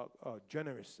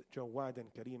generous, jawad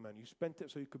and kareeman. You spent it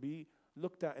so you could be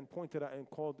looked at and pointed at and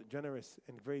called generous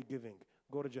and very giving.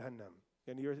 Go to Jahannam.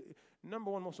 And your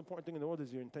number one most important thing in the world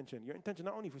is your intention. Your intention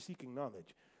not only for seeking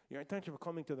knowledge, your intention for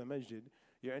coming to the masjid,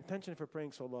 your intention for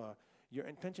praying salah, Your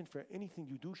intention for anything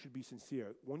you do should be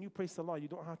sincere. When you pray salah, you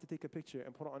don't have to take a picture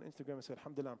and put it on Instagram and say,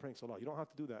 Alhamdulillah, I'm praying salah. You don't have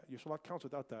to do that. Your salah counts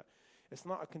without that. It's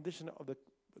not a condition of the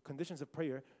conditions of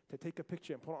prayer to take a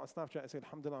picture and put it on Snapchat and say,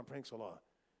 Alhamdulillah, I'm praying salah.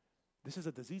 This is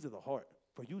a disease of the heart.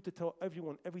 For you to tell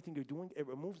everyone everything you're doing, it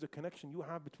removes the connection you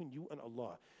have between you and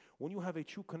Allah. When you have a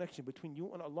true connection between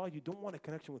you and Allah, you don't want a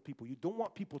connection with people. You don't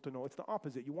want people to know. It's the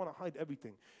opposite. You want to hide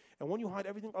everything. And when you hide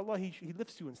everything, Allah, He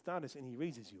lifts you in status and He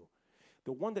raises you.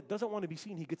 The one that doesn't want to be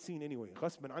seen, he gets seen anyway.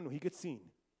 Ghasban anhu, he gets seen.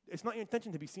 It's not your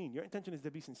intention to be seen. Your intention is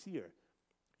to be sincere.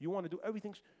 You want to do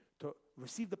everything to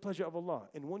receive the pleasure of Allah.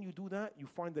 And when you do that, you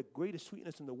find the greatest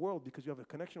sweetness in the world because you have a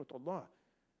connection with Allah.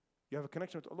 You have a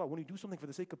connection with Allah. When you do something for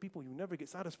the sake of people, you never get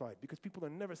satisfied because people are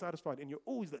never satisfied and you're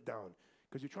always let down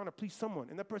because you're trying to please someone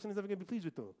and that person is never going to be pleased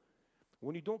with you.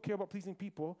 When you don't care about pleasing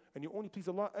people and you only please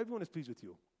Allah, everyone is pleased with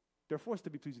you. They're forced to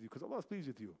be pleased with you because Allah is pleased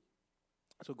with you.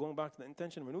 So going back to the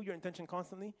intention, renew your intention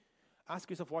constantly. Ask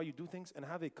yourself why you do things and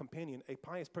have a companion, a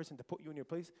pious person to put you in your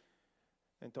place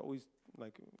and to always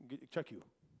check you.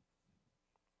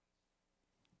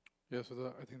 Yeah,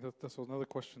 so I think that's another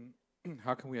question.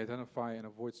 How can we identify and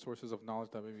avoid sources of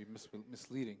knowledge that may be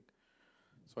misleading?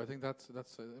 So I think that's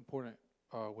important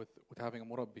with having a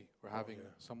murabbi or having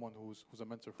someone who's a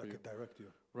mentor for you. That could direct you.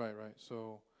 Right.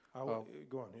 So go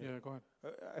on. Yeah, go ahead.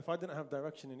 If I didn't have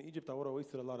direction in Egypt, I would have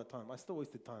wasted a lot of time. I still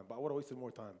wasted time, but I would have wasted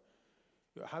more time.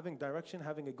 Having direction,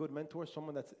 having a good mentor,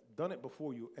 someone that's done it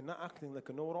before you, and not acting like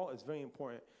a know-it-all is very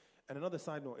important. And another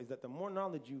side note is that the more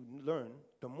knowledge you learn,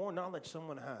 the more knowledge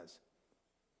someone has.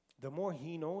 The more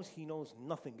he knows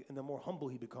nothing, and the more humble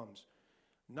he becomes.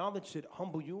 Knowledge should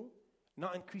humble you,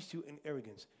 not increase you in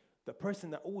arrogance. The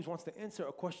person that always wants to answer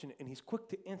a question, and he's quick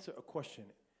to answer a question,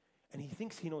 and he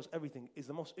thinks he knows everything, is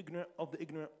the most ignorant of the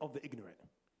ignorant of the ignorant.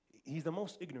 He's the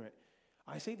most ignorant.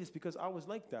 I say this because I was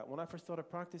like that. When I first started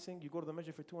practicing, you go to the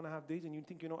masjid for 2.5 days and you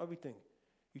think you know everything.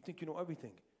 You think you know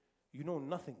everything. You know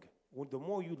nothing. The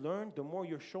more you learn, the more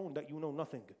you're shown that you know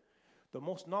nothing. The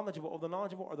most knowledgeable of the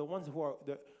knowledgeable are the ones who are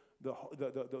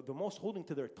the most holding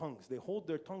to their tongues. They hold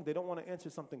their tongue. They don't want to answer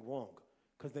something wrong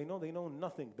because they know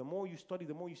nothing. The more you study,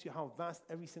 the more you see how vast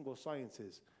every single science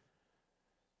is.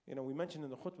 You know, we mentioned in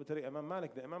the khutbah today, Imam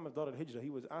Malik, the Imam of Dar al-Hijrah,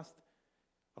 he was asked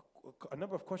a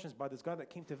number of questions by this guy that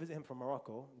came to visit him from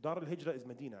Morocco. Dar al-Hijrah is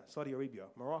Medina, Saudi Arabia.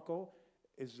 Morocco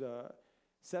is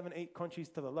 7-8 countries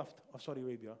to the left of Saudi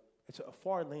Arabia. It's a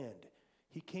far land.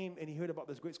 He came and he heard about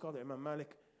this great scholar, Imam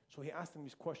Malik, so he asked him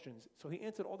these questions. So he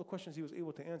answered all the questions he was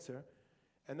able to answer,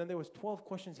 and then there was 12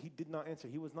 questions he did not answer.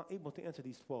 He was not able to answer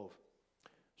these 12.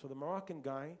 So the Moroccan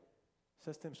guy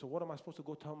says to him, so what am I supposed to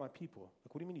go tell my people?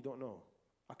 Like, what do you mean you don't know?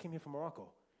 I came here from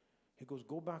Morocco. He goes,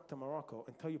 go back to Morocco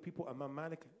and tell your people Imam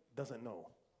Malik doesn't know.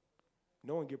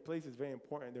 Knowing your place is very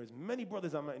important. There's many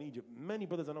brothers I met in Egypt, many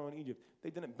brothers I know in Egypt. They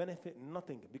didn't benefit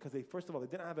nothing because first of all, they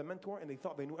didn't have a mentor and they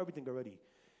thought they knew everything already.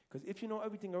 Because if you know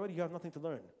everything already, you have nothing to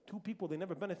learn. Two people, they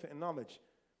never benefit in knowledge.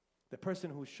 The person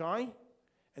who's shy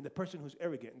and the person who's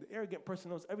arrogant. And the arrogant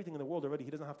person knows everything in the world already.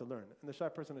 He doesn't have to learn. And the shy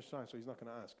person is shy, so he's not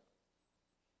going to ask.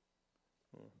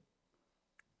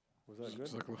 Was that good?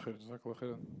 Jazakallah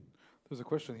khairan. There's a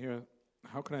question here.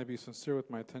 How can I be sincere with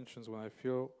my intentions when I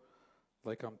feel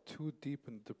like I'm too deep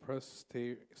in depressed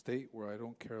state where I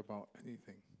don't care about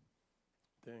anything?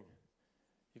 Dang.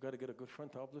 You got to get a good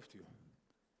friend to uplift you.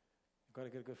 You got to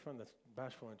get a good friend that's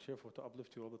bashful and cheerful to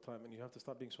uplift you all the time. And you have to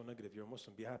stop being so negative. You're a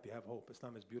Muslim. Be happy. Have hope.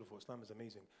 Islam is beautiful. Islam is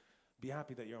amazing. Be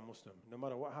happy that you're a Muslim. No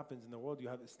matter what happens in the world, you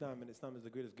have Islam, and Islam is the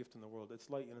greatest gift in the world. It's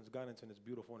light and it's guidance and it's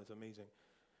beautiful and it's amazing.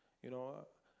 You know,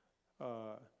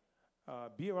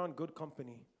 be around good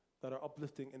company that are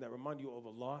uplifting and that remind you of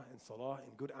Allah and Salah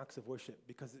and good acts of worship,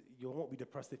 because you won't be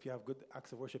depressed if you have good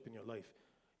acts of worship in your life.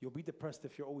 You'll be depressed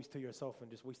if you're always to yourself and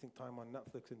just wasting time on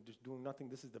Netflix and just doing nothing.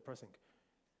 This is depressing.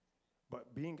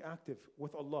 But being active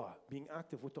with Allah, being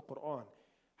active with the Quran,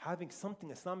 having something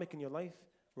Islamic in your life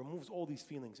removes all these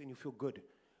feelings and you feel good.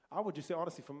 I would just say,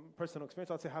 honestly, from personal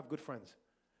experience, I'd say have good friends.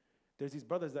 There's these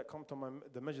brothers that come to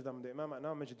the masjid, I'm the imam at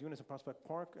now, Masjid Yunus in Prospect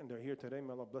Park, and they're here today.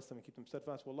 May Allah bless them and keep them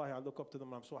steadfast. Wallahi, I look up to them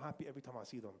and I'm so happy every time I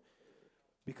see them.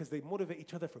 Because they motivate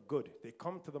each other for good. They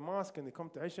come to the mosque and they come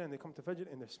to Isha and they come to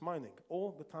Fajr and they're smiling.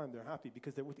 All the time they're happy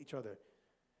because they're with each other.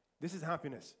 This is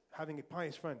happiness, having a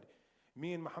pious friend.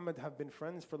 Me and Muhammad have been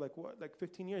friends for like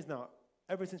 15 years now.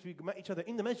 Ever since we met each other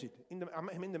in the masjid. I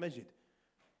met him in the masjid.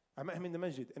 I met him in the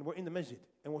masjid, and we're in the masjid,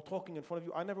 and we're talking in front of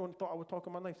you. I never thought I would talk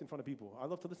in my life in front of people. I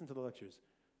love to listen to the lectures.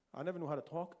 I never knew how to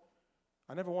talk.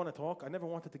 I never want to talk. I never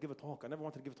wanted to give a talk. I never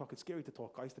wanted to give a talk. It's scary to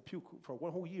talk. I used to puke for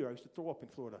one whole year. I used to throw up in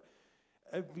Florida.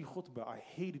 Every khutbah, I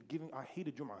hated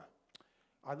Jum'ah.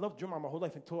 I loved Jum'ah my whole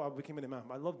life until I became an imam.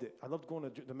 I loved it. I loved going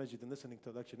to the masjid and listening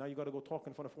to a lecture. Now you got to go talk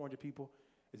in front of 400 people.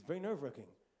 It's very nerve-wracking.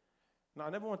 Now, I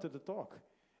never wanted to talk.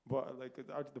 But like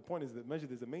the point is that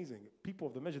masjid is amazing. People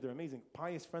of the masjid are amazing.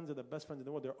 Pious friends are the best friends in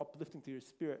the world. They're uplifting to your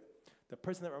spirit. The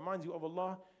person that reminds you of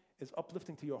Allah is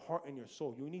uplifting to your heart and your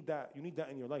soul. You need that. You need that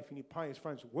in your life. You need pious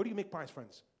friends. Where do you make pious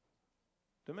friends?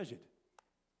 The masjid.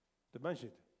 The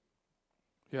masjid.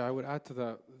 Yeah, I would add to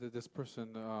that this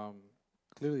person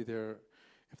clearly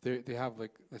if they have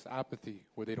like this apathy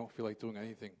where they don't feel like doing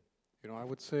anything. I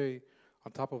would say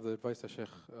on top of the advice that Sheikh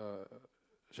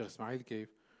Ismail gave,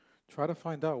 try to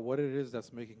find out what it is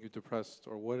that's making you depressed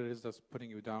or what it is that's putting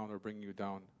you down or bringing you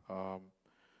down.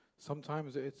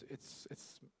 Sometimes it's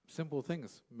simple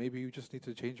things. Maybe you just need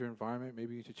to change your environment.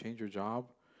 Maybe you need to change your job.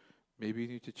 Maybe you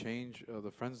need to change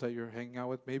the friends that you're hanging out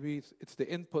with. Maybe it's the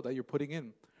input that you're putting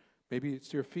in. Maybe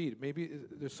it's your feed. Maybe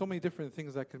there's so many different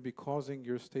things that can be causing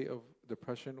your state of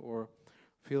depression or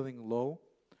feeling low.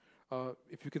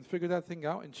 If you can figure that thing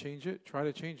out and change it, try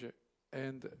to change it.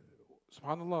 And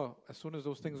subhanAllah, as soon as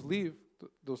those things leave,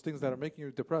 those things that are making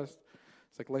you depressed,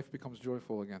 it's like life becomes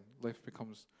joyful again. Life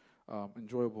becomes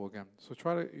enjoyable again. So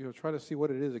try to see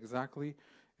what it is exactly.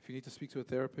 If you need to speak to a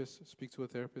therapist, speak to a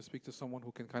therapist. Speak to someone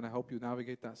who can kind of help you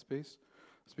navigate that space.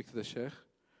 Speak to the sheikh.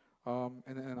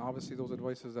 And obviously those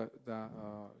advices that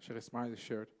Sheikh Ismail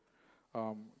shared.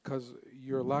 Because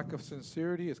your lack of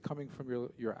sincerity is coming from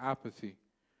your apathy.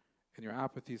 And your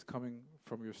apathy is coming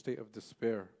from your state of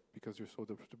despair because you're so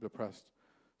depressed.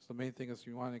 So the main thing is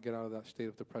you want to get out of that state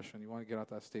of depression. You want to get out of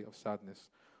that state of sadness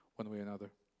one way or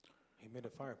another. He made a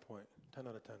fire point, 10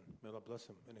 out of 10. May Allah bless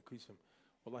him and increase him.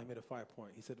 Wallah, he made a fire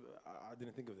point. He said, I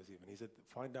didn't think of this even. He said,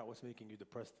 find out what's making you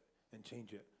depressed and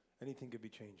change it. Anything can be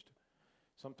changed.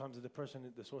 Sometimes the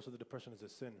source of the depression is a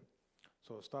sin.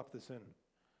 So stop the sin.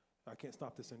 I can't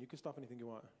stop the sin. You can stop anything you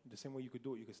want. The same way you could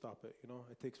do it, you can stop it.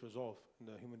 It takes resolve. And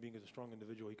the human being is a strong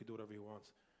individual. He could do whatever he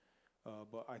wants.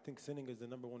 But I think sinning is the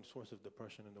number one source of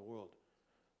depression in the world.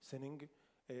 Sinning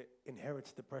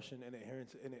inherits depression and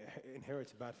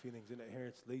inherits bad feelings, and it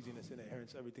inherits laziness, and it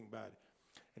inherits everything bad.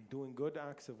 And doing good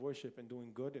acts of worship and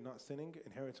doing good and not sinning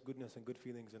inherits goodness and good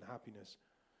feelings and happiness.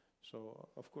 So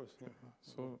of course, yeah.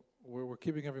 So we're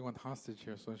keeping everyone hostage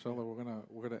here. So inshallah, we're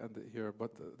gonna end it here.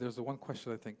 But there's the one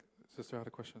question I think. Sister had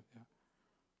a question. Yeah.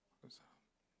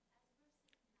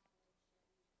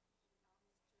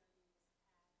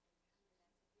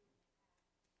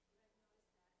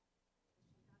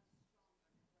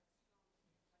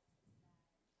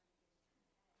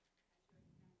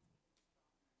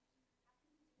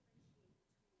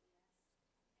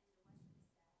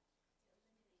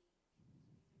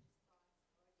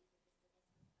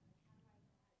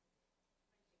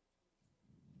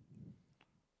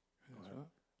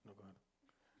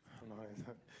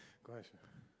 Go ahead.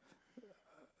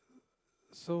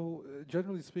 So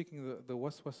generally speaking, the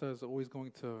waswasa is always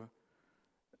going to.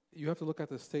 You have to look at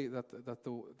the state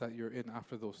that you're in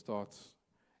after those thoughts.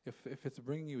 If it's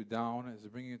bringing you down, it's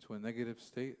bringing you to a negative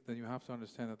state, then you have to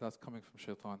understand that that's coming from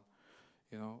shaitan.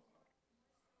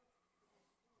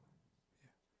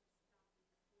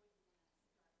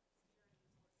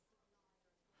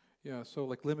 Yeah. So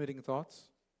like limiting thoughts.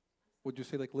 Would you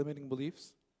say like limiting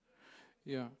beliefs?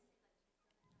 Yeah.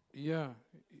 Yeah.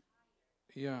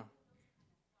 Yeah.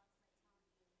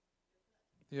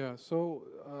 Yeah, so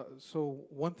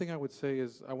one thing I would say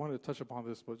is, I wanted to touch upon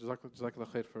this, but Jazakallah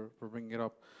khair for bringing it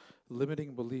up.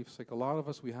 Limiting beliefs. Like a lot of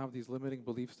us, we have these limiting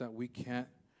beliefs that we can't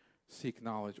seek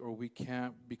knowledge, or we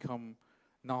can't become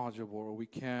knowledgeable, or we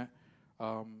can't,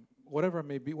 whatever it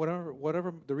may be,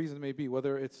 whatever the reason may be,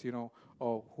 whether it's,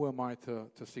 oh, who am I to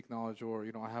seek knowledge, or,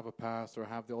 I have a past, or I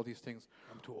have all these things.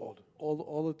 I'm too old.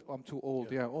 I'm too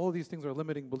old, yeah. All of these things are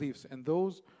limiting beliefs, and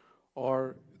those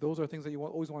are things that you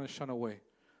always want to shun away.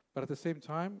 But at the same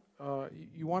time,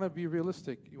 you want to be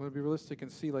realistic. You want to be realistic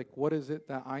and see, like, what is it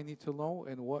that I need to know,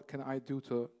 and what can I do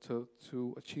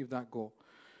to achieve that goal.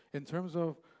 In terms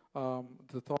of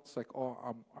the thoughts like,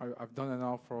 oh, I've done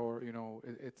enough, or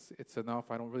it's enough.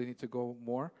 I don't really need to go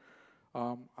more.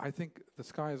 I think the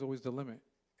sky is always the limit.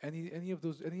 Any of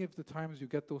the times you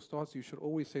get those thoughts, you should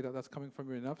always say that that's coming from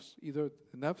your nafs. Either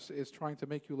the nafs is trying to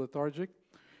make you lethargic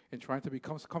and trying to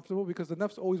become comfortable, because the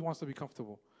nafs always wants to be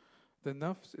comfortable. The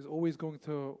nafs is always going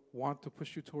to want to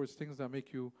push you towards things that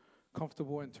make you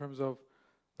comfortable, in terms of,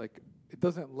 like, it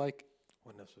doesn't like.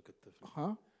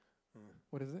 Huh?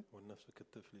 What is it?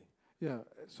 Yeah.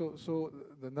 So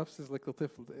the nafs is like the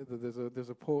tifl. There's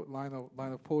a line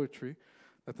of poetry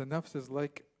that the nafs is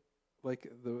like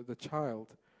the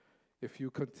child. If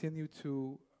you continue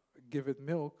to give it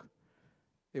milk,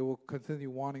 it will continue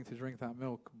wanting to drink that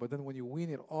milk. But then when you wean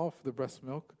it off the breast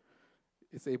milk,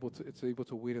 it's able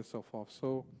to wean itself off.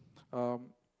 So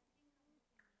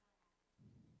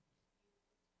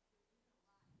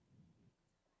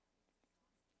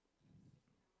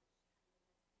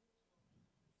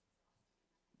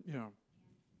yeah,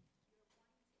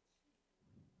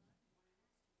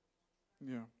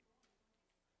 yeah,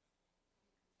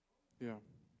 yeah,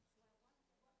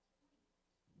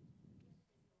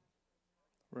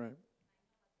 right,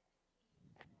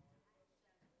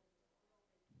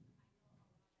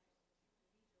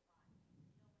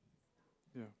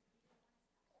 yeah.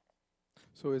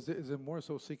 So is it more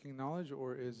so seeking knowledge,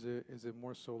 or is it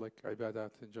more so like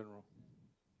ibadat in general?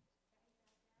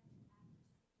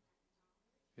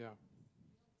 Yeah,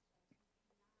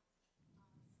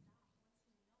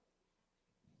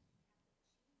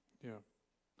 yeah.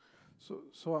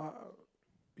 So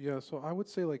yeah, so I would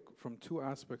say like from two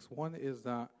aspects. One is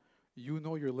that you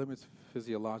know your limits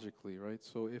physiologically, right?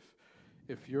 So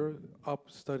if you're up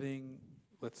studying,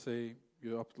 let's say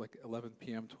you're up like 11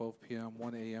 p.m., 12 p.m.,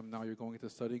 1 a.m. Now you're going into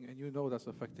studying, and you know that's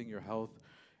affecting your health,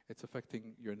 it's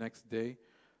affecting your next day,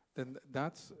 then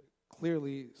that's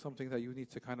clearly something that you need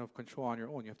to kind of control on your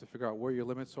own. You have to figure out where your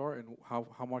limits are and how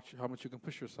much you can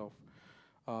push yourself.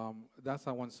 That's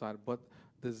on one side. But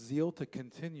the zeal to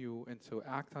continue and to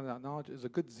act on that knowledge is a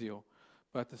good zeal.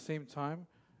 But at the same time,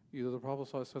 the Prophet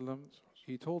ﷺ,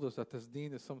 he told us that this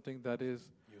deen is something that is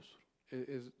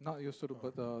not yusr,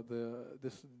 but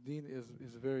this deen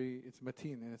is very, it's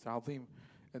mateen and it's azim.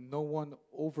 And no one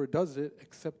overdoes it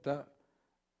except that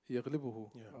يغلبه,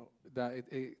 that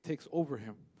it takes over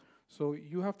him. So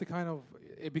you have to kind of,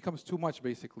 it becomes too much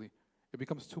basically. It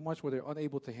becomes too much where they're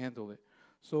unable to handle it.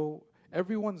 So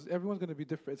everyone's going to be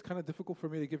different. It's kind of difficult for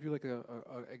me to give you like a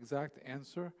exact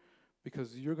answer,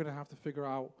 because you're going to have to figure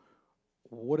out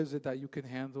what is it that you can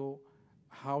handle.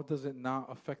 How does it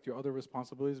not affect your other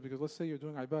responsibilities? Because let's say you're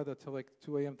doing ibadah till like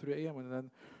 2 a.m., 3 a.m., and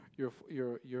then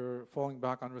you're falling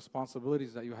back on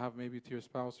responsibilities that you have maybe to your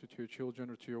spouse or to your children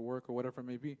or to your work or whatever it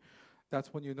may be.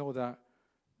 That's when you know that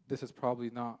this is probably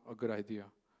not a good idea.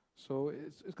 So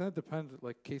it's going to depend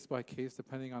like case by case,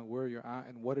 depending on where you're at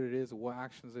and what it is, what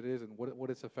actions it is, and what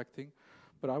it's affecting.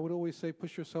 But I would always say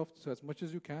push yourself to as much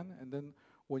as you can, and then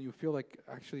when you feel like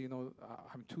actually,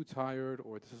 I'm too tired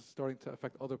or this is starting to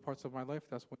affect other parts of my life,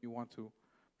 that's when you want to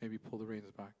maybe pull the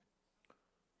reins back.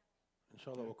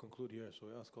 Inshallah, we'll conclude here. So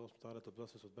we ask Allah subhanahu wa ta'ala to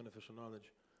bless us with beneficial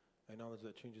knowledge, a knowledge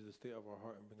that changes the state of our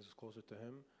heart and brings us closer to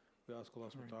Him. We ask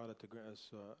Allah subhanahu wa ta'ala to grant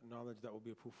us knowledge that will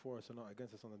be approved for us and not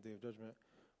against us on the Day of Judgment.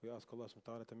 We ask Allah subhanahu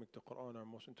wa ta'ala to make the Quran our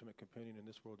most intimate companion in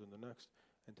this world and the next,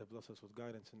 and to bless us with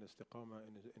guidance in istiqamah,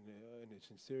 in its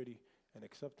sincerity and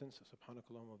acceptance.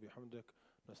 Subhanakallahumma bihamdik,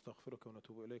 nastaghfiruka wa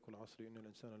natubu ilayk, wal asri innal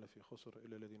insana lafi khusr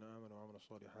illa alladhina amanu wa amilu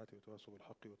salihati wa tawasaw bil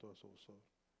haqqi wa tawasaw bis sabr.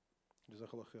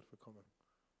 Jazakallah khair for coming.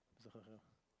 جزاك الله خير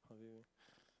حبيبي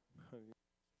حبيبي